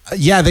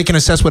 yeah, they can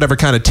assess whatever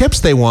kind of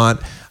tips they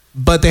want,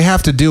 but they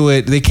have to do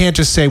it. They can't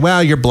just say,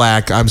 well, you're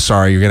black. I'm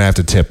sorry. You're going to have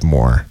to tip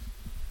more.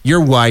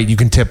 You're white. You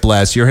can tip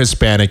less. You're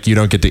Hispanic. You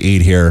don't get to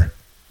eat here.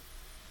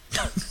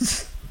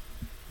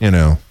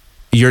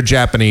 You're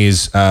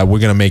Japanese. We're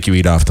going to make you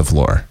eat off the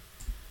floor.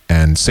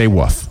 And say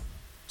woof.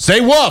 Say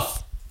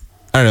woof!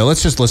 I don't know.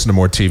 Let's just listen to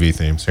more TV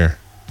themes here.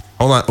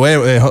 Hold on. Wait.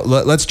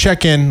 Let's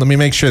check in. Let me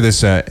make sure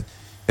this...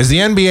 is the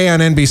NBA on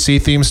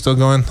NBC theme still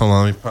going? Hold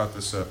on. Let me pop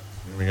this up.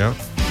 Here we go.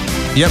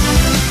 Yep.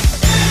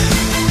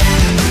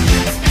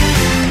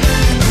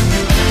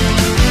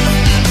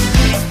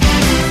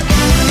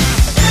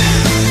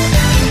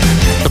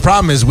 The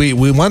problem is we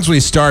once we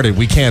started,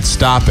 we can't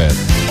stop it.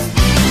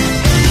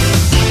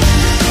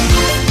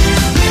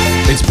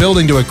 It's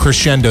building to a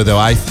crescendo, though.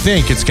 I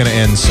think it's going to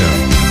end soon.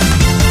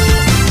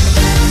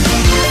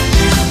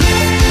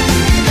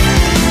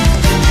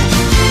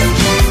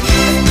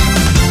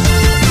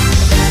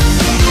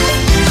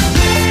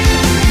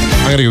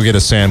 I'm going to go get a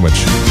sandwich.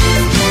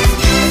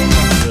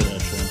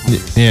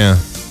 Yeah.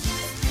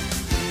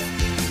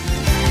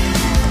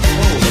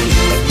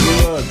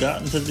 Have you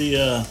gotten to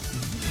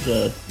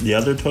the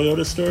other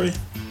Toyota story?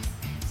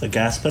 The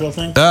gas pedal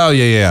thing? Oh,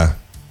 yeah.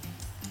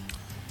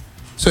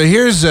 So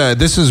here's,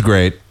 this is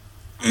great.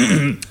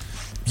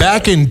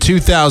 Back in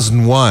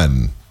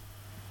 2001,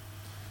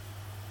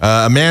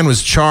 a man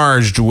was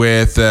charged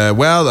with,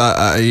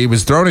 he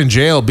was thrown in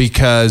jail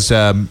because,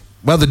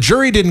 the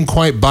jury didn't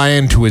quite buy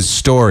into his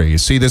story.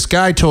 See, this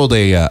guy told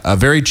a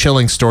very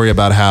chilling story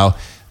about how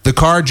the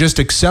car just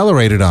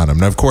accelerated on him.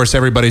 And of course,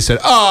 everybody said,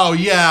 oh,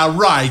 yeah,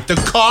 right. The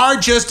car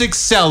just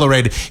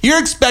accelerated. You're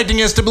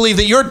expecting us to believe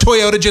that your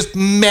Toyota just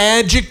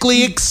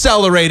magically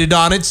accelerated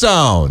on its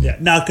own. Yeah,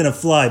 not going to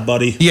fly,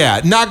 buddy.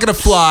 Yeah, not going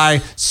to fly.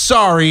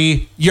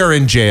 Sorry, you're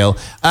in jail.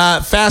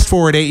 Fast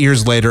forward 8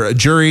 years later, a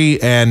jury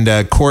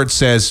and court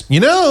says, you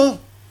know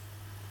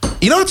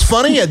what's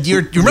funny?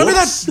 You remember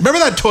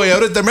that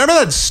Toyota? Remember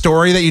that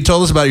story that you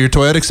told us about your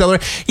Toyota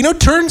accelerator?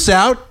 Turns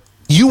out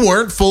you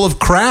weren't full of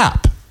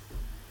crap.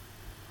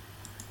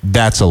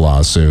 That's a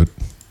lawsuit.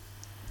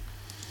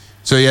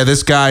 So, yeah,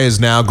 this guy is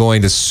now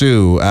going to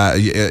sue.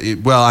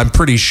 I'm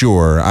pretty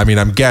sure. I mean,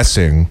 I'm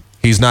guessing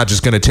he's not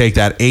just going to take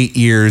that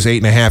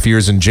 8.5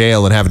 years in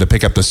jail and having to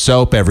pick up the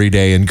soap every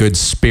day in good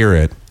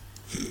spirit.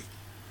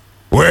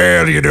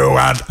 Well,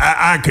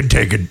 I could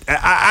take it.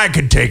 I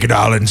could take it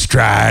all in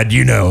stride,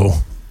 Well,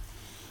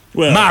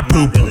 my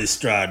poop not really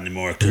stride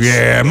anymore.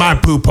 Yeah, my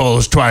poop hole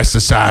is twice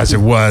the size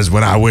it was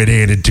when I went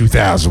in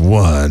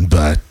 2001,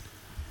 but...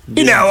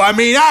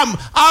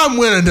 I'm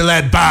willing to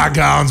let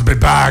bygones be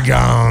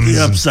bygones.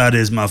 The upside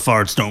is my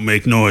farts don't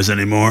make noise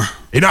anymore.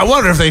 I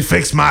wonder if they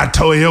fixed my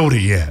Toyota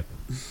yet.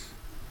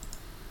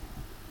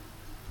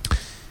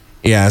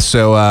 Yeah,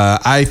 so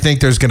I think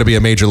there's going to be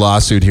a major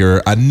lawsuit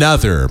here,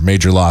 another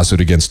major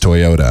lawsuit against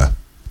Toyota.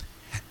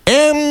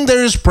 And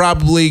there's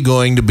probably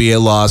going to be a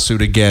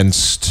lawsuit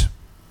against,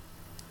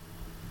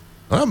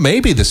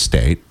 maybe the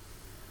state.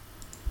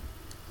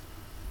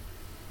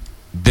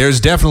 There's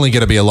definitely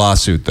going to be a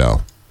lawsuit,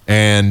 though.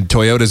 And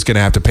Toyota's going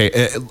to have to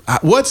pay.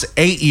 What's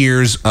 8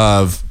 years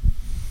of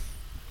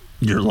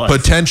your life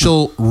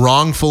potential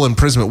wrongful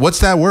imprisonment? What's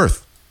that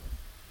worth?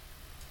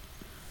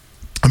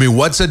 I mean,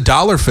 what's a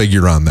dollar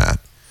figure on that?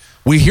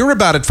 We hear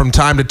about it from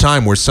time to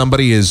time where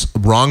somebody is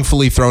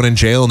wrongfully thrown in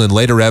jail and then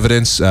later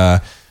evidence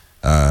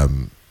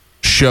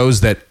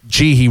shows that,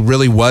 he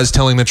really was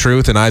telling the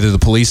truth and either the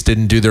police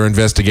didn't do their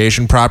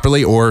investigation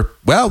properly or,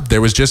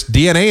 there was just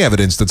DNA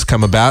evidence that's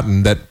come about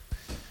and that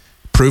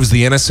proves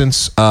the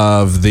innocence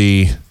of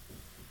the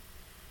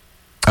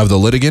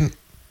litigant.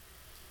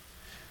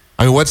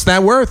 I mean, what's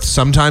that worth?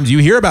 Sometimes you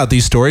hear about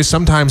these stories.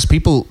 Sometimes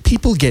people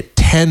get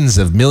tens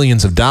of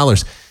millions of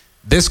dollars.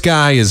 This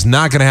guy is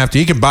not going to have to.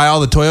 He can buy all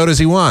the Toyotas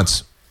he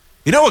wants.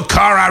 You know what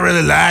car I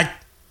really like?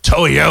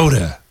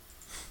 Toyota.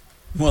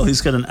 Well,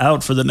 he's got an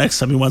out for the next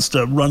time he wants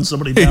to run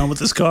somebody down with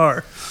his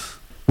car.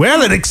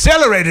 Well, it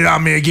accelerated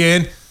on me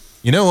again.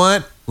 You know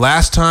what?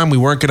 Last time we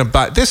weren't going to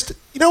buy this.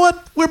 You know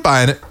what? We're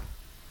buying it.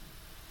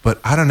 But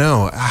I don't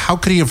know. How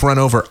could he have run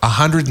over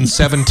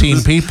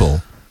 117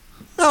 people?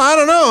 No, I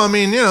don't know. I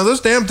mean, those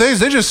damn things,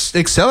 they just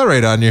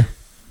accelerate on you.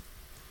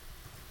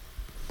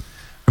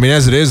 I mean,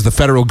 as it is, the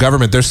federal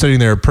government, they're sitting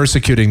there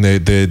persecuting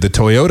the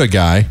Toyota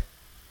guy.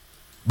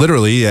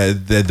 Literally,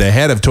 the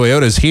head of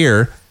Toyota's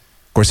here.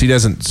 Of course, he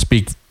doesn't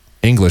speak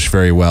English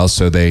very well,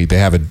 so they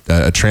have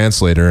a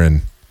translator.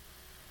 And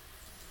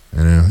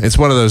it's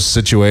one of those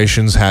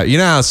situations.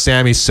 How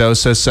Sammy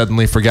Sosa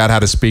suddenly forgot how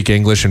to speak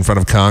English in front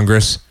of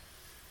Congress?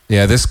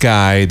 Yeah, this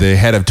guy, the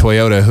head of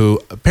Toyota, who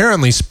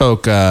apparently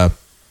spoke at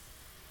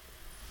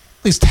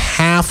least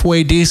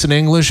halfway decent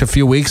English a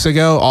few weeks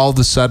ago, all of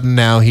a sudden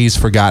now he's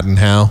forgotten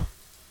how.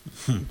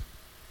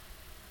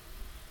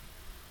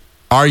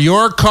 Are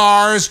your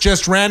cars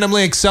just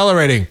randomly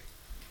accelerating?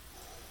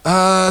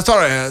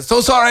 Sorry. So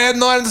sorry, I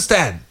don't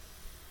understand.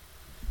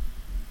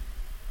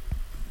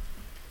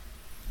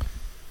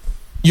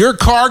 Your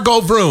car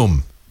go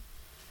vroom.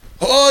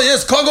 Oh,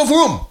 yes, car go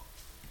vroom.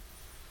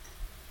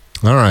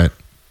 All right.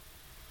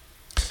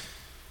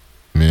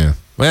 Yeah.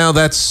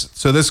 Well,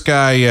 so this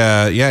guy,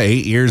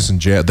 8 years in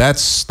jail.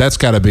 That's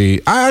got to be.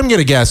 I'm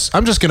gonna guess.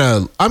 I'm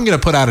gonna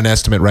put out an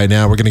estimate right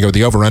now. We're gonna go.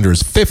 The over under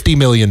is $50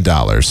 million.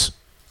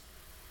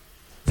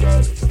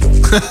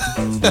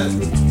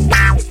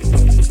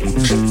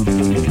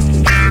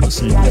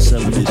 Listening to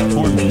 70s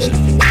porn music.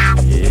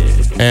 Yeah.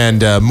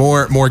 And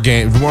more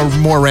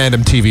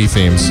random TV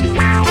themes.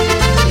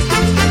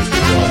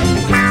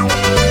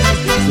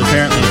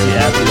 Apparently, if you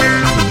have the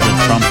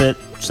trumpet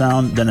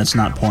sound, then it's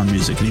not porn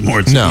music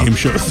anymore. It's a game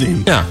show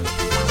theme. Yeah.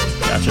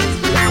 Gotcha.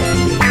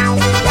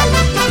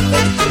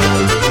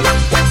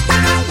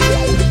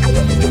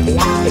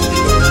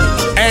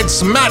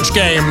 It's Match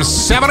Game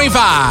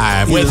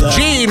 75 with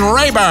Gene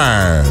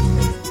Rayburn.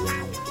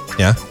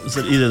 Yeah? Is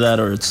it either that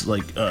or it's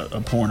like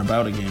a porn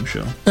about a game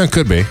show? It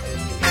could be.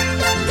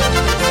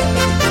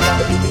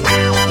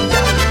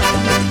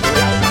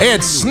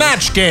 It's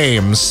Snatch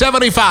Game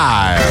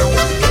 75. I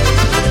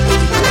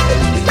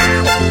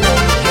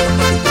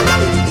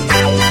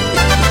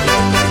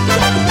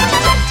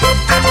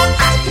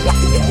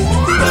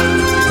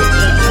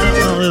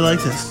don't really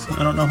like this.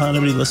 I don't know how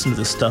anybody listens to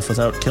this stuff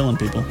without killing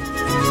people.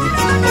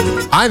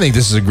 I think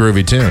this is a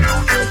groovy tune.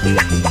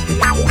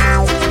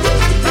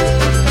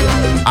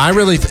 I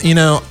really,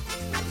 it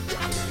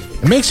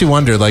makes you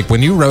wonder, like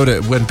when you wrote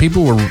it, when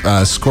people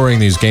were scoring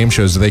these game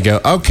shows, they go,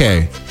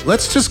 okay,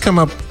 let's come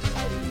up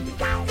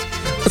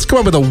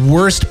with the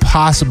worst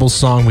possible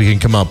song we can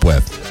come up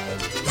with.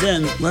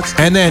 Then let's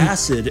take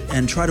acid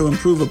and try to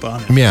improve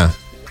upon it. Yeah.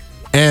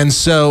 And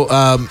so,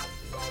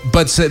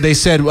 but they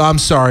said, well, I'm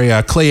sorry,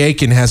 Clay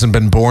Aiken hasn't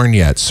been born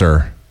yet,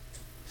 sir.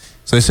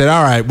 So they said,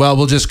 all right, well,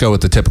 we'll just go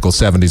with the typical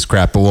 70s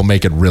crap, but we'll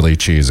make it really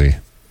cheesy.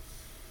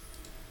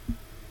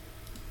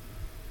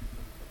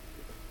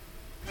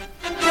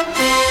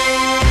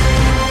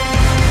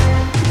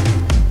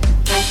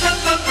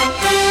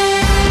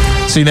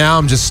 See, now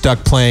I'm just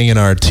stuck playing in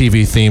our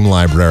TV theme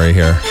library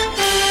here.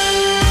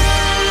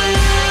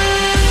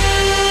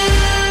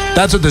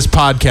 That's what this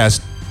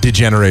podcast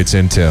degenerates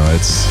into.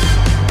 It's...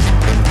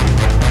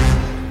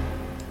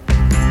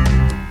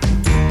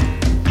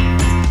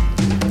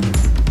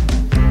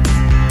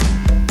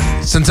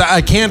 Since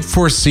I can't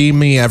foresee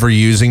me ever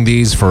using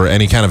these for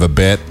any kind of a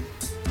bit,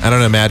 I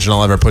don't imagine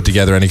I'll ever put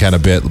together any kind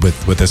of bit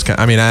with this kind.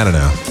 I mean, I don't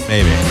know.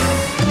 Maybe.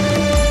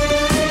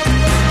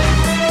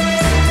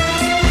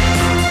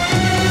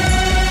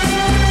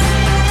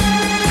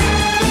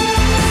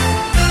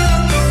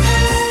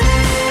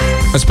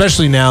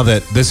 Especially now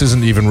that this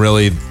isn't even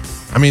really...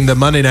 I mean, the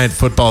Monday Night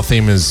Football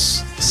theme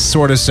is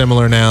sort of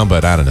similar now,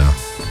 but I don't know.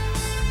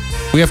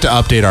 We have to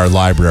update our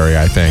library,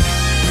 I think.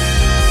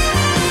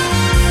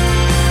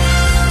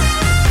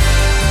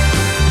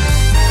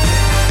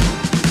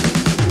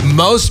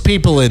 Most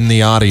people in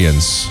the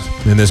audience,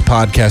 in this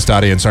podcast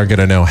audience, aren't going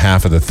to know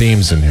half of the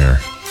themes in here.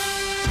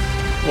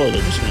 Or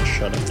they're just going to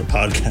shut up the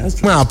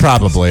podcast. Well,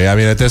 probably. I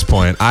mean, at this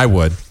point, I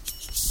would.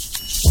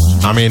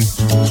 I mean...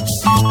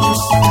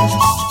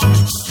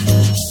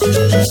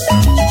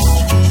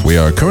 We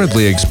are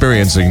currently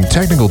experiencing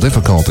technical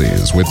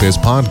difficulties with this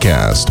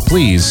podcast.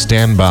 Please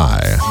stand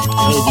by.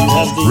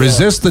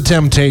 Resist the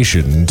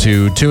temptation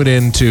to tune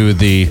into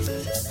the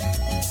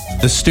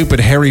stupid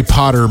Harry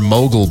Potter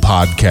mogul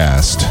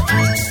podcast.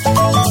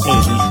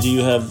 Hey, do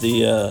you have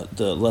the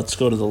Let's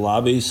Go to the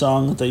Lobby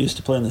song that they used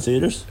to play in the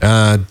theaters?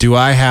 Do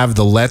I have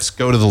the Let's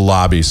Go to the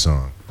Lobby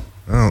song?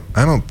 I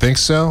don't think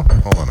so.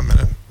 Hold on a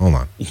minute. Hold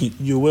on.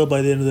 You will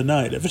by the end of the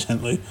night,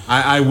 evidently.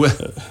 I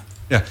will.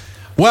 Yeah.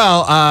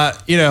 Well,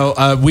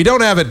 we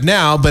don't have it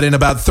now, but in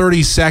about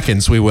 30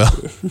 seconds we will.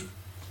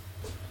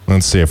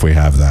 Let's see if we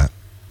have that.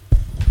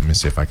 Let me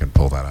see if I can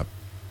pull that up.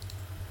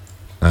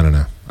 I don't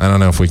know. I don't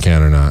know if we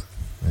can or not.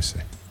 Let me see.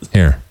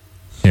 Here.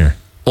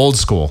 Old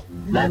school.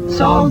 Let's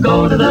all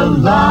go to the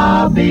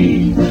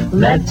lobby.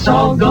 Let's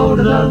all go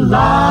to the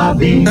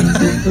lobby.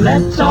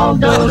 Let's all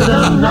go to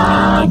the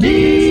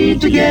lobby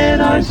to get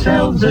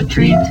ourselves a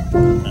treat.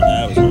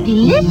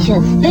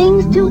 Delicious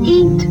things to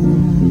eat.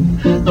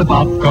 The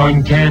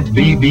popcorn can't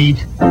be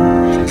beat.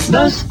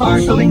 The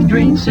sparkling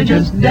drinks are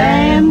just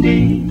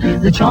dandy.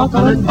 The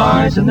chocolate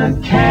bars and the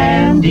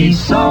candy.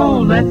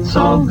 So let's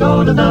all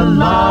go to the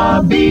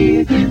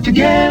lobby to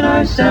get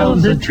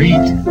ourselves a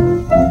treat.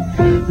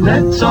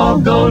 Let's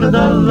all go to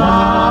the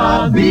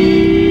lobby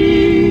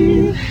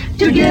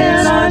to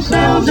get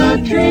ourselves a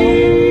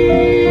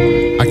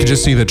treat. I could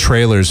just see the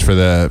trailers for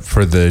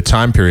the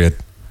time period.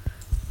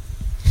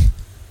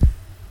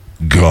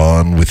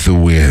 Gone with the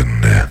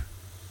Wind.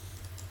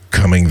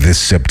 Coming this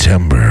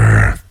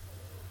September.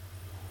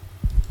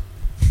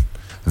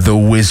 The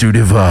Wizard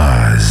of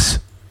Oz.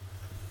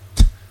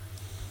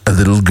 A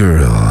little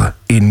girl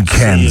in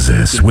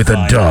Kansas with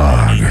a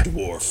dog.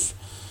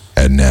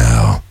 And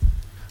now,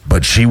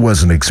 but she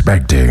wasn't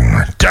expecting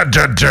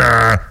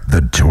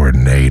the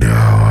tornado.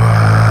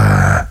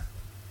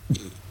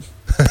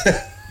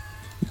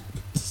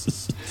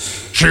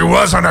 She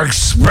wasn't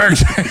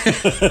expecting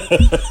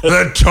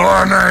the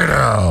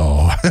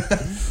tornado.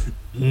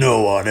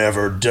 No one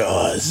ever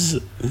does.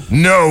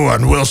 No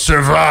one will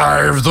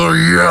survive the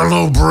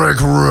yellow brick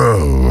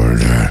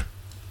road.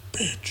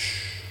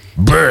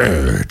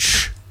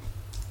 Bitch.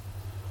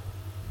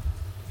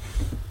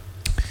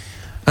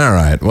 All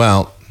right,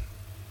 well,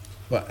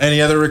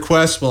 any other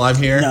requests while I'm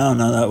here? No,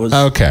 that was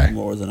okay.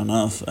 More than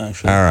enough,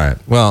 actually. All right,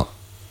 well,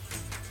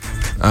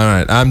 all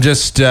right, I'm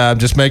just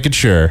making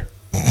sure.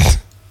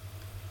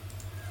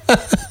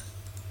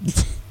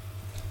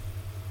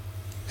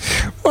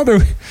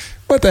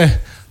 What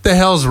the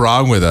hell's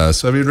wrong with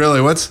us? I mean,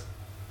 really, what's?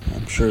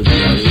 I'm sure the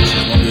audience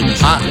is wondering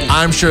this.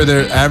 I'm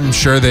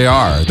sure they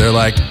are. They're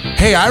like,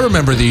 hey, I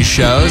remember these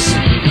shows.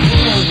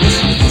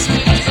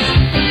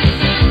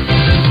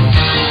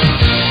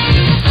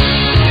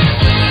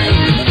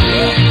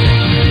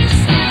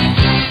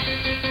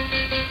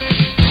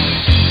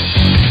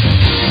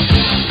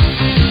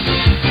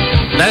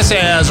 This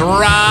is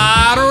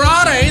Rod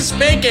Roddy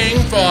speaking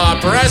for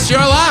Press Your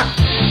Luck,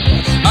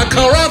 a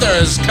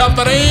Carruthers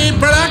Company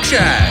production.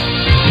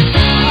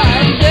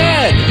 I'm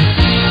dead.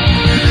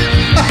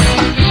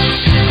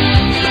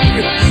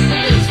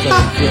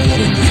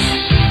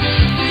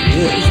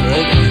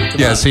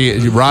 Yeah,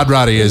 see, Rod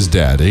Roddy is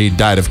dead. He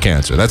died of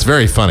cancer. That's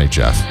very funny,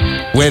 Jeff.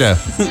 Way to...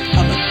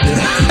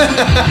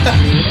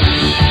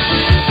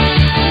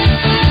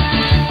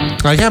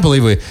 I can't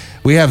believe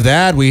we have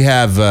that. We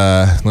have,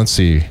 let's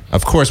see.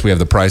 Of course, we have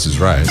The Price is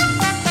Right.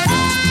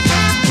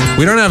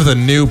 We don't have the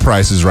new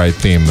Price is Right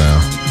theme,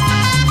 though.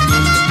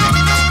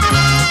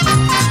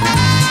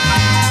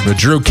 But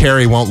Drew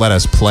Carey won't let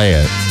us play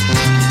it.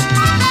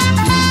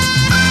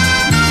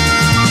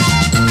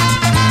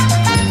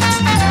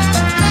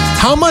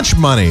 How much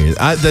money?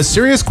 The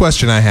serious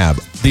question I have,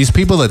 these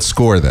people that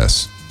score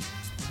this,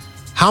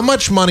 how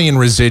much money in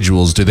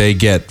residuals do they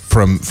get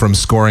from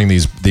scoring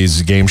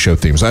these game show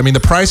themes? I mean, the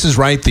Price is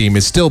Right theme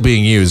is still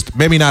being used.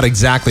 Maybe not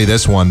exactly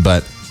this one,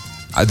 but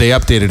they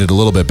updated it a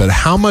little bit. But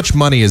how much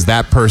money does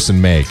that person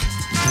make?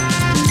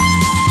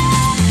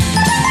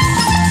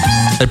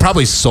 They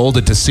probably sold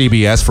it to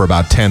CBS for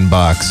about $10.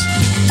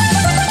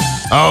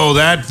 Oh,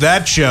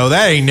 that show,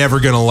 that ain't never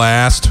gonna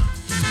last.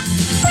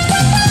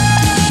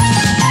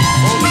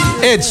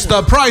 It's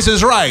The Price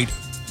is Right,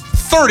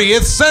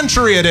 30th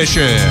Century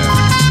Edition.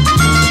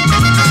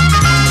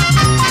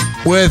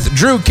 With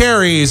Drew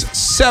Carey's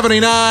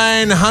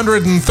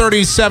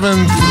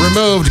 7,937th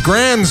removed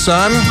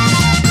grandson,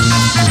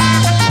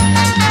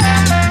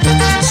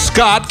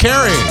 Scott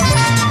Carey.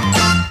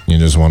 You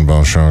just won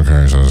both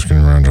showcases.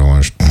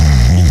 Congratulations.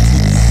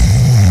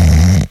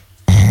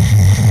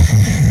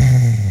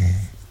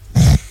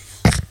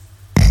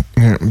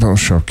 Yeah, both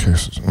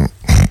showcases.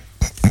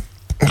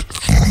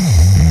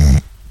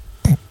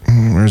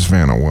 Where's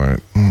Vanna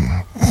White?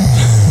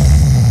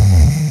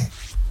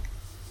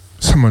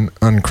 Someone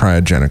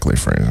uncryogenically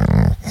phrasing.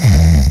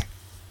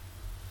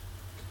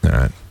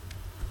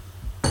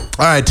 All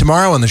right,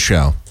 tomorrow on the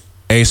show,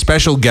 a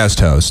special guest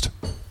host.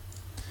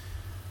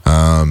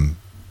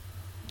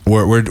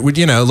 We're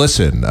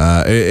listen.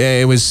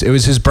 It was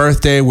his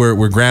birthday.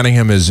 We're granting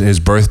him his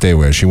birthday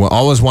wish. He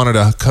always wanted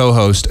to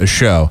co-host a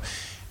show,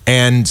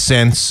 and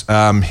since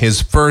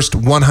his first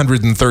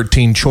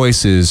 113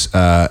 choices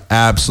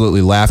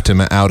absolutely laughed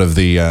him out of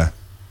the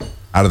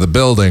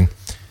building,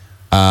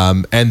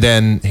 and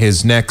then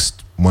his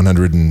next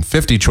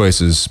 150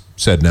 choices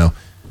said no.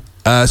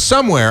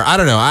 Somewhere, I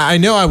don't know. I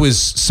know I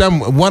was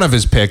one of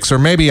his picks, or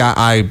maybe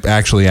I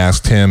actually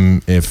asked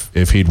him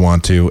if he'd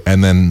want to,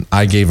 and then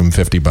I gave him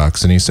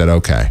 $50, and he said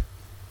okay.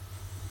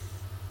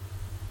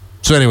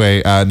 So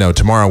anyway, no.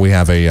 Tomorrow we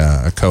have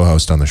a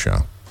co-host on the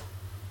show,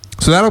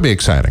 so that'll be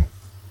exciting.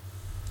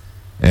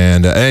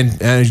 And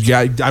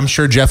I'm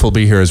sure Jeff will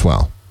be here as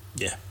well.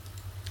 Yeah.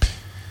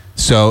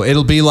 So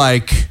it'll be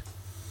like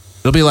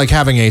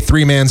having a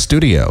 3-man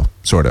studio,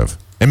 sort of,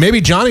 and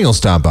maybe Johnny will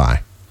stop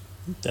by.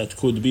 That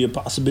could be a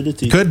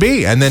possibility. Could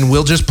be, and then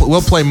we'll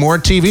play more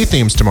TV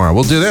themes tomorrow.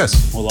 We'll do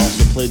this. We'll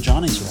also play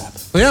Johnny's rap.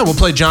 Yeah, we'll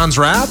play John's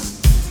rap.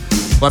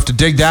 We'll have to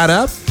dig that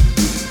up.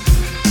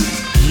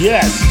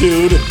 Yes,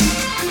 dude.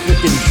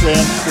 Freaking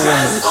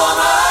Transformers.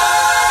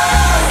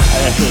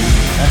 Actually,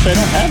 I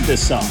don't have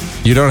this song.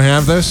 You don't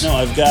have this? No,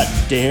 I've got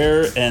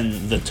Dare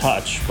and The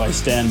Touch by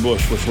Stan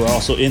Bush, which were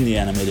also in the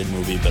animated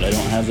movie, but I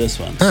don't have this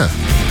one. Huh.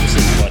 This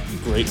is what,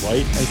 Great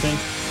White, I think?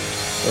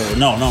 Or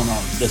no.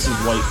 This is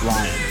White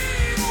Lion.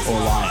 Or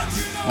Lion.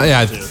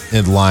 Yeah,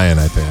 it's Lion,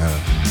 I think.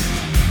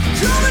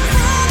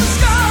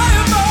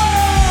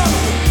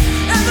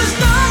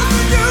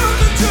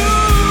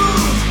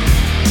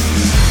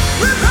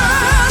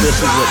 This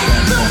is what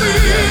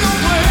Transformers was.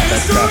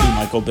 That crappy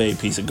Michael Bay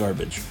piece of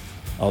garbage.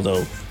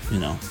 Although,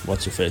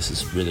 what's-her-face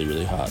is really,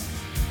 really hot.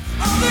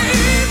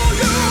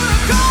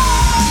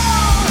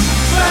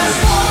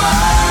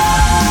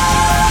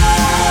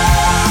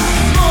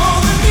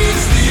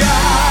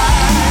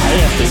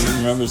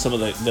 remember some of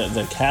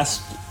the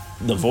cast,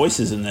 the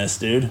voices in this,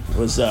 dude.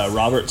 Was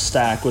Robert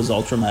Stack was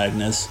Ultra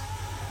Magnus.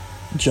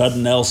 Judd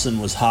Nelson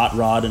was Hot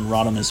Rod and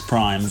Rodimus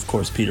Prime. Of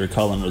course, Peter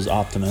Cullen was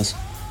Optimus.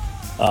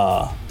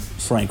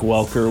 Frank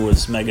Welker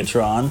was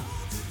Megatron.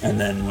 And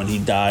then when he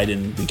died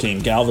and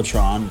became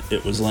Galvatron,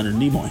 it was Leonard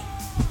Nimoy.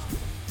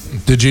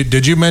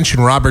 Did you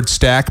mention Robert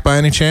Stack by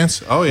any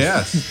chance? Oh,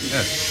 yes.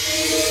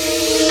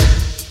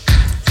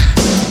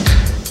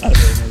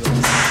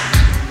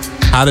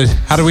 How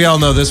do we all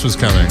know this was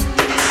coming?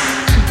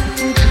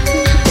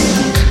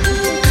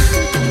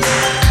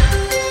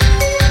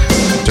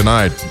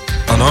 Tonight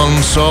on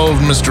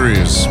Unsolved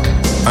Mysteries,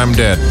 I'm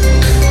dead.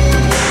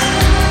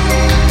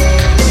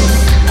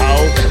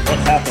 What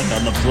happened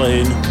on the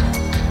plane?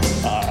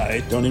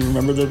 I don't even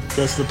remember the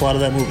rest of the plot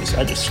of that movie, so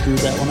I just screwed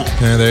that one up.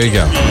 Yeah, there you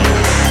go.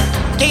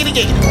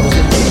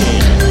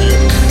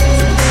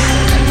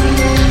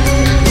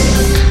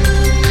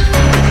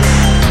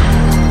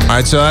 All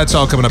right, so that's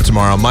all coming up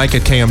tomorrow. Mike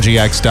at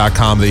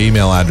kmgx.com, the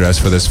email address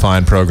for this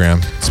fine program.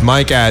 It's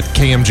Mike at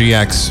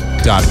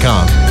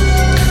kmgx.com.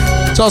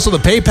 It's also the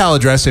PayPal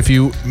address if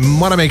you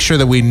want to make sure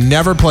that we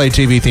never play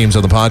TV themes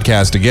on the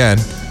podcast again.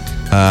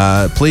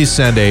 Please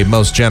send a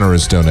most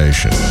generous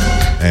donation.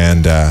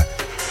 And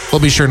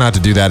we'll be sure not to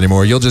do that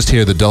anymore. You'll just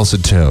hear the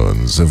dulcet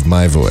tones of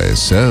my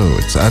voice. So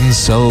it's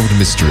Unsolved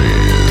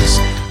Mysteries.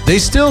 They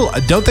still,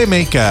 don't they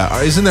make,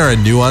 isn't there a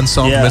new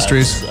Unsolved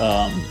Mysteries?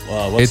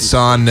 It's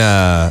on,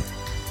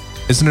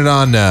 isn't it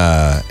on,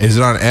 is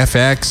it on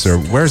FX or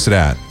where's it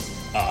at?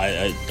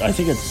 I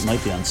think it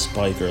might be on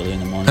Spike early in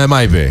the morning. It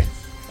might be.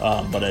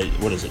 But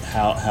what is it?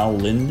 Hal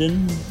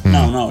Linden?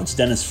 No, it's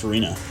Dennis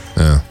Farina.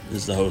 Yeah.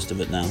 Is the host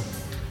of it now.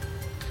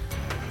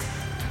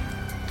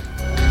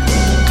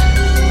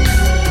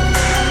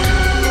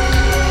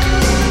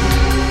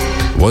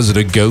 Was it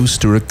a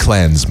ghost or a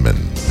Klansman?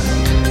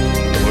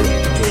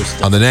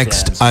 On the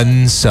next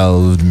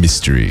Unsolved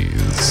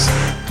Mysteries,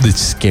 the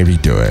scary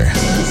door.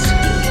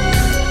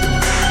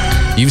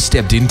 You've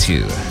stepped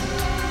into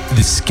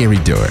the scary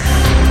door.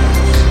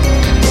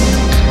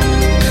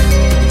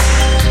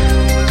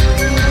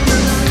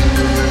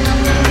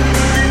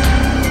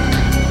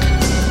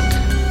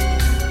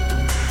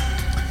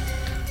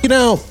 You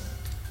know,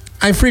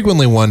 I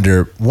frequently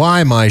wonder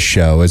why my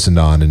show isn't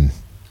on in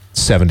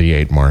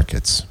 78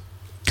 markets.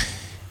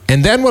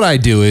 And then what I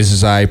do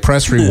is I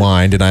press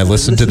rewind and I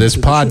listen to this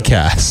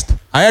podcast.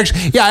 I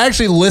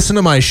actually listen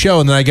to my show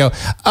and then I go,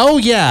 oh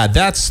yeah,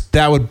 that's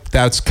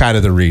kind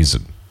of the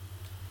reason.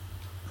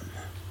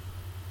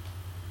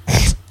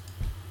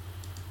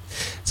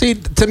 See,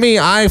 to me,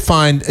 I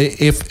find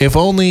if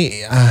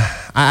only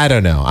I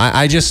don't know.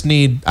 I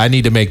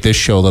need to make this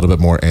show a little bit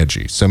more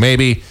edgy. So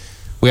maybe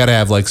we got to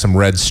have like some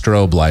red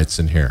strobe lights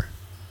in here.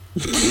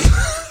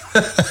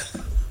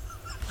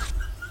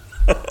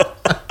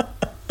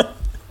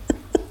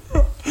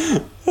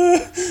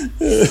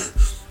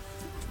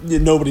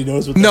 Nobody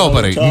knows what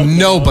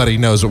nobody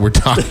knows what we're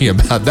talking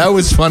about. That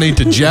was funny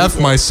to Jeff,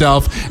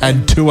 myself,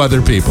 and 2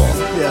 other people.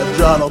 Yeah,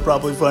 John will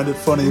probably find it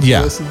funny if he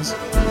listens.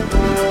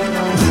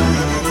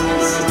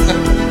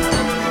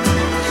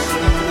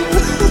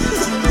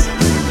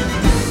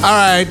 All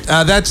right,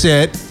 that's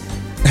it.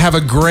 Have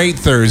a great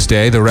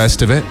Thursday, the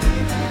rest of it.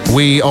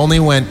 We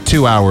only went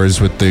 2 hours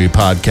with the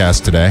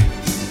podcast today.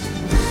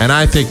 And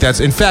I think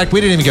in fact,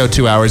 we didn't even go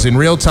 2 hours. In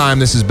real time,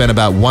 this has been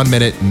about 1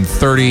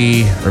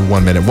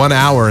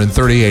 hour and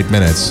 38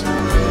 minutes.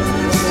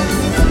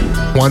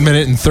 1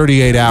 minute and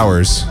 38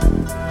 hours.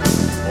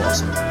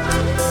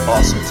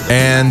 Awesome.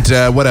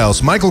 And what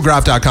else?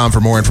 MichaelGroff.com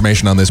for more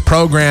information on this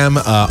program.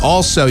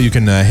 Also, you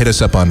can hit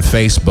us up on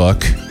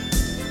Facebook.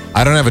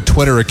 I don't have a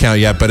Twitter account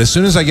yet, but as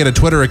soon as I get a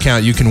Twitter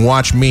account, you can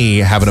watch me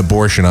have an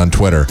abortion on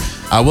Twitter.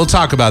 We'll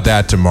talk about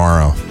that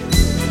tomorrow.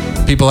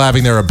 People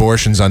having their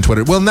abortions on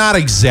Twitter. Well, not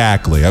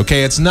exactly,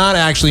 okay? It's not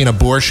actually an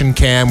abortion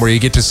cam where you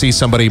get to see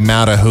somebody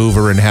mount a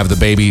Hoover and have the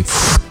baby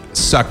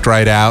sucked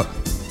right out.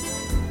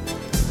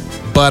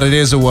 But it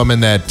is a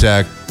woman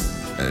that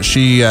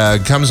she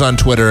comes on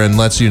Twitter and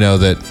lets you know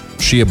that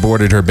she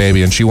aborted her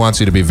baby, and she wants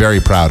you to be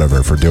very proud of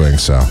her for doing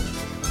so.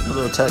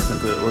 Although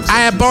technically it looks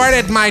I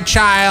aborted my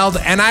child,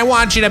 and I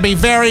want you to be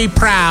very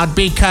proud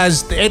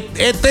because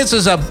this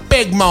is a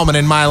big moment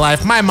in my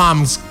life. My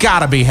mom's got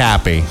to be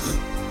happy.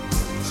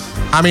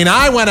 I mean,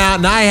 I went out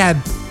and I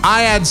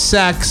had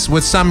sex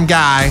with some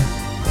guy.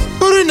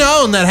 Who'd have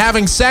known that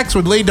having sex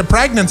would lead to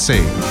pregnancy?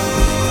 Who'd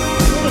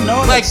have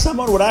known that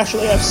someone would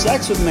actually have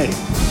sex with me?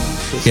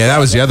 Yeah, that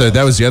was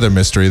the other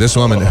mystery. This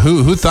woman,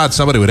 who thought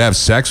somebody would have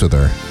sex with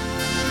her?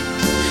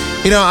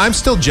 You know, I'm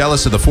still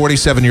jealous of the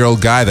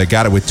 47-year-old guy that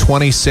got it with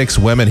 26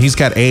 women. He's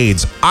got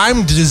AIDS.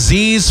 I'm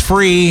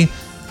disease-free.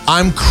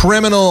 I'm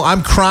criminal.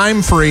 I'm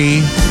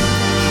crime-free.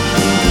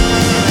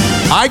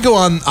 I go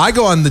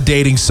on the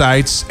dating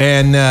sites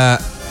and I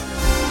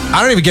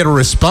don't even get a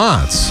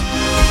response.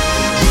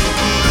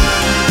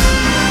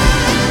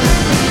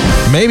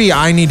 Maybe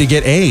I need to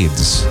get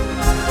AIDS.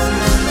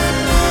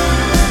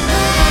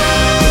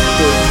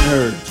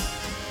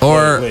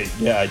 Or Wait,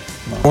 yeah.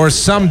 Or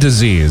some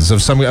disease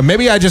of some.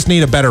 Maybe I just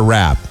need a better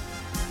rap.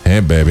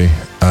 Hey, baby.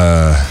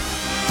 I'm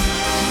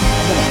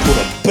gonna put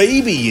a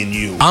baby in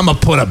you. I'm gonna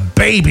put a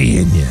baby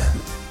in you.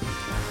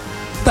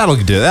 That'll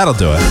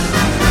do it.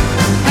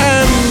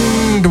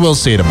 And we'll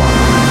see you tomorrow.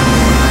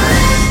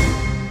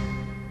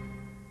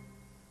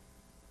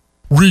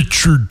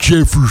 Richard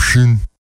Jefferson.